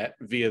needs met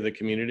via the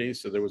community.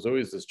 So there was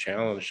always this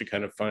challenge to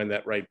kind of find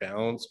that right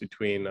balance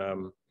between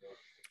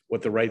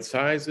what the right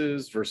size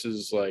is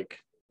versus like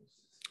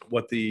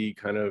what the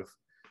kind of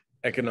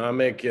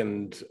economic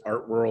and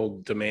art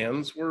world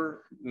demands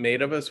were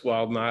made of us,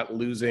 while not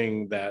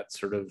losing that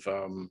sort of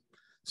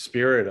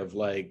spirit of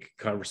like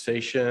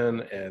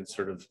conversation and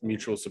sort of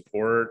mutual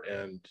support.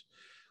 And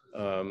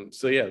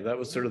so yeah, that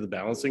was sort of the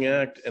balancing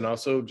act, and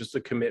also just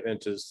a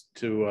commitment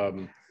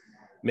to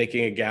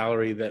making a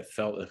gallery that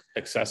felt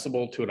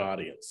accessible to an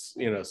audience.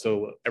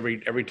 So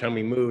every time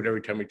we moved,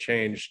 every time we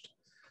changed,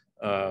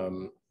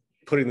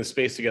 putting the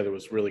space together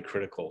was really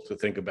critical to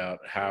think about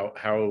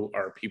how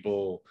are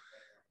people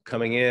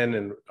coming in,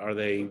 and are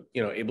they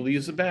able to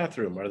use the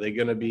bathroom? Are they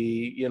going to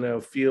be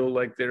feel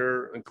like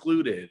they're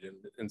included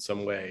in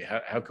some way?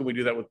 How can we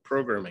do that with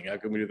programming? How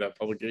can we do that with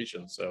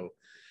publication? So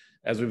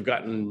as we've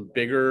gotten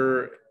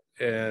bigger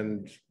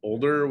and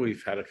older,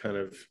 we've had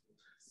to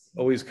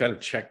always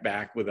check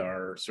back with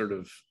our sort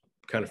of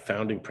kind of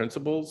founding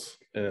principles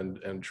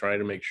and try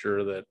to make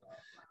sure that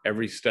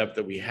every step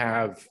that we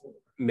have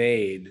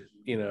made,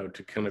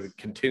 to kind of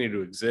continue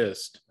to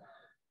exist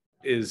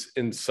is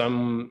in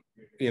some,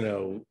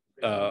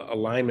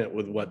 alignment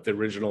with what the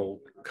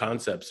original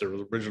concepts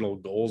or original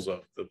goals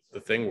of the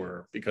thing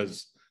were.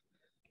 Because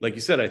like you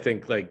said, I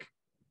think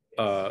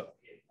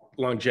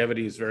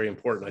longevity is very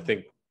important. I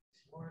think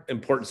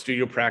important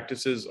studio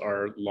practices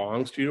are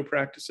long studio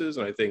practices.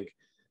 And I think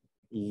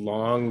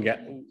long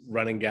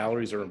running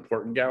galleries are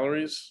important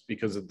galleries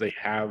because they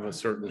have a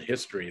certain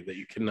history that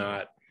you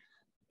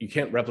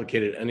can't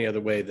replicate it any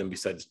other way than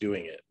besides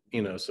doing it.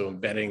 So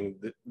embedding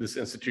this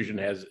institution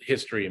has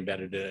history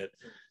embedded in it,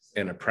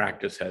 and a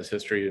practice has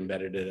history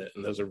embedded in it.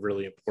 And those are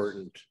really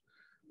important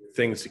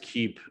things to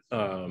keep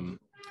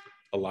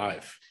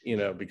alive,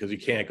 because you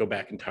can't go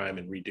back in time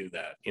and redo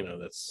that.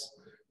 That's,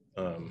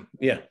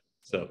 yeah,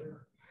 so.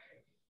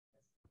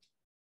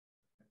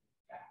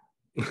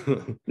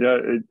 Yeah,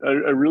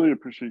 I really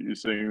appreciate you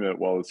saying that,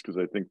 Wallace, because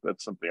I think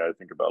that's something I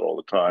think about all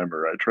the time,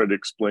 or I try to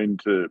explain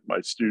to my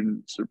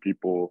students or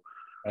people,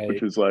 right.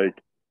 Which is like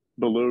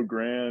below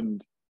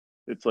grand,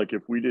 it's like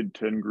if we did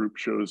 10 group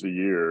shows a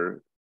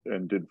year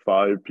and did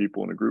 5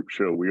 people in a group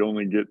show, we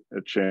only get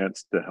a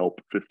chance to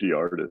help 50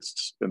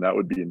 artists, and that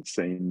would be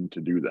insane to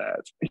do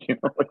that.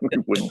 We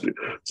wouldn't do.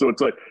 So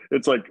it's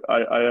like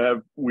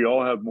we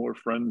all have more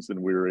friends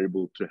than we were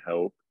able to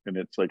help, and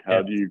it's like,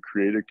 how do you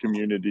create a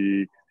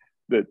community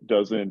that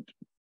doesn't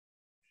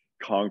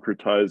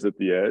concretize at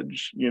the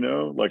edge?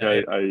 Like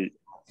I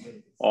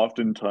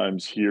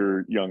oftentimes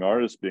hear young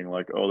artists being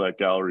like, oh, that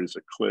gallery is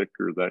a clique,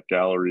 or that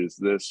gallery is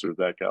this, or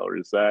that gallery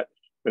is that.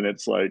 And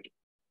it's like,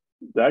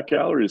 that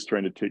gallery is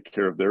trying to take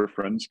care of their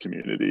friends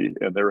community,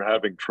 and they're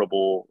having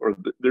trouble, or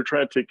they're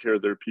trying to take care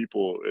of their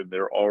people, and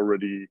they're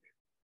already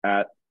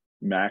at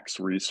max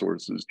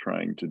resources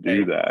trying to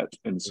do that.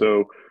 And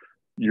so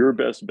your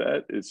best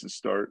bet is to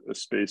start a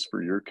space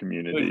for your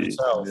community.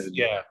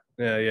 Yeah.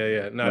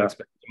 Not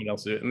expect someone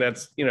else to do it. And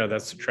that's,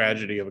 that's the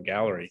tragedy of a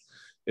gallery,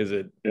 is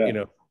it,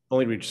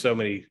 only reach so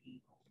many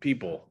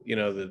people,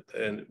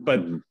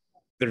 but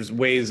there's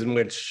ways in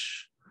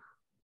which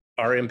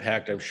our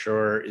impact, I'm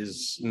sure,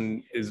 is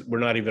we're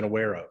not even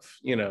aware of,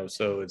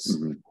 so it's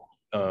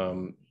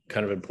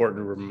kind of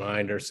important to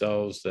remind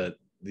ourselves that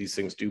these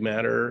things do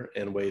matter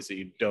in ways that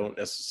you don't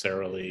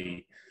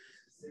necessarily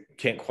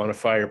can't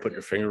quantify or put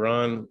your finger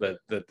on,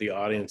 that the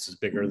audience is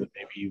bigger than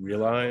maybe you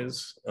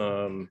realize.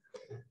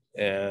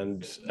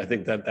 And I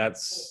think that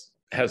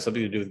has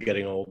something to do with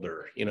getting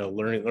older,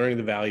 learning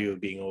the value of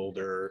being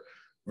older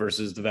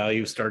versus the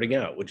value of starting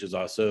out, which is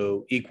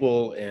also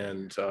equal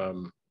and,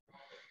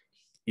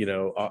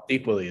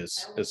 equally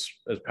as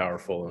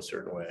powerful in a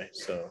certain way.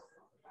 So.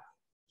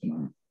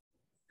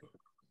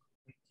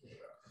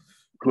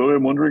 Chloe,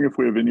 I'm wondering if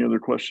we have any other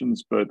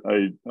questions, but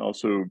I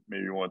also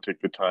maybe want to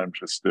take the time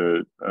just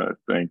to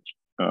thank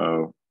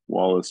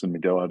Wallace and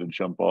Miguel had to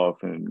jump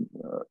off, and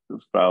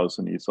Fawz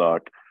and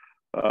Isak.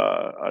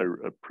 I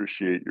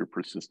appreciate your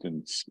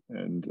persistence,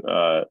 and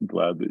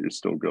glad that you're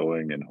still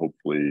going, and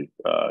hopefully,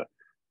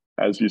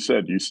 as you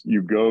said,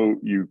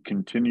 you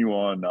continue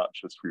on, not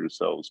just for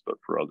yourselves, but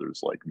for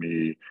others like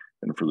me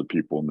and for the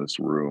people in this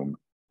room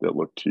that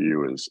look to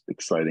you as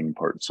exciting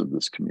parts of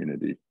this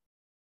community.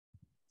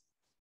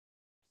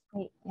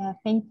 Great. Yeah,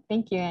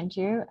 thank you,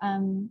 Andrew.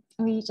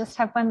 We just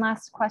have one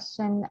last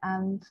question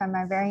from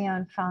our very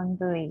own Fawz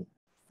Kabra.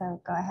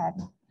 So go ahead,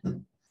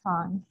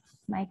 Fawz.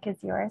 Mic is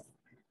yours.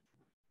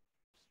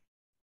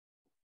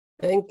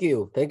 Thank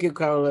you,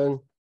 Carolyn.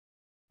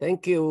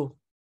 Thank you,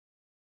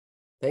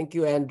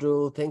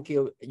 Andrew. Thank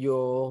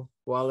you,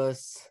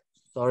 Wallace.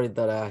 Sorry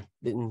that I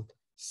didn't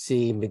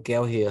see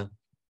Miguel here,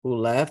 who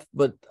left.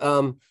 But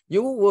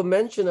you were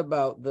mentioned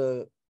about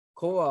the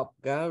co-op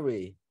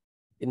gallery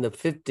in the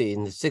 50s,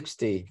 in the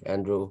 60s,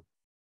 Andrew.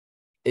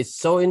 It's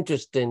so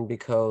interesting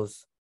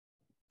because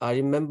I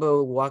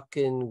remember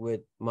walking with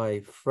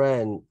my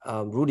friend,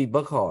 Rudy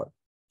Buckhart,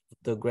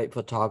 the great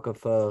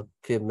photographer,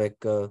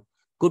 filmmaker,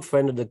 good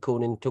friend of the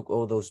Koonin, took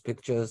all those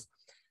pictures.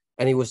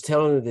 And he was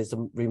telling me this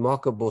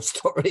remarkable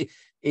story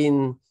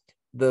in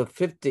the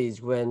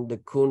 50s when the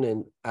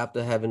Koonin,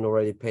 after having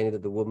already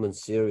painted the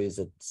women's series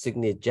at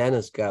Sydney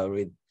Janus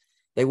Gallery,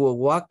 they were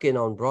walking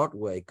on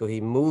Broadway because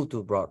he moved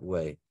to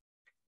Broadway.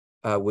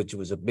 Which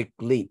was a big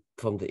leap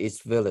from the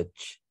East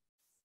Village.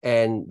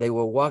 And they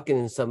were walking,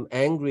 and some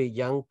angry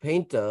young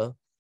painter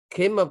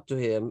came up to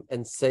him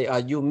and say, "Are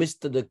you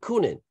Mr. de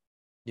Koonin?"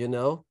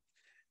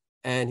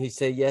 And he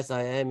said, "Yes,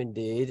 I am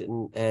indeed."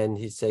 And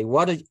he said,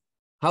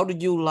 "How do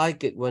you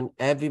like it when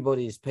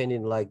everybody is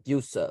painting like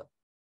you, sir?"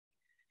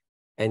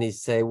 And he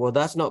said, "Well,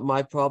 that's not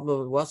my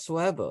problem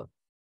whatsoever."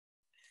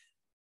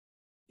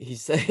 He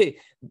said,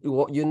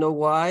 "You know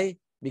why?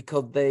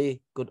 Because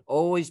they could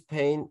always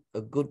paint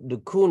the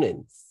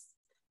Koonins,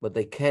 but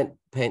they can't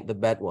paint the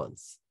bad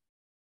ones."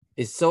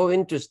 It's so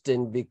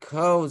interesting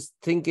because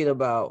thinking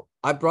about,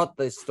 I brought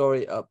this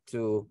story up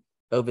to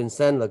Irving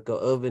Sandler,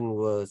 because Irving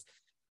was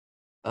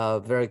a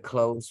very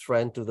close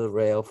friend to the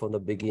Rail from the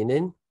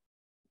beginning.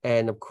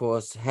 And of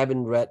course,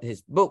 having read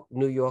his book,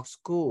 New York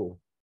School,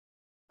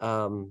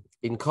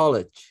 in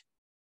college.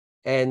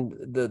 And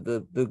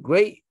the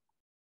great,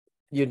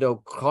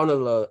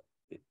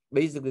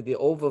 basically the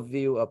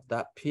overview of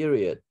that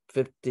period,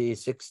 50,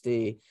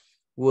 60,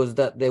 was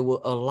that there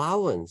were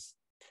allowance.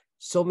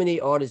 So many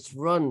artists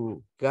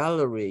run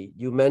gallery.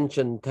 You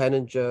mentioned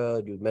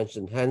Taninger, you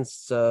mentioned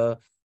Henser,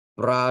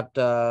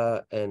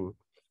 Brata, and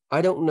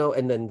I don't know,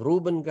 and then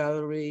Rubin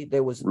Gallery.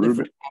 There was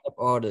different kind of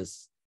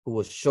artists who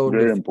was shown.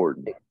 Very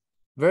important.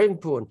 Very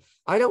important.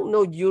 I don't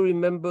know, you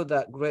remember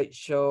that great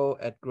show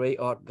at Great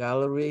Art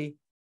Gallery?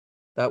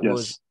 That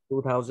was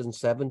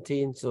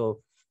 2017.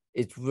 So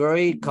it's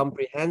very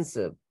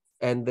comprehensive,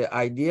 and the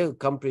idea of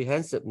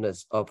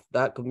comprehensiveness of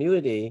that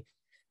community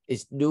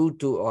is due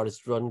to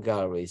artist-run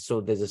galleries. So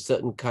there's a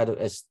certain kind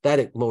of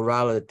aesthetic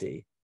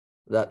morality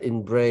that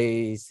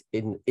embrace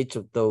in each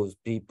of those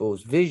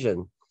people's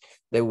vision.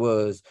 There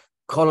was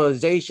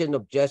colonization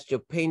of gesture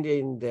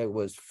painting, there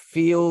was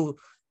field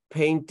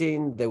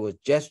painting, there was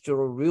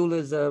gestural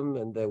realism,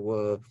 and there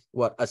were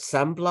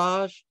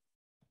assemblage,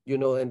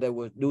 and there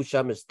was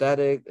Duchamp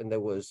aesthetic, and there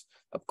was,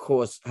 of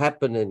course,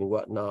 happening and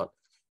whatnot.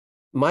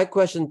 My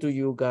question to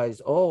you guys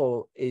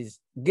all is,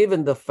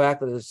 given the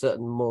fact that there's a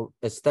certain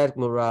aesthetic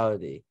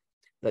morality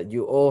that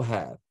you all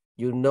have,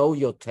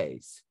 your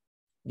taste,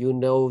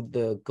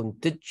 the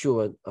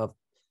constituent of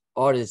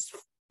artists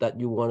that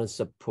you want to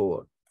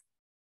support,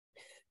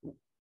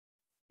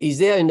 is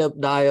there enough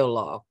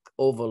dialogue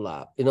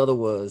overlap? In other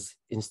words,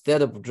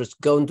 instead of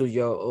just going to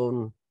your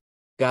own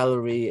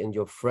gallery and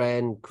your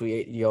friend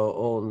create your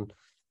own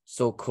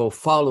so-called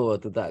follower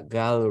to that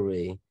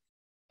gallery,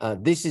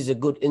 this is a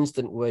good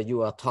instant where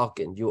you are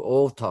talking, you're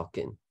all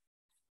talking.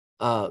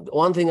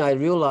 One thing I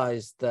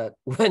realized that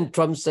when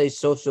Trump says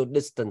social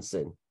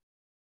distancing,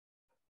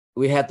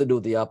 we had to do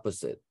the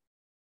opposite.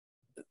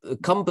 The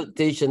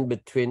competition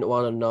between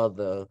one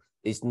another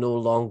is no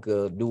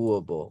longer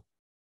doable,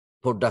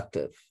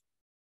 productive.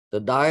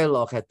 The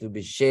dialogue had to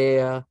be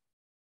shared,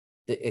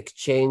 the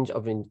exchange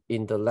of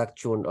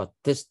intellectual and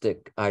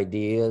artistic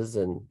ideas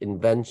and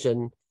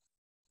invention.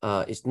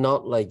 It's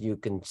not like you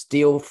can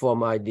steal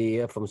from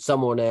idea from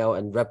someone else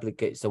and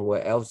replicate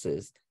somewhere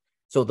else's.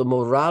 So the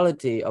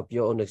morality of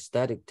your own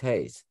aesthetic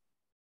taste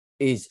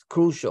is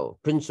crucial,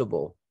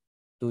 principle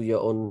to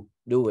your own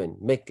doing,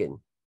 making,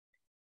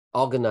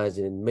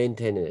 organizing, and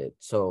maintaining it.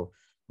 So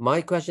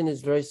my question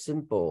is very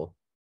simple.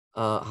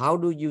 How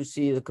do you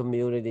see the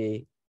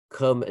community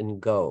come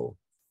and go?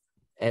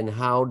 And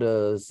how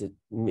does it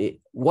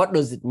what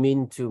does it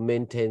mean to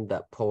maintain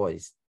that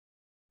poise,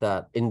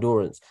 that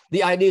endurance?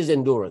 The idea is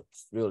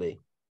endurance, really.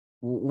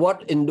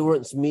 What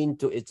endurance mean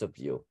to each of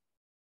you?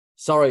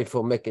 Sorry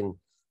for making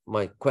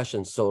my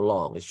question so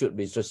long. It should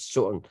be just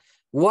short.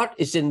 What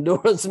is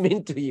endurance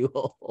mean to you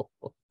all?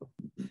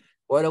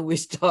 Why don't we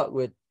start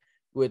with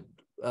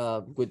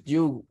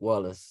you,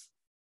 Wallace?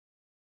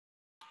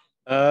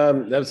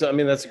 That's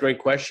a great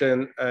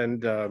question.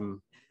 And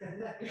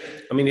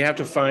you have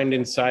to find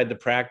inside the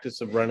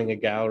practice of running a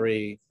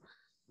gallery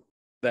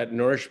that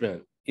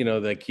nourishment,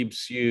 that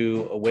keeps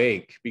you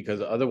awake,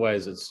 because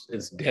otherwise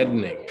it's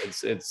deadening.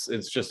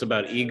 It's just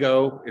about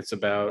ego. It's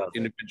about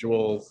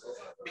individual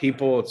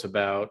people. It's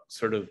about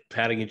sort of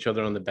patting each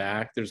other on the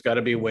back. There's got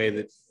to be a way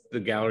that the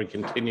gallery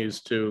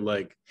continues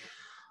to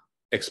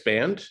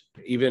expand,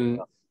 even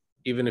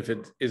if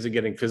it isn't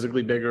getting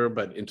physically bigger,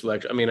 but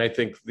intellectually. I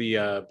think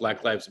the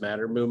Black Lives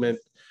Matter movement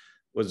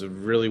was a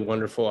really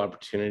wonderful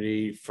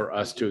opportunity for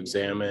us to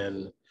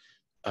examine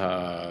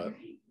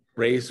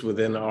race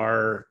within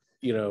our,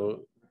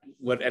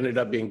 what ended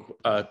up being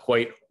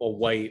quite a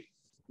white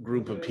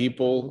group of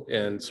people,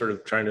 and sort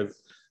of trying to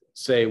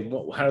say,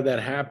 well, how did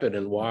that happen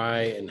and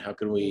why, and how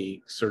can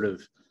we sort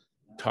of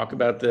talk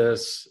about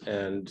this,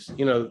 and,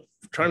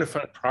 trying to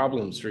find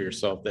problems for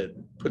yourself that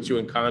puts you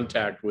in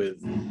contact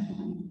with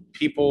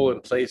people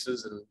and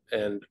places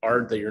and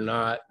art that you're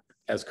not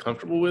as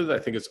comfortable with. I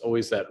think it's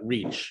always that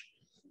reach.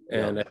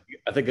 And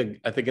I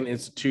think an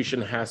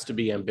institution has to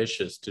be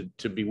ambitious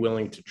to be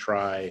willing to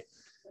try,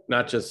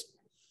 not just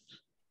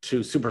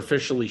to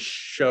superficially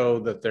show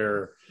that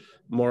they're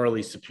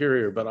morally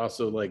superior, but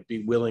also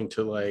be willing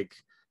to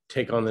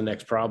take on the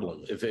next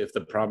problem. If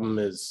the problem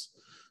is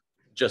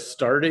just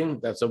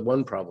starting, that's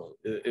one problem.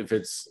 If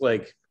it's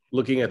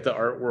looking at the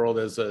art world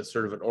as a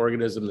sort of an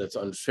organism that's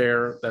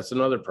unfair, that's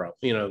another problem.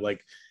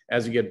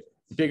 As you get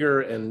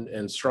bigger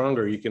and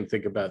stronger, you can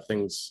think about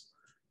things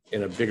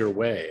in a bigger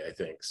way, I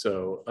think.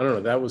 So I don't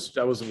know, that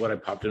was what I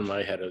popped in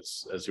my head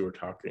as you were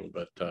talking,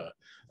 but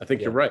I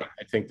think you're right.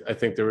 I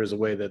think there is a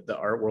way that the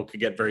art world could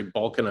get very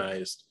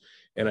balkanized,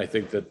 and I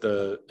think that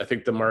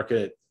the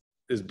market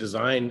is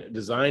designed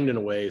in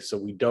a way so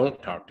we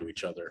don't talk to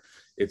each other.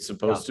 It's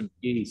supposed to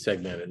be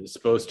segmented. It's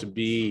supposed to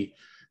be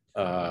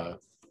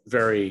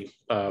very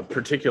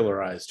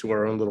particularized to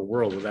our own little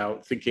world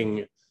without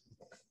thinking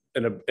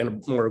in a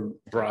more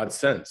broad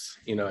sense.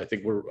 I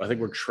think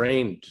we're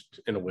trained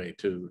in a way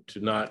to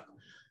not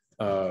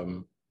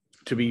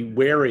to be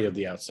wary of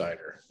the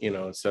outsider,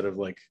 instead of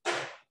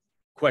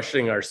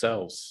questioning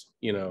ourselves,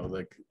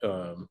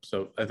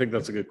 so I think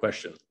that's a good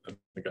question. I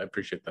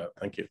appreciate that.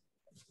 Thank you.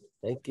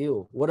 Thank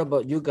you. What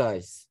about you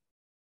guys?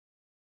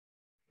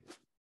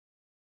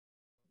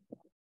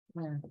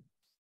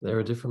 There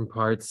are different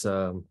parts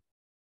of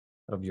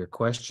your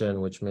question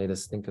which made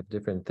us think of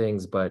different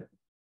things, but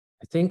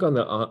I think on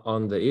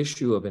the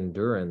issue of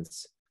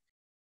endurance,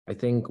 I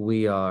think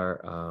we are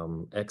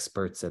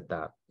experts at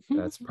that.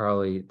 That's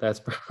probably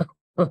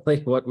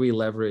what we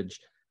leverage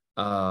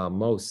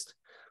most,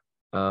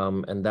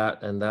 and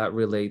that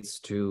relates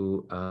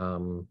to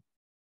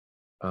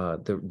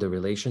the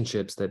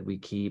relationships that we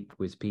keep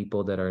with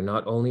people that are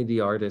not only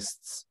the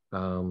artists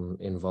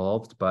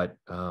involved, but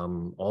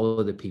all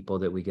of the people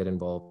that we get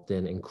involved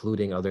in,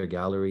 including other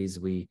galleries.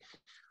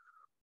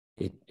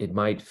 It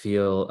might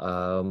feel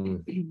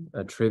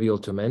trivial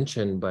to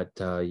mention, but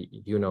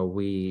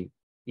we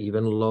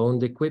even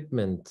loaned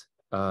equipment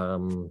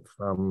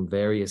from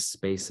various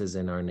spaces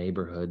in our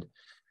neighborhood.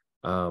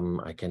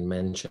 I can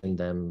mention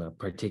them: a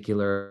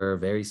particular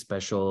very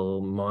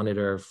special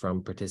monitor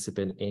from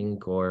Participant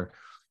Inc., or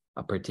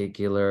a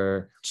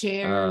particular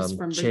chairs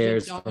from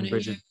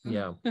Bridget.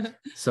 Yeah.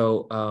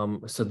 So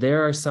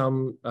there are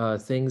some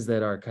things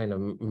that are kind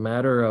of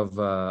matter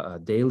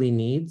of daily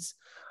needs,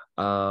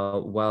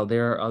 while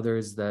there are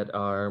others that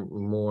are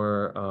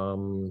more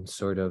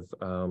sort of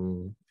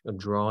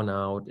drawn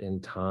out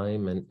in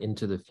time and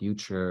into the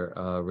future,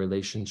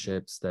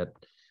 relationships that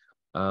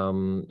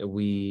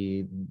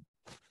we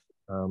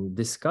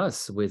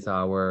discuss with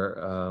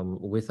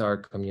our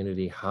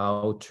community,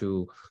 how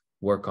to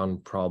work on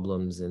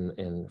problems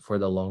for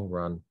the long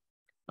run,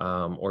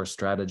 or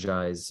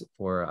strategize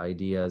for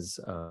ideas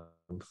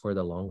for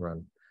the long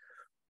run.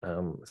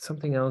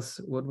 Something else,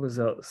 what was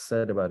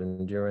said about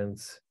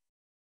endurance?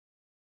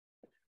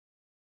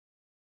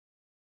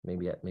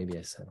 Maybe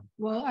I said.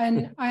 Well,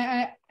 and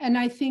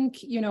I think,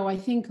 I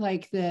think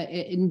the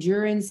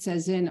endurance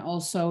as in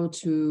also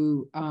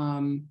to,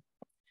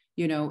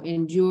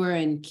 endure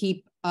and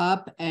keep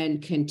up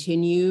and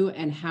continue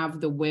and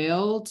have the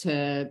will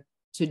to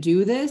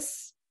do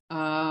this.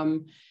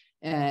 Like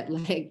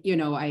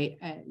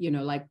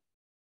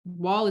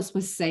Wallace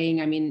was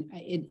saying,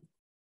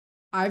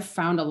 I've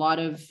found a lot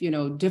of,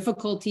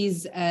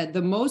 difficulties,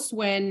 the most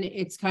when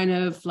it's kind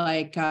of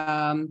like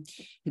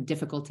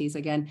difficulties,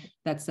 again,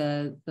 that's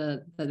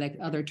the like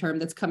other term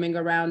that's coming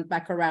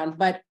back around,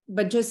 but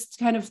just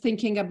kind of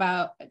thinking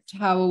about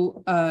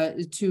how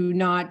to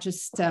not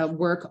just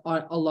work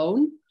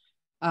alone.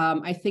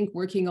 I think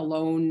working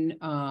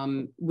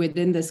alone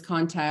within this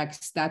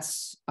context,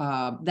 that's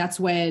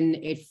when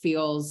it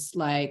feels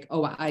like,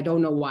 oh, I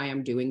don't know why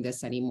I'm doing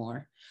this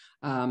anymore.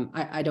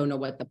 I don't know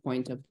what the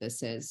point of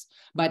this is.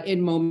 But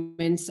in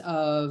moments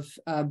of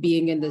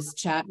being in this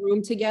chat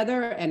room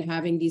together and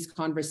having these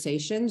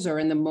conversations, or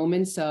in the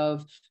moments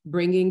of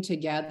bringing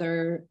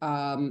together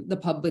the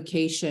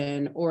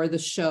publication or the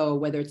show,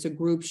 whether it's a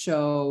group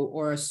show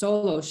or a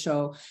solo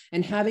show,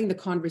 and having the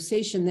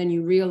conversation, then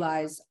you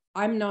realize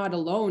I'm not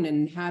alone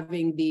in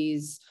having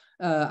these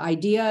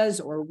ideas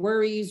or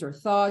worries or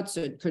thoughts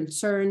or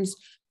concerns.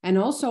 And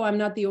also, I'm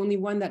not the only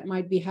one that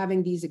might be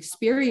having these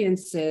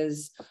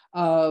experiences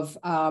of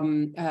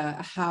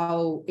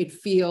how it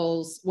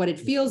feels, what it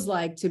feels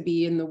like to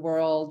be in the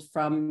world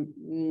from,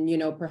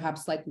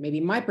 perhaps like maybe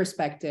my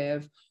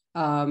perspective.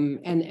 And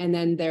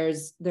then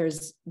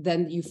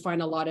then you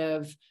find a lot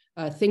of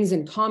things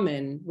in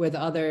common with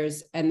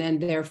others. And then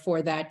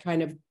therefore that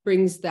kind of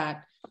brings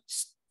that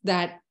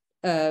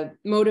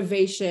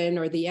motivation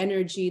or the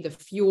energy, the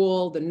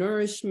fuel, the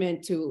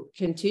nourishment to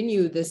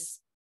continue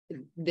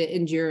the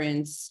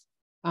endurance.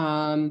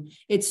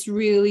 It's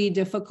really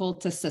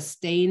difficult to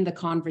sustain the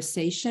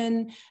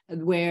conversation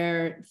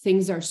where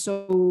things are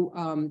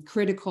so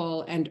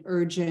critical and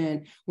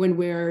urgent when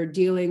we're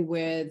dealing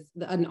with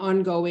an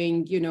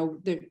ongoing,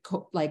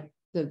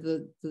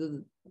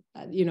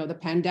 the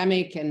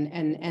pandemic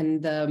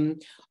and the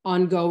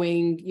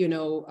ongoing,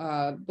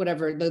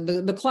 whatever,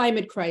 the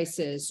climate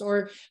crisis,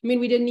 or,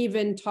 we didn't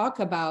even talk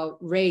about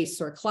race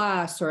or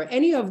class or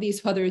any of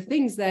these other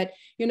things that,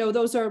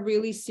 those are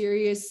really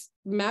serious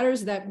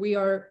matters that we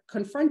are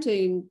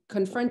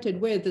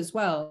confronted with as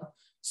well.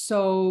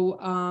 So,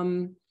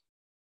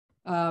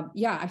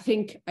 I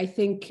think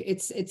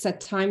it's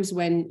at times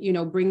when,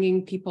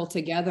 bringing people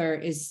together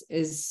is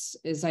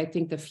I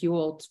think the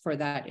fuel for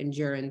that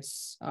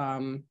endurance.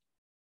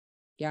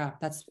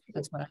 That's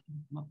what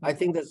I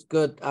think that's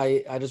good.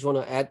 I just want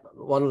to add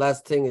one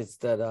last thing is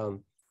that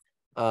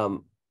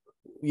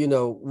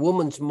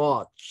Women's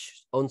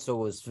March also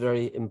was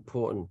very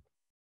important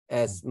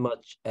as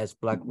much as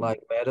Black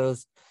Lives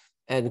Matters,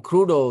 and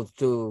kudos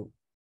to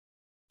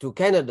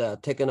Canada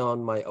taking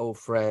on my old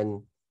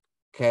friend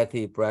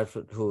Kathy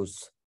Bradford,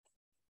 whose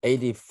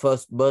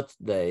 81st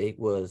birthday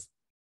was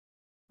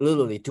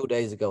literally 2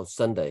 days ago,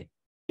 Sunday.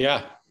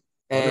 Yeah.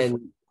 And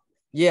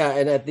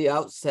and at the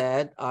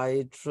outset,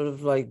 I sort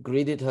of like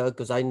greeted her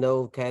because I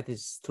know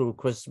Kathy's through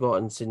Chris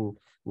Martin since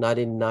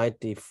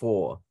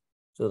 1994.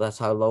 So that's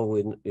how long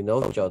we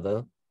know each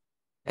other.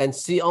 And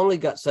she only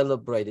got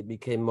celebrated,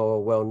 became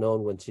more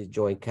well-known when she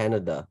joined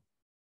Canada,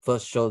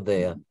 first show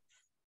there.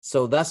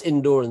 So that's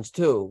endurance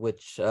too,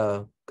 which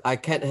I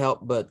can't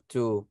help but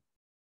to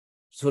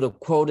sort of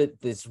quoted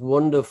this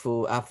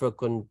wonderful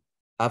African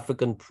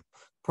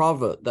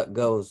proverb that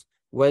goes,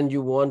 when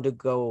you want to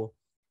go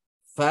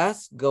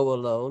fast, go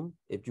alone.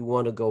 If you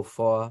want to go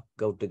far,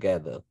 go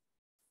together.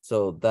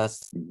 So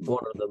that's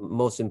one of the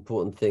most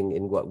important thing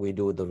in what we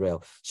do with the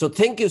rail. So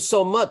thank you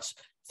so much.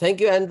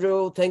 Thank you,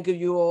 Andrew. Thank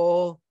you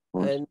all.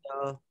 And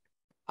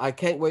I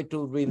can't wait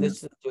to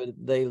re-listen to it a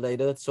day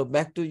later. So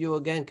back to you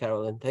again,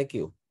 Carolyn. Thank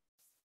you.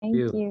 Thank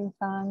you,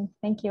 Fawz.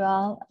 Thank you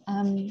all.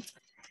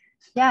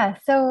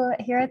 So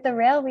here at the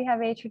Rail, we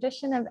have a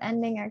tradition of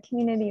ending our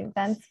community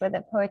events with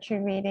a poetry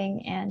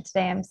reading. And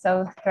today I'm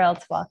so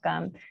thrilled to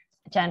welcome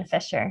Jen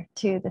Fisher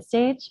to the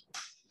stage.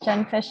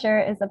 Jen Fisher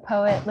is a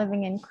poet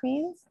living in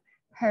Queens.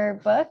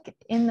 Her book,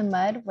 In the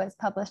Mud, was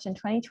published in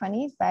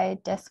 2020 by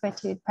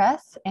Desuetude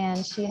Press,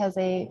 and she has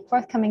a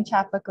forthcoming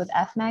chapbook with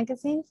F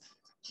Magazine.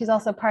 She's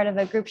also part of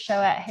a group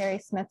show at Harry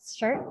Smith's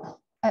Shirt.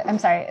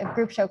 A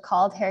group show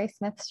called Harry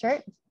Smith's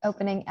Shirt,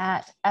 opening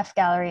at F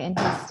Gallery in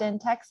Houston,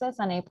 Texas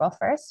on April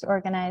 1st,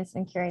 organized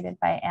and curated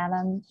by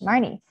Adam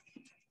Marney.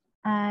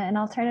 And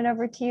I'll turn it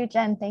over to you,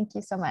 Jen. Thank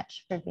you so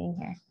much for being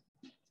here.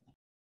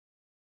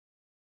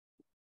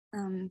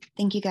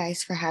 Thank you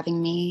guys for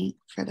having me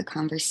for the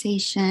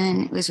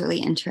conversation. It was really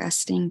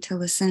interesting to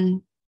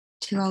listen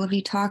to all of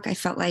you talk. I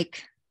felt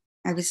like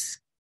I was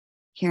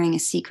hearing a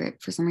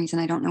secret for some reason.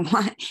 I don't know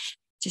why.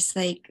 Just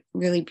like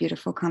really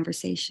beautiful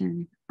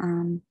conversation.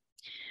 I'm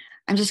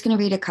just going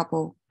to read a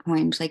couple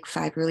poems, like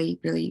 5 really,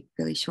 really,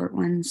 really short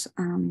ones.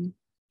 Can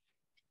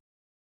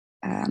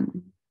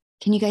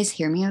you guys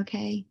hear me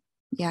okay?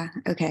 Yeah,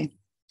 okay.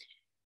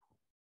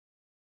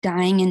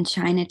 Dying in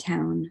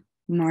Chinatown,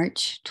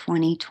 March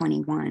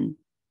 2021.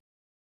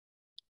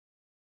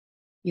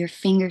 Your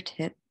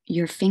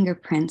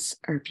fingerprints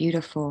are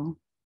beautiful.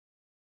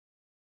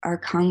 Our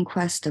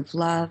conquest of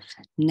love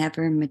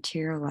never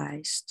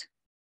materialized.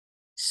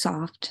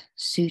 Soft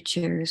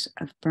sutures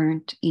of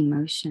burnt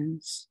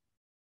emotions.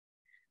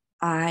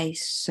 Eyes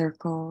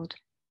circled,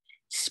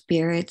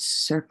 spirits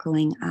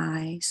circling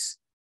eyes.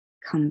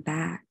 Come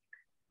back,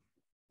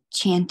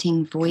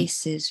 chanting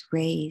voices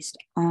raised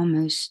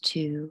almost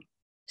to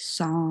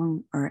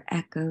song or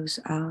echoes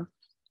of.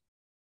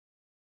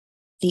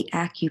 The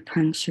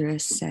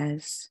acupuncturist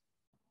says,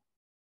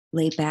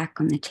 lay back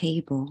on the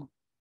table,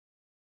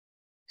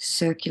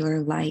 circular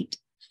light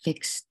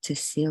fixed to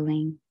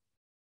ceiling,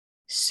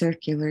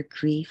 circular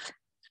grief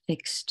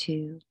fixed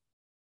to.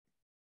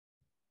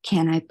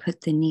 Can I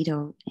put the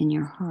needle in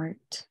your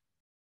heart?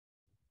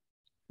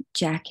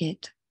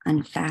 Jacket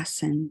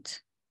unfastened,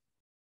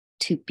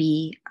 to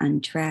be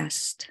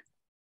undressed,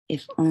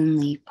 if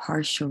only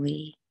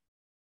partially,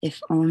 if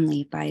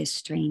only by a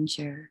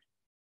stranger,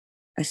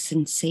 a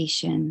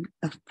sensation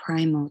of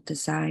primal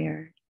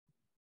desire.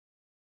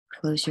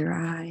 Close your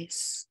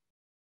eyes,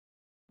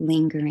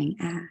 lingering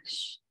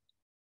ash.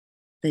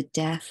 The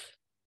death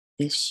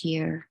this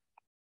year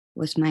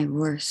was my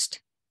worst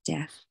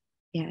death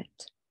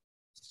yet.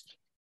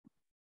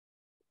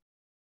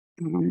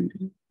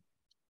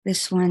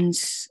 This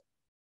one's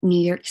New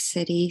York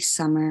City,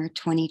 summer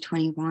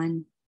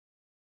 2021.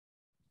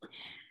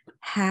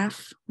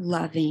 Half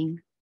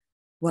loving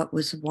what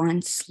was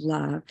once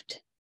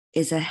loved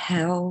is a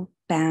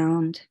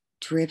hell-bound,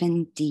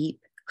 driven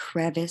deep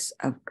crevice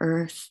of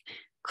earth,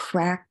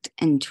 cracked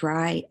and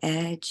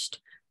dry-edged,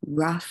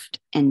 roughed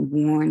and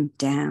worn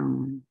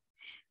down.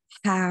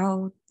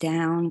 How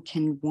down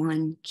can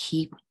one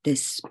keep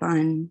this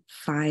spun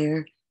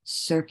fire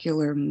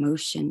circular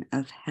motion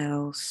of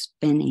hell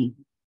spinning,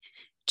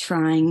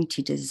 trying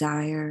to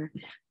desire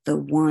the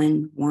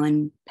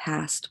one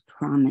past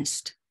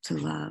promised to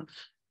love?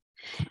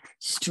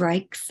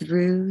 Strike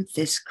through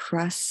this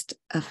crust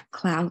of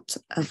clout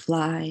of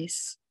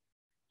lies.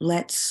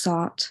 Let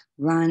salt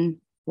run,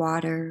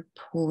 water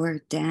pour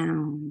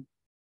down.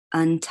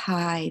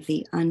 Untie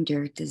the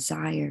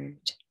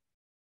under-desired,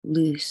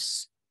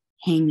 loose,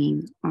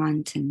 hanging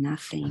on to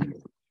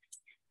nothing.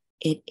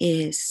 It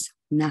is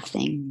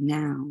nothing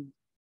now.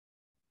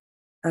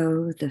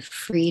 Oh, the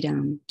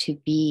freedom to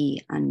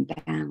be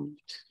unbound.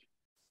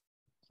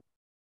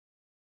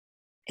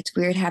 It's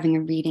weird having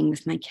a reading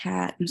with my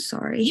cat. I'm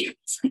sorry.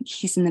 It's like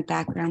he's in the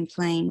background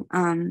playing.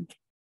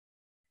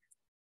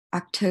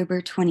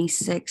 October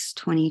 26,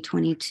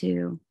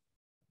 2022.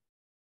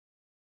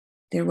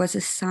 There was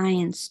a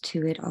science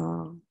to it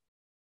all.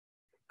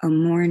 A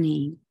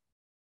morning.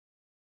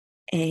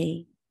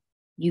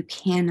 You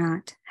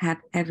cannot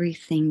have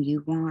everything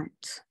you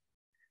want.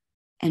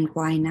 And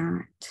why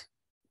not?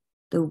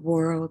 The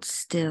world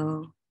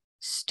still,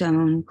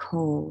 stone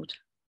cold,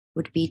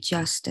 would be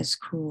just as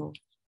cool.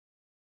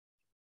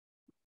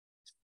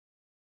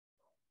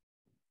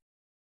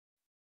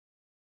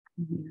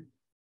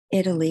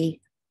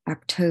 Italy,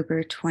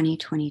 October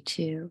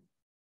 2022.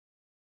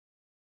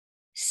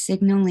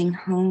 Signaling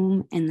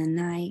home in the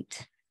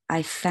night,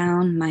 I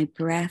found my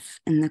breath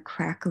in the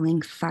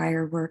crackling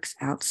fireworks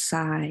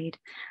outside,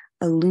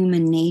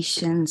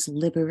 illuminations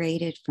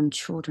liberated from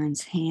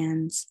children's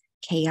hands,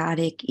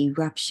 chaotic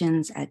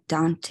eruptions at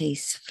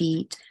Dante's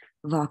feet,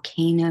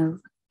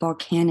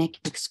 volcanic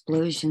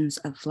explosions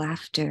of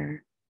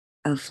laughter,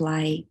 of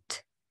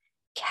light,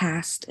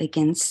 cast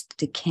against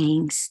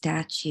decaying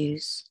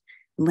statues,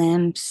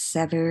 limbs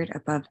severed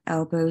above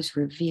elbows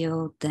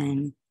revealed,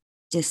 then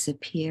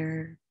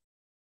disappear.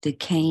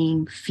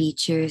 Decaying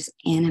features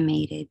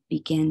animated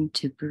begin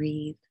to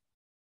breathe.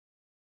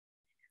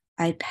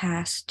 I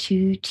pass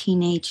two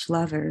teenage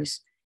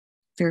lovers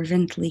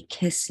fervently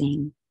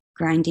kissing,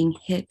 grinding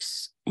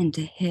hips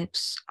into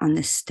hips on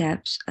the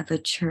steps of a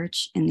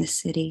church in the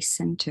city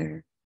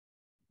center.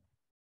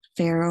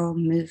 Feral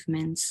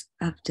movements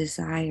of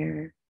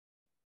desire,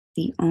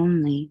 the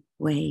only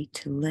way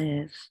to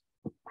live.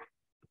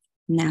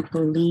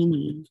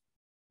 Napolini,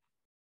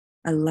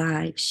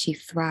 alive she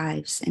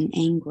thrives in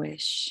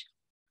anguish.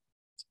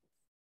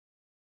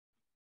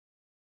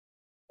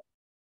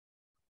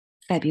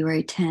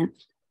 February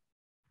 10th.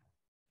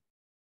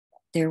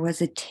 There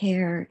was a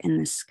tear in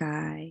the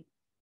sky,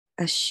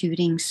 a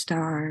shooting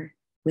star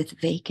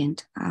with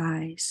vacant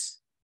eyes.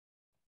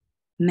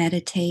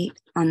 Meditate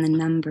on the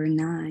number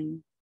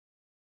 9.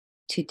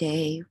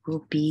 Today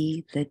will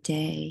be the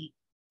day.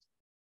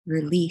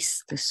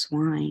 Release the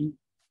swine.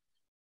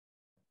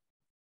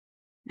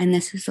 And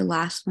this is the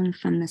last one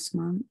from this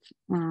month,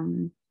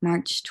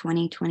 March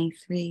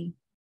 2023.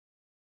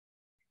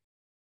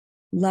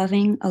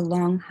 Loving a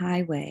long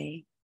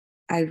highway,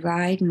 I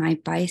ride my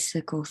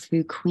bicycle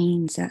through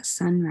Queens at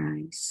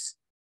sunrise.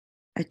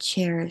 A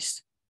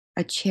cherished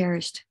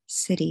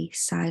city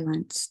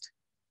silenced.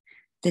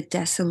 The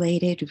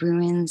desolated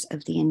ruins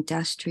of the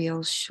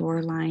industrial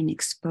shoreline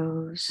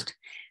exposed.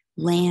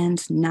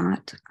 Land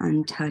not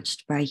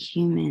untouched by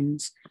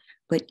humans,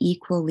 but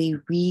equally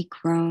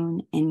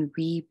regrown and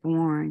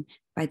reborn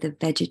by the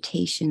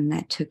vegetation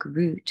that took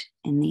root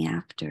in the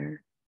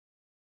after.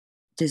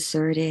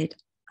 Deserted,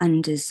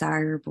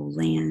 undesirable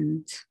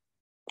land.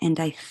 And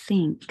I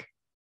think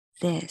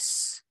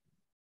this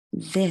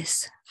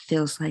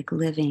feels like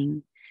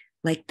living,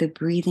 like the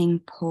breathing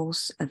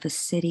pulse of a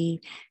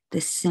city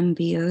the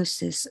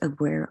symbiosis of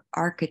where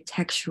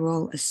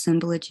architectural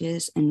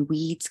assemblages and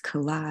weeds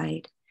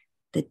collide,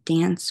 the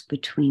dance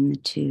between the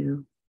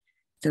two,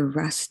 the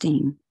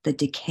rusting, the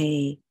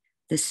decay,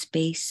 the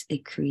space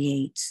it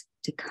creates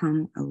to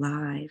come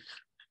alive.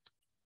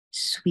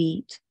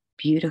 Sweet,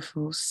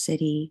 beautiful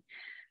city,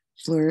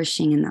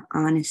 flourishing in the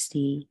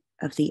honesty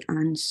of the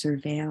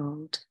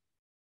unsurveilled.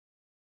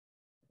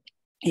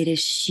 It is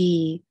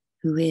she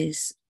who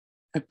is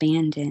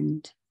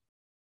abandoned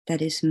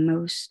that is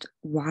most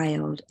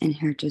wild in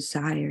her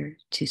desire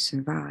to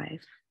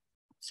survive.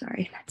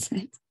 Sorry, that's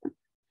it.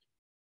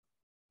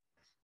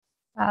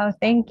 Wow,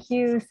 thank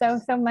you so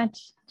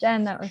much,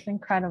 Jen. That was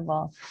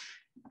incredible.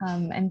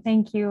 And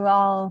thank you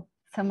all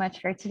so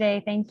much for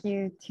today. Thank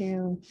you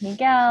to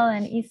Miguel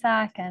and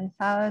Isak and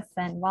Fawz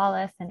and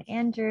Wallace and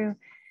Andrew.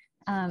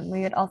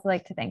 We would also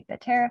like to thank the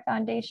Terra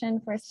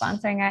Foundation for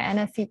sponsoring our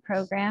NSE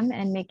program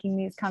and making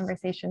these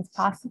conversations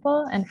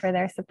possible, and for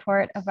their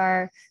support of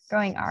our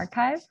growing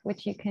archive,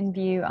 which you can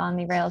view on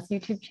the Rails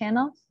YouTube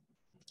channel.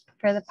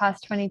 For the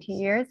past 22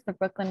 years, the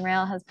Brooklyn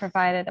Rail has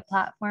provided a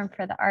platform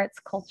for the arts,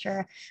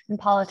 culture, and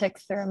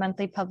politics through a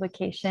monthly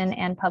publication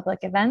and public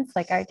events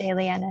like our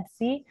daily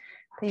NSE.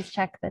 Please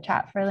check the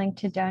chat for a link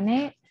to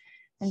donate,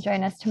 and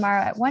join us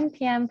tomorrow at 1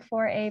 p.m.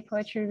 for a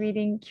poetry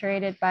reading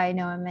curated by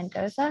Noah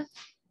Mendoza.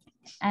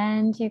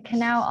 And you can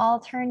now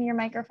all turn your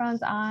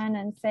microphones on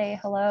and say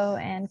hello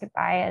and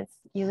goodbye as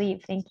you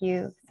leave. Thank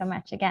you so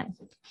much again.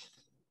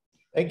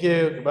 Thank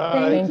you.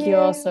 Goodbye. Thank you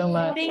all so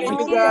much. Thank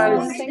you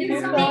guys. Thank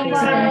you so much.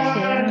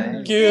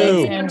 Thank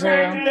you. Thanks,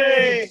 Andrew.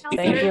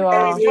 Thank you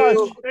all.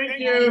 Thank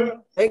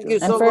you. Thank you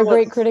so much. And for a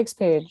great critics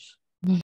page.